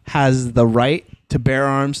has the right to bear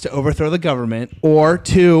arms to overthrow the government, or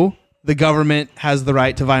two, the government has the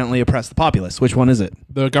right to violently oppress the populace. Which one is it?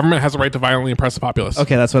 The government has a right to violently oppress the populace.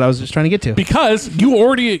 Okay, that's what I was just trying to get to. Because you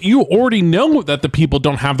already know that the people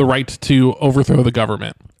don't have the right to overthrow the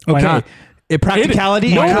government. Why Okay. not? In practicality,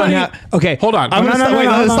 you Nobody- can't have. Okay, Hold on. I'm gonna No, stop. no, Wait,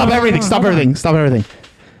 no, no, stop no, everything. no, Stop no. everything. Stop everything.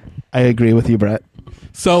 I agree with you, Brett.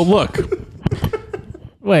 So look,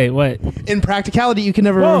 Wait, what? In practicality, you can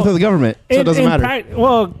never Well, overthrow the government, so it doesn't matter.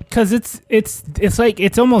 Well, because it's like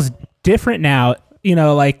it's almost different now. You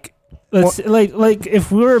know, like like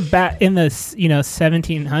if we were back in the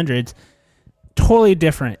 1700s, totally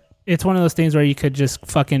different. It's one of those things where you could just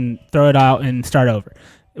fucking throw it out and start over.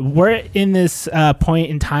 We're in this point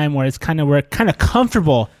in time where we're kind of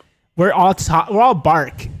comfortable. We're all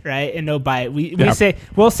bark, right, and no bite.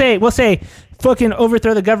 We'll say fucking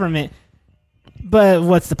overthrow the government. But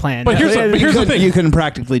what's the plan? But here's the thing. You couldn't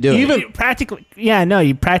practically do it. Even practically, yeah, no,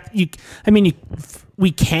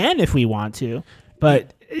 we can if we want to,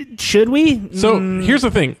 but should we? So here's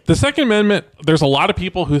the thing. The Second Amendment, there's a lot of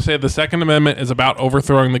people who say the Second Amendment is about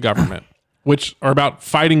overthrowing the government, which are about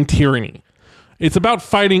fighting tyranny. It's about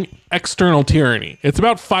fighting external tyranny. It's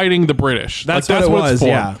about fighting the British. That's what it it's was, for.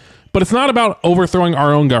 yeah. But it's not about overthrowing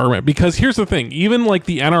our own government, because here's the thing. Even like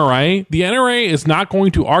the NRA is not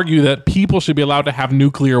going to argue that people should be allowed to have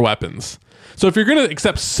nuclear weapons. So if you're going to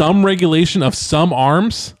accept some regulation of some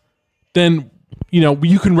arms, then,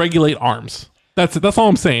 you can regulate arms. That's all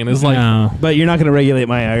I'm saying is like, No. But you're not going to regulate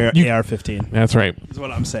my AR-15. that's right. Is what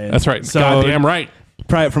I'm saying. That's right. So Goddamn right.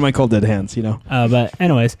 pry it from my cold dead hands. But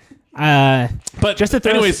anyways, But just to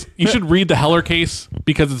throw anyways, you should read the Heller case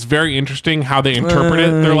because it's very interesting how they interpret it.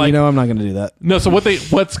 They're like, I'm not going to do that. no. So what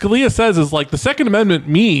Scalia says is like the Second Amendment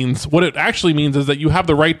means what it actually means is that you have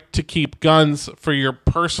the right to keep guns for your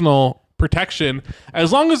personal protection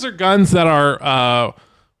as long as they're guns that are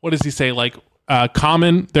what does he say, like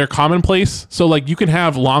common? They're commonplace. So like you can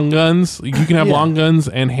have long guns, you can have long guns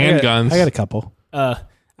and handguns. I got a couple.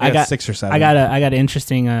 I got 6 or 7. I got an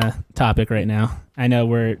interesting topic right now. I know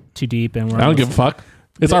we're too deep and we're. I don't give a fuck.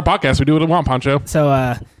 It's our podcast. We do what we want, Poncho.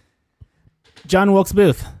 So, John Wilkes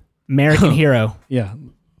Booth, American hero. Yeah.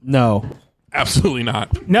 No. Absolutely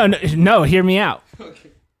not. No. Hear me out.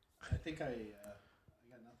 Okay. I think I got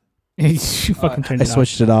nothing. You fucking turned I it off.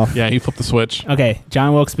 switched it off. Yeah, he flipped the switch. Okay,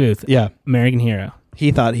 John Wilkes Booth, Yeah. American hero.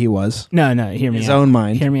 He thought he was. No, hear me out. His own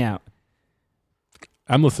mind. Hear me out.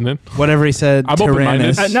 I'm listening. Whatever he said, I'm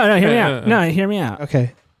open-minded. Tyrannus. No, hear me out. No, hear me out.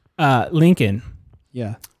 Okay. Lincoln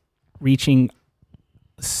Yeah. reaching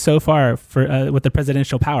so far for with the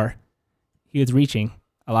presidential power. He was reaching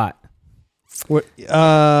a lot.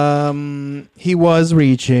 He was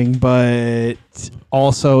reaching, but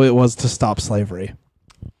also it was to stop slavery.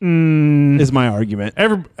 Is my argument.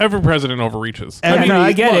 Every president overreaches.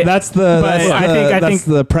 I get it. That's I think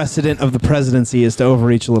the precedent of the presidency is to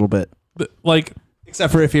overreach a little bit. Like,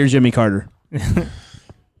 Except for if you're Jimmy Carter.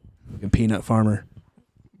 Peanut farmer.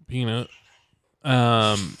 Peanut.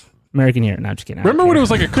 American hero. No, I'm just kidding. Remember when it was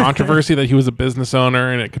like a controversy that he was a business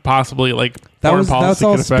owner and it could possibly like That's all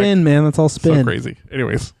could affect- spin, man. That's all spin. So crazy.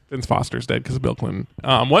 Anyways, Vince Foster's dead because of Bill Clinton.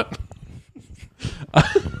 What?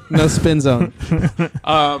 No spin zone.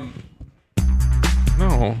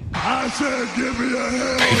 No. I said, give me a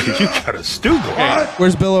hand. You got a stupid.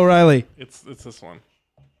 Where's Bill O'Reilly? It's this one.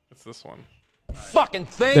 It's this one. Fucking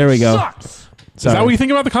thing There we go. sucks. Is that what you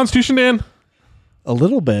think about the Constitution, Dan? A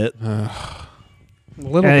little bit. A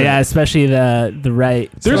little bit. yeah, especially the right.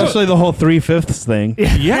 Especially the whole 3/5 thing.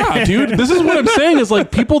 Yeah, dude. This is what I'm saying is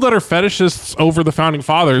like people that are fetishists over the founding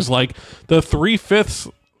fathers, like the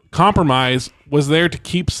 3/5 compromise was there to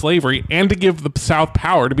keep slavery and to give the South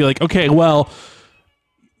power to be like, okay, well,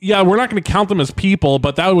 yeah, we're not going to count them as people,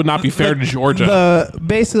 but that would not be fair to Georgia.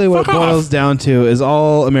 Basically what Fuck it boils off. down to is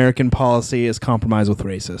all American policy is compromise with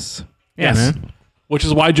racists. Yeah, Yes. man. Which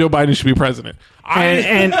is why Joe Biden should be president.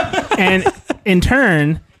 And in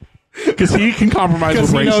turn, Because he can compromise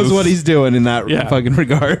with Because he knows racists. what he's doing in that Yeah. fucking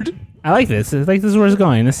regard. I like this. This is where it's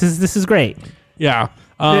going. This is great. Yeah.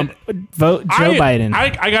 Vote Joe Biden.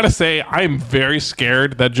 I gotta say, I'm very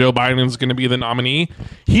scared that Joe Biden is going to be the nominee.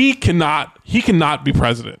 He cannot be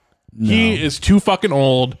president. He is too fucking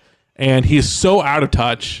old, and he is so out of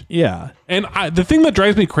touch. Yeah. And the thing that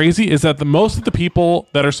drives me crazy is that most of the people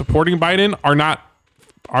that are supporting Biden are not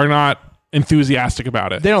enthusiastic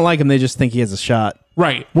about it. They don't like him. They just think he has a shot.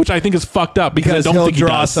 Right, which I think is fucked up because I don't he'll think draw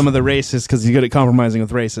he does. some of the racists because he's good at compromising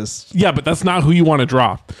with racists. Yeah, but that's not who you want to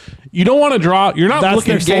draw. You don't want to draw. You're not That's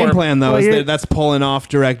looking their game for plan, though. Well, Is you're- that's pulling off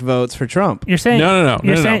direct votes for Trump. You're saying No,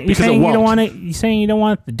 You're no, saying, you're because it saying you don't won't. want it. You saying you don't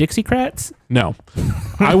want the Dixiecrats? No,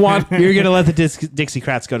 I want. You're going to let the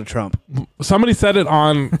Dixiecrats go to Trump. Somebody said it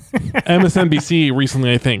on MSNBC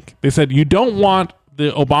recently. I think they said you don't want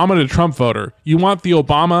the Obama to Trump voter. You want the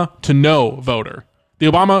Obama to no voter. The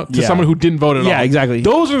Obama to Yeah. someone who didn't vote at all. Yeah, exactly.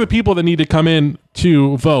 Those are the people that need to come in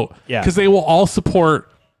to vote. Yeah. Because they will all support,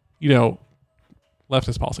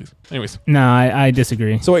 leftist policies. Anyways, No, I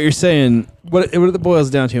disagree. So what you're saying, what it boils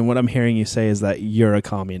down to, and what I'm hearing you say is that you're a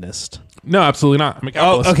communist. no, absolutely not. I'm a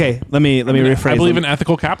capitalist. Oh, okay. Let me rephrase. I believe in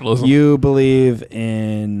ethical capitalism. You believe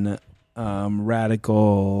in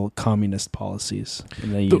radical communist policies.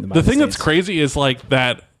 In the The thing that's crazy is like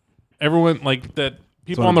that everyone like that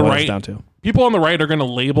people on the right down to. people on the right are going to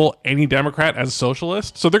label any Democrat as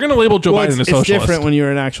socialist. So they're going to label Joe Biden as it's socialist. different when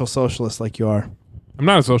you're an actual socialist like you are. I'm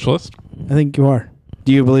not a socialist. I think you are.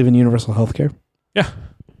 Do you believe in universal health care? Yeah.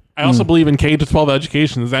 I also believe in K-12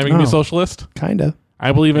 education. Does that make me Oh. a socialist? Kind of.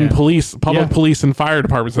 I believe in public Yeah. police and fire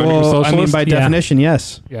departments. Does that make me a Well, I socialist? mean, by definition,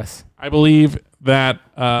 yes. Yes. I believe that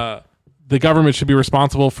the government should be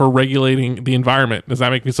responsible for regulating the environment. Does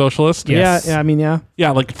that make me socialist? Yes. Yeah, I mean, yeah.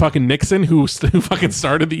 Yeah, like fucking Nixon, who fucking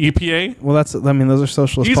started the EPA. Well, those are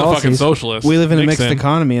socialist He's policies. a fucking socialist. We live in a Nixon. mixed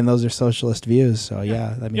economy, and those are socialist views. So,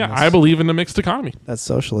 yeah. I mean, Yeah, I believe in a mixed economy. that's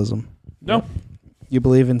socialism. No, You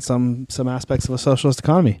believe in some aspects of a socialist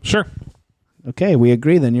economy. sure. Okay, we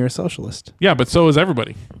agree then. You're a socialist. Yeah, but so is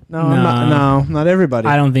everybody. No, not everybody.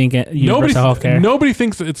 I don't think universal health care. Nobody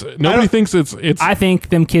thinks it's. Nobody thinks it's. I think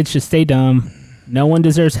them kids should stay dumb. No one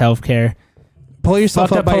deserves health care. Pull yourself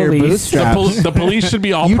Fuck up the by your police. bootstraps. the police should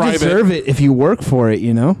be all You private. deserve it if you work for it,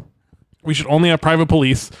 you know? We should only have private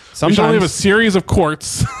police. We should Sometimes. only have a series of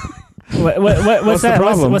courts. What's the that?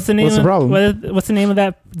 problem? What's the name? What's the problem? What's the name of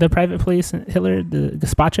that? The private police in Hitler, the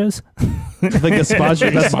Gazpachos. The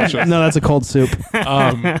gazpacho. Gazpacho. No, that's a cold soup.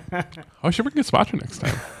 I should bring gazpacho next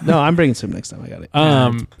time. No, I'm bringing soup next time. I got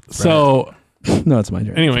it. So, No, it's my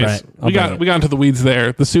turn. anyways, Right. we got into the weeds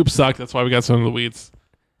there. The soup sucked. That's why we got some of the weeds.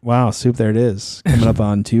 Wow, soup, there it is. Coming up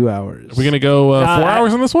on 2 hours. Are we gonna go 4 I-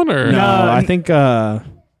 hours on this one, or No, No, I think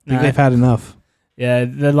they've had enough. Yeah,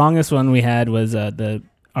 the longest one we had was the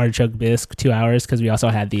artichoke bisque, 2 hours, because we also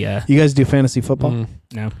had the You guys do fantasy football?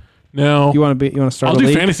 no. No? You want to start I'll a do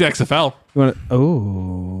league? fantasy XFL.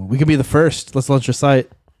 We could be the first. Let's launch your site.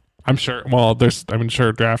 I'm sure. Well, I'm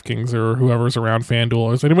sure DraftKings or whoever's around,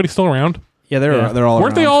 FanDuel. Is anybody still around? Yeah, they're all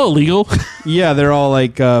Weren't they around. all illegal? Yeah, they're all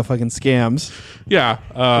like fucking scams. Yeah.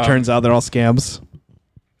 It turns out they're all scams.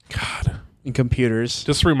 God. And computers.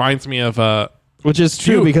 Just reminds me of. Which is Do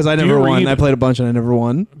true you- because I do never you won. read- I played a bunch and I never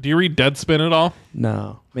won. Do you read Deadspin at all?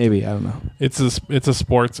 No. Maybe. I don't know. It's a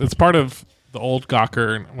sports. It's part of the old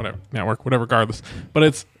Gawker and whatever network, whatever. Regardless,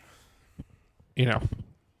 but you know,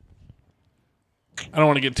 I don't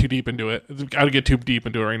want to get too deep into it. I would get too deep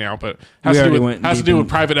into it right now, but has to do with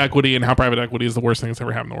private equity and how private equity is the worst thing that's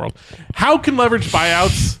ever happened in the world. How can leveraged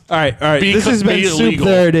buyouts? All right. This has been Soup. Illegal?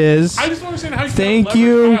 There it is. I just don't understand how you Thank can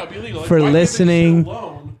you leveraged buyout be illegal. Like, for why can't they just listening. sit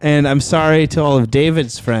alone? And I'm sorry to all of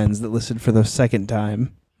David's friends that listened for the second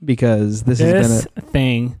time because this has This been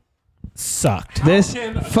thing sucked. this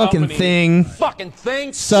can a fucking company-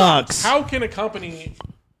 thing sucks. How can a company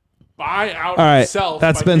buy out All right. itself?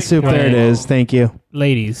 That's by been taking Soup. out There it a is. loan? Thank you.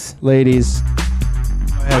 Ladies, Ladies. Go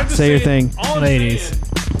ahead, I'm just say your saying- thing. all I'm Ladies. saying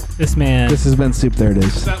this man This has been Soup. There it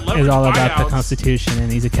is. is that is leveraged all about the buyouts- Constitution,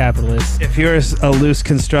 and he's a capitalist. If you're a loose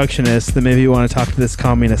constructionist, then maybe you want to talk to this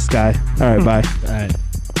communist guy. All right, bye. All right.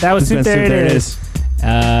 That was This has Soup. been There it is.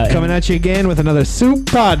 Coming at you again with another Soup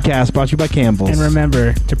podcast brought to you by Campbell's. And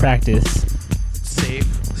remember to practice. safe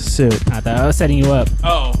soup. I thought I was setting you up.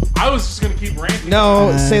 Oh, I was just going to keep ranting.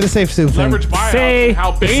 No, say the safe soup thing. Leverage buyouts Say- and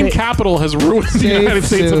how Bain say- Capital has ruined the Safe United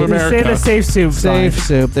States of soup. America. Say the safe soup. Safe sign.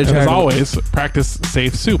 soup. They're And tired as of- always, practice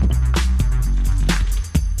safe soup.